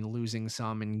fluctuate between losing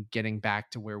some and getting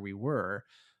back to where we were.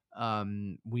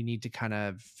 We need to kind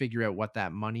of figure out what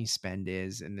that money spend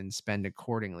is and then spend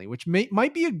accordingly, which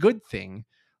might be a good thing.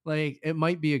 Like, it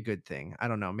might be a good thing. I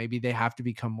don't know. Maybe they have to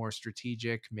become more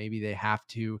strategic. Maybe they have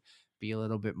to be a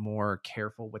little bit more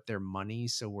careful with their money,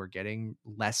 so we're getting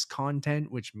less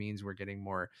content, which means we're getting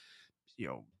more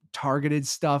targeted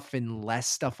stuff and less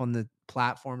stuff on the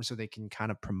platform, so they can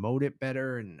kind of promote it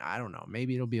better. And I don't know,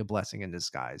 maybe it'll be a blessing in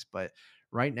disguise. But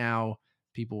right now,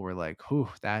 people were like, whew,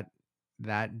 that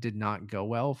did not go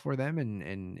well for them.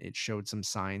 And it showed some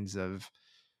signs of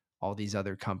all these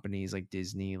other companies like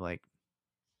Disney, like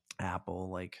Apple,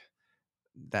 like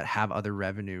that have other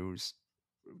revenues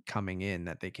coming in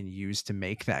that they can use to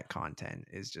make that content,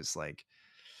 is just like,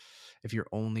 if you're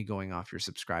only going off your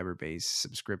subscriber base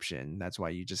subscription, that's why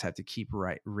you just have to keep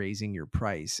raising your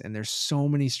price. And there's so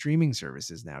many streaming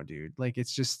services now, dude. Like,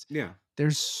 it's just, Yeah.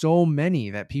 there's so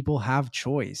many that people have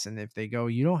choice. And if they go,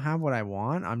 you don't have what I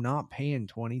want, I'm not paying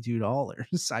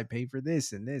 $22. I pay for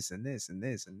this and this and this and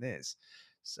this and this.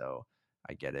 So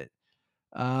I get it.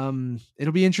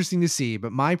 It'll be interesting to see.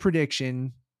 But my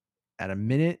prediction, at a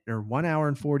minute or 1 hour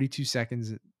and 42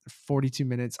 seconds, 42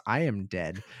 minutes, I am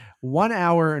dead. 1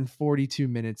 hour and 42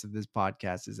 minutes of this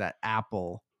podcast is that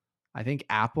I think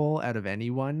Apple, out of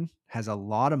anyone, has a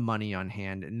lot of money on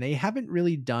hand, and they haven't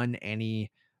really done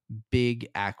any big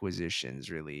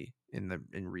acquisitions really in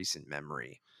recent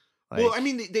memory. Well, I Like,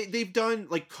 mean, they've done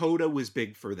like Coda was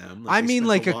big for them. Like I they mean, spent a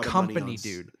like a lot of money on company,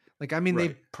 dude. Like, I mean,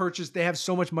 right. they have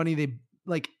so much money. They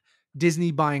like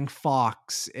Disney buying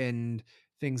Fox and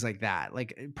things like that.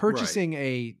 Like Right. purchasing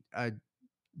a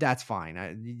that's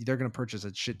fine. They're going to purchase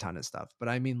a shit ton of stuff, but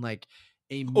I mean like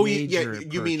a Oh, yeah. major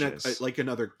You mean purchase. like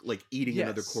another like eating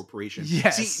another Yes. corporation?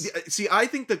 Yes. See. I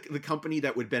think the company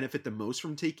that would benefit the most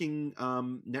from taking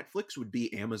Netflix would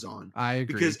be Amazon, I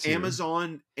agree because too. Their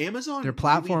Amazon really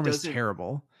platform is doesn't.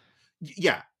 terrible.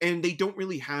 Yeah, and they don't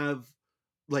really have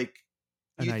like,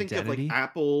 An you think of like identity.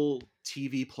 Apple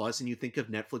TV Plus and you think of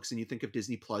Netflix and you think of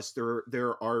Disney Plus,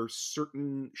 there are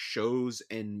certain shows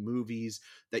and movies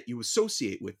that you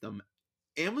associate with them.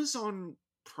 Amazon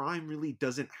Prime really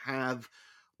doesn't have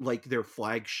like their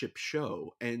flagship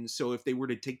show. And so if they were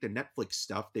to take the Netflix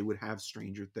stuff, they would have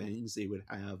Stranger Things, they would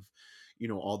have,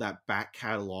 all that back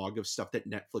catalog of stuff that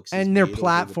Netflix has And their made over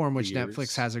platform, the which Netflix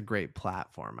years. has a great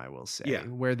platform, I will say, Yeah.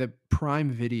 where the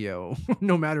Prime Video,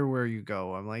 no matter where you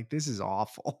go, I'm like, this is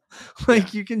awful. Yeah.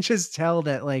 Like, you can just tell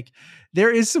that, like,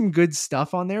 there is some good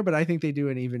stuff on there, but I think they do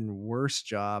an even worse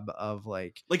job of,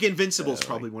 Like Invincible is like,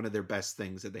 probably one of their best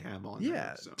things that they have on there.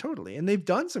 yeah, So totally. And they've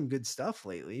done some good stuff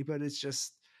lately, but it's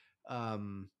just,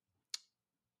 um,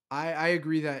 I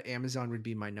agree that Amazon would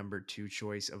be my number two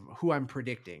choice of who I'm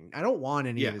predicting. I don't want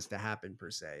any of yeah. this to happen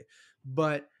per se,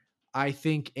 but I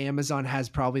think Amazon has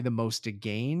probably the most to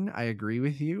gain. I agree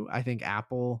with you. I think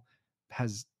Apple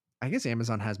has, I guess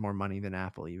Amazon has more money than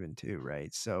Apple even too,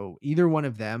 right? So either one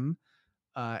of them,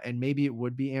 and maybe it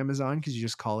would be Amazon because you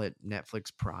just call it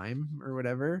Netflix Prime or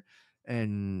whatever,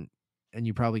 and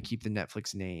you probably keep the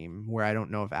Netflix name. Where I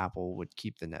don't know if Apple would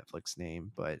keep the Netflix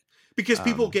name, but Because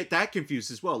people um, get that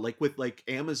confused as well. Like with like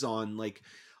Amazon, like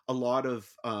a lot of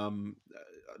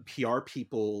PR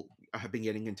people have been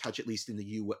getting in touch, at least in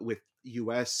the with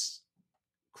US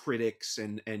critics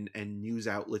and news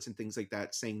outlets and things like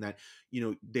that, saying that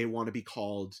they want to be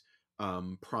called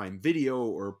Prime Video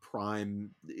or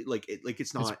Prime, like it's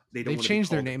it's not, they don't they've want to be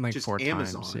changed their called name like just 4 times.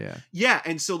 Amazon. Yeah. Yeah,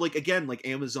 and so like again, like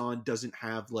Amazon doesn't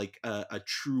have like a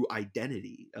true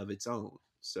identity of its own.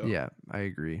 So Yeah, I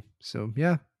agree. So,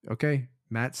 yeah, okay.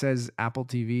 Matt says Apple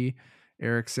TV,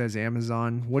 Eric says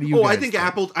Amazon. What do you oh, I guys think think?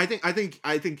 Apple. I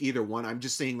think either one. I'm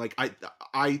just saying, like I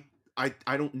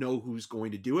don't know who's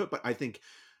going to do it, but I think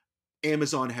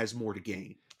Amazon has more to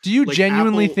gain. Do you Like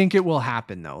genuinely Apple, think it will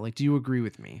happen though? Like, do you agree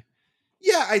with me?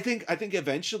 yeah, I think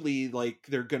eventually, like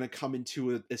they're going to come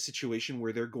into a situation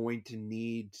where they're going to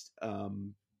need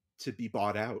to be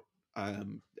bought out.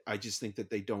 I just think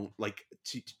that they don't like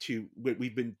to what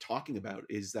we've been talking about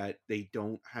is that they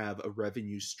don't have a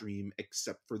revenue stream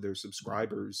except for their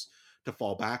subscribers to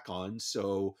fall back on.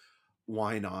 So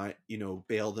why not,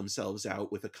 bail themselves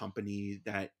out with a company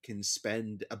that can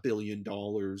spend $1 billion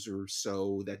or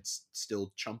so that's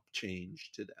still chump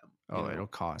change to them, Oh, uh,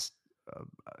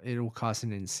 it'll cost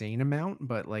an insane amount,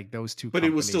 but like those two but it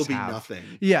will still companies be have, nothing.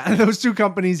 yeah, Yeah. those two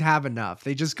companies have enough.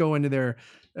 They just go into their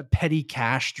petty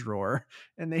cash drawer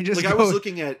and they Like just I was go,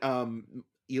 looking at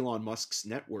Elon Musk's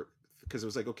net worth, because it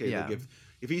was like, okay, like yeah.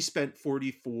 if he spent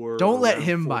 44 or Don't let around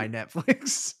him buy 40,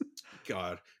 Netflix.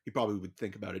 God, he probably would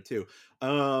think about it too.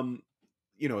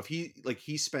 If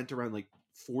he spent around like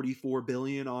 44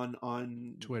 billion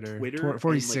on Twitter, Twitter, and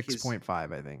like his, 46.5,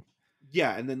 I think.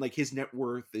 yeah, and then like his net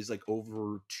worth is like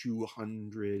over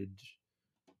 200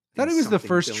 I thought and he was the something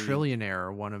first billion.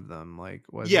 trillionaire, one of them. Like,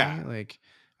 wasn't he? Yeah. Like,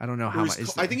 I don't know Or how is, much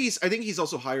is I the. think he's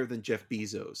also higher than Jeff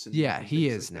Bezos Yeah, and he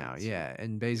things is like now. that. So Yeah,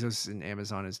 and Bezos and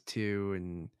Amazon is too,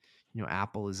 and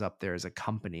Apple is up there as a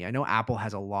company. I know Apple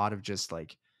has a lot of just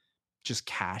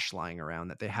cash lying around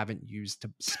that they haven't used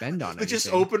to spend on they just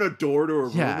anything. open a door to a room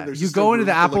and Yeah, there's you just a go into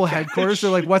the room full Apple of headquarters. They're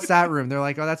cash. like, "What's that room?" They're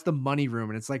like, "Oh, that's the money room,"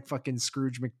 and it's like fucking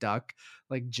Scrooge McDuck,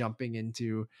 like jumping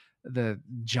into the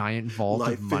giant vault of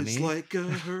Life is money. like a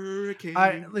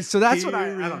hurricane So that's what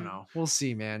here I don't in. know. We'll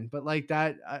see, man. But like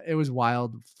that, it was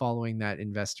wild following that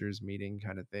investors meeting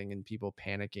kind of thing and people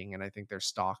panicking. And I think their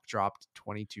stock dropped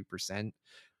 22%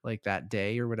 like that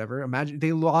day or whatever. Imagine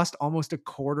they lost almost a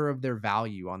quarter of their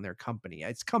value on their company.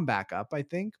 It's come back up, I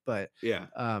think, but Yeah.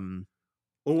 um,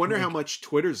 Well, wonder how like much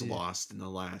Twitter's yeah. lost in the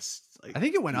last like I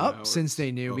think it went few up since hours.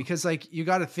 they knew Oh, because like you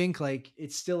got to think like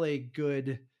it's still a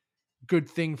good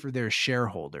thing for their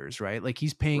shareholders, right? Like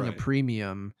he's paying a right.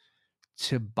 premium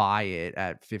to buy it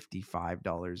at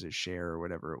 $55 a share or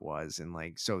whatever it was. And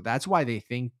like, so that's why they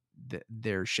think that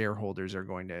their shareholders are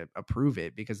going to approve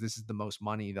it because this is the most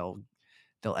money they'll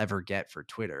ever get for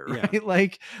Twitter, Yeah.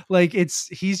 right?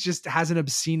 He's just has an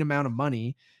obscene amount of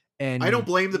money I don't And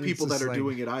blame the it's people that just are like,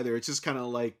 doing it either. It's just kind of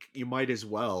like you might as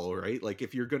well, right? Like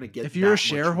if you're going to if get you're a that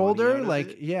much money shareholder, out of like,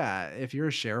 it. yeah, if you're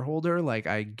a shareholder, like,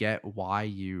 I get why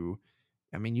you,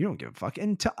 I mean, you don't give a fuck.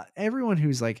 And to everyone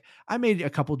who's like, I made a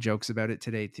couple jokes about it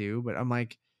today too, but I'm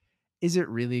like, is it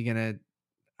really gonna,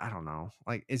 I don't know.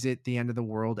 Like, is it the end of the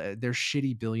world? There's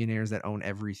shitty billionaires that own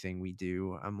everything we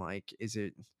do. I'm like, is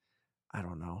it, I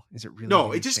don't know. Is it really No,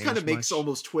 gonna it just kind change of makes much?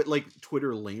 almost like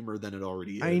Twitter lamer than it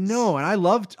already I is. know. And I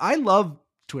love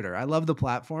Twitter. I love the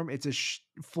platform. It's a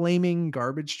flaming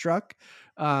garbage truck.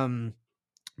 Um,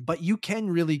 but you can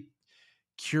really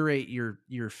curate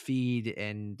your feed,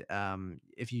 and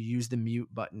if you use the mute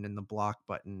button and the block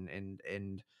button,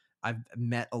 and I've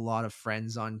met a lot of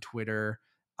friends on Twitter.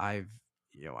 I've,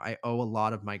 I owe a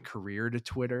lot of my career to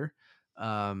Twitter,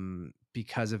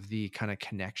 because of the kind of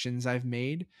connections I've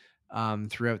made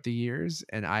throughout the years,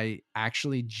 and I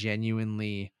actually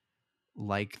genuinely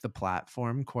like the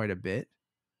platform quite a bit.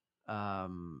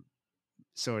 um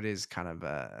so it is kind of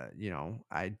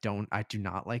I do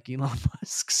not like Elon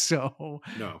Musk, so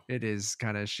No. it is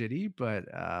kind of shitty, but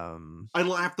I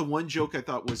laughed. The one joke I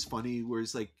thought was funny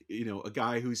was like, a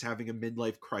guy who's having a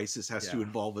midlife crisis has to yeah.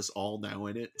 involve us all now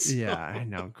in it. Yeah, So, I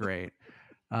know, great.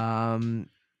 um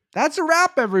that's a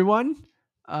wrap, everyone.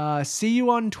 See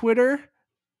you on Twitter.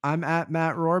 I'm at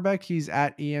Matt Rohrbeck. He's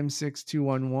at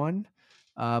EM6211.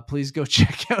 Please go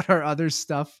check out our other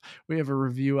stuff. We have a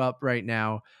review up right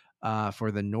now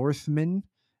for The Northman,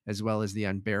 as well as The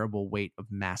Unbearable Weight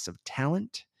of Massive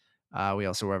Talent. We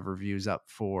also have reviews up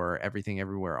for Everything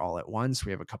Everywhere All at Once.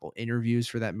 We have a couple interviews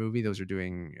for that movie. Those are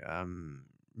doing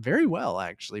very well,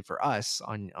 actually, for us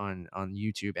on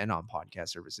YouTube and on podcast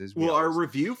services. We well, our always,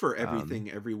 review for um, Everything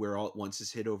Everywhere All at Once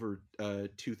has hit over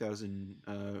 2,000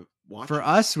 for watches.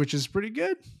 us, which is pretty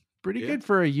good. Pretty Yeah. good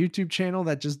for a YouTube channel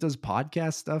that just does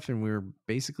podcast stuff, and we're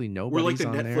basically We're like nobody's the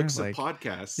on there. Netflix of Like,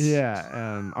 podcasts. yeah,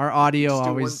 We just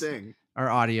do one thing. our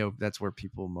audio, that's where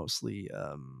people mostly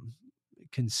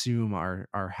consume our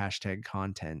hashtag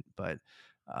content. But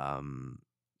um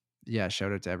yeah,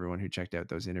 shout out to everyone who checked out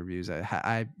those interviews.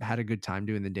 I had a good time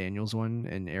doing the Daniels one,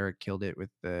 and Eric killed it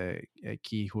with the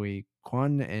Ki Hui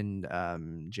Kwan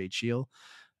and Jay Cheel.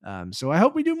 So I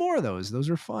hope we do more of those.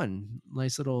 Those are fun.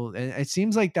 Nice little, and it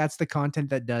seems like that's the content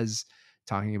that does,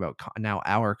 talking about now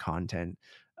our content.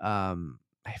 I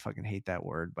fucking hate that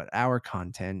word, but our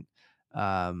content,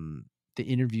 the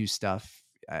interview stuff,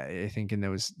 I think in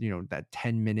those, that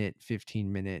 10-minute,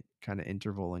 15-minute kind of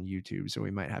interval on YouTube. So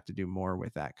we might have to do more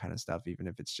with that kind of stuff, even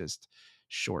if it's just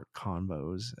short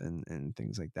convos and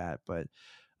things like that. But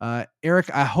Eric,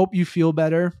 I hope you feel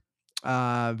better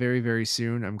very, very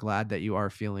soon. I'm glad that you are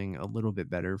feeling a little bit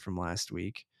better from last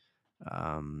week.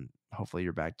 Hopefully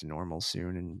you're back to normal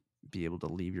soon and be able to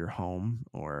leave your home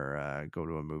or go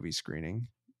to a movie screening.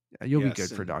 You'll be Yes, good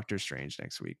for and Doctor Strange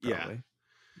next week, yeah. probably.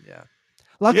 Yeah.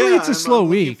 Luckily, Yeah, it's a slow I'm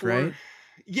looking week, for. right?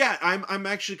 Yeah, I'm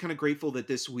actually kind of grateful that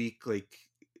this week, like,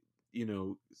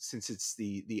 since it's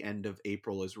the end of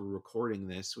April as we're recording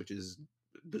this, which is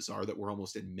bizarre that we're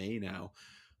almost in May now.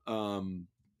 Um,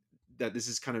 that this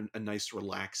is kind of a nice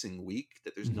relaxing week,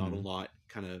 that there's not a Mm-hmm. lot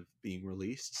kind of being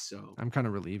released. So I'm kind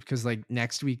of relieved because like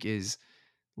next week is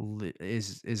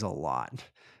a lot,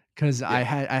 because I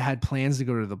yeah, had plans to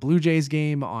go to the Blue Jays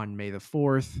game on May the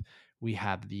 4th. We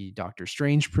have the Doctor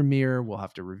Strange premiere. We'll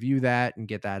have to review that and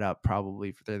get that up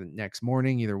probably for the next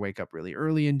morning. Either wake up really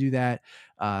early and do that.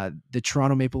 The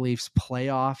Toronto Maple Leafs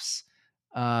playoffs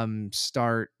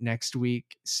start next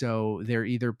week, so they're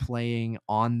either playing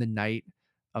on the night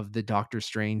of the Doctor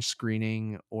Strange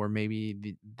screening, or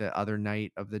maybe the other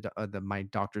night of the my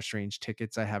Doctor Strange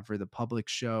tickets I have for the public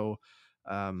show,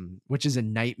 which is a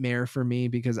nightmare for me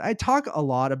because I talk a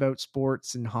lot about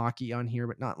sports and hockey on here,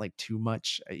 but not like too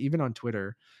much. Even on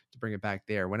Twitter, to bring it back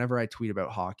there, whenever I tweet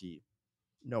about hockey,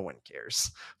 no one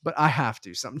cares, but I have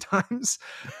to sometimes.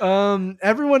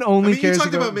 Everyone I only mean, you cares talked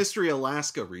about, about Mystery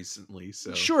Alaska recently,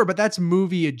 so sure, but that's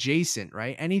movie adjacent,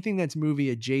 right? Anything that's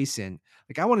movie adjacent.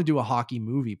 Like, I want to do a hockey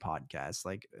movie podcast.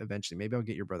 Like, eventually, maybe I'll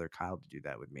get your brother Kyle to do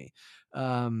that with me.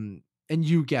 And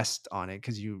you guest on it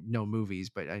because you know movies,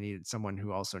 but I needed someone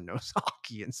who also knows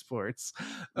hockey and sports.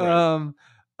 right.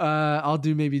 I'll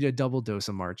do maybe a double dose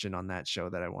of Marchand on that show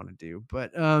that I want to do.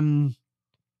 But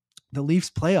the Leafs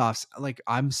playoffs, like,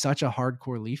 I'm such a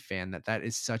hardcore Leaf fan that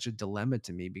is such a dilemma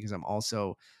to me, because I'm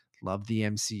also love the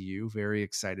MCU, very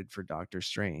excited for Doctor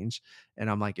Strange. And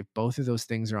I'm like, if both of those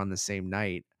things are on the same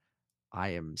night, I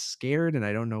am scared and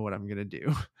I don't know what I'm going to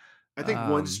do. I think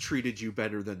one's Um, treated you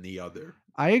better than the other.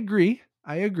 I agree.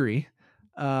 I agree.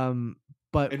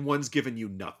 But and one's given you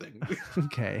nothing.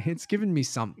 okay, it's given me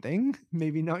something,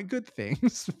 maybe not good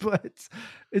things, but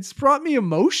it's brought me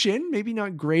emotion, maybe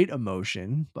not great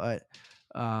emotion, but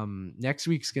next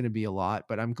week's going to be a lot,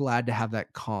 but I'm glad to have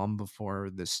that calm before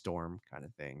the storm kind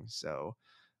of thing. So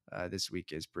this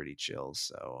week is pretty chill,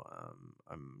 so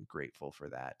I'm grateful for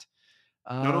that.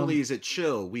 Not only is it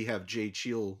chill, we have Jay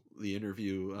Cheel, the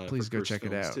interview for Please go Cursed check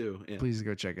it Films out. too. Yeah. Please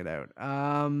go check it out.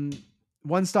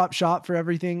 One-stop shop for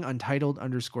everything,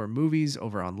 Untitled_movies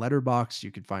over on Letterboxd. You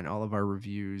can find all of our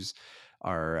reviews,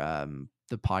 our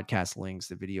the podcast links,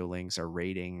 the video links, our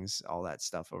ratings, all that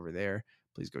stuff over there.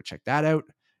 Please go check that out.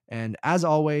 And as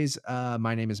always,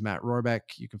 my name is Matt Rohrbeck.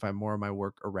 You can find more of my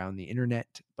work around the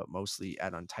internet, but mostly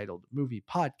at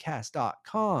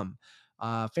untitledmoviepodcast.com.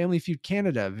 Family Feud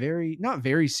Canada, not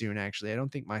very soon, actually. I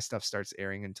don't think my stuff starts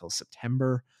airing until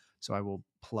September, so I will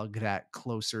plug that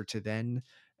closer to then.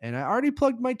 And I already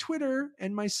plugged my Twitter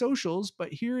and my socials,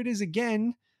 but here it is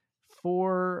again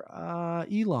for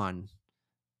Elon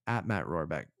at Matt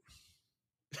Rohrbeck.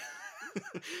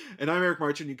 And I'm Eric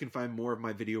Martin. You can find more of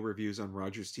my video reviews on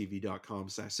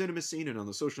rogerstv.com/cinemascene and on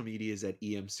the social medias at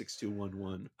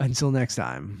EM6211. Until next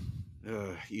time.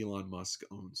 Elon Musk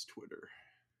owns Twitter.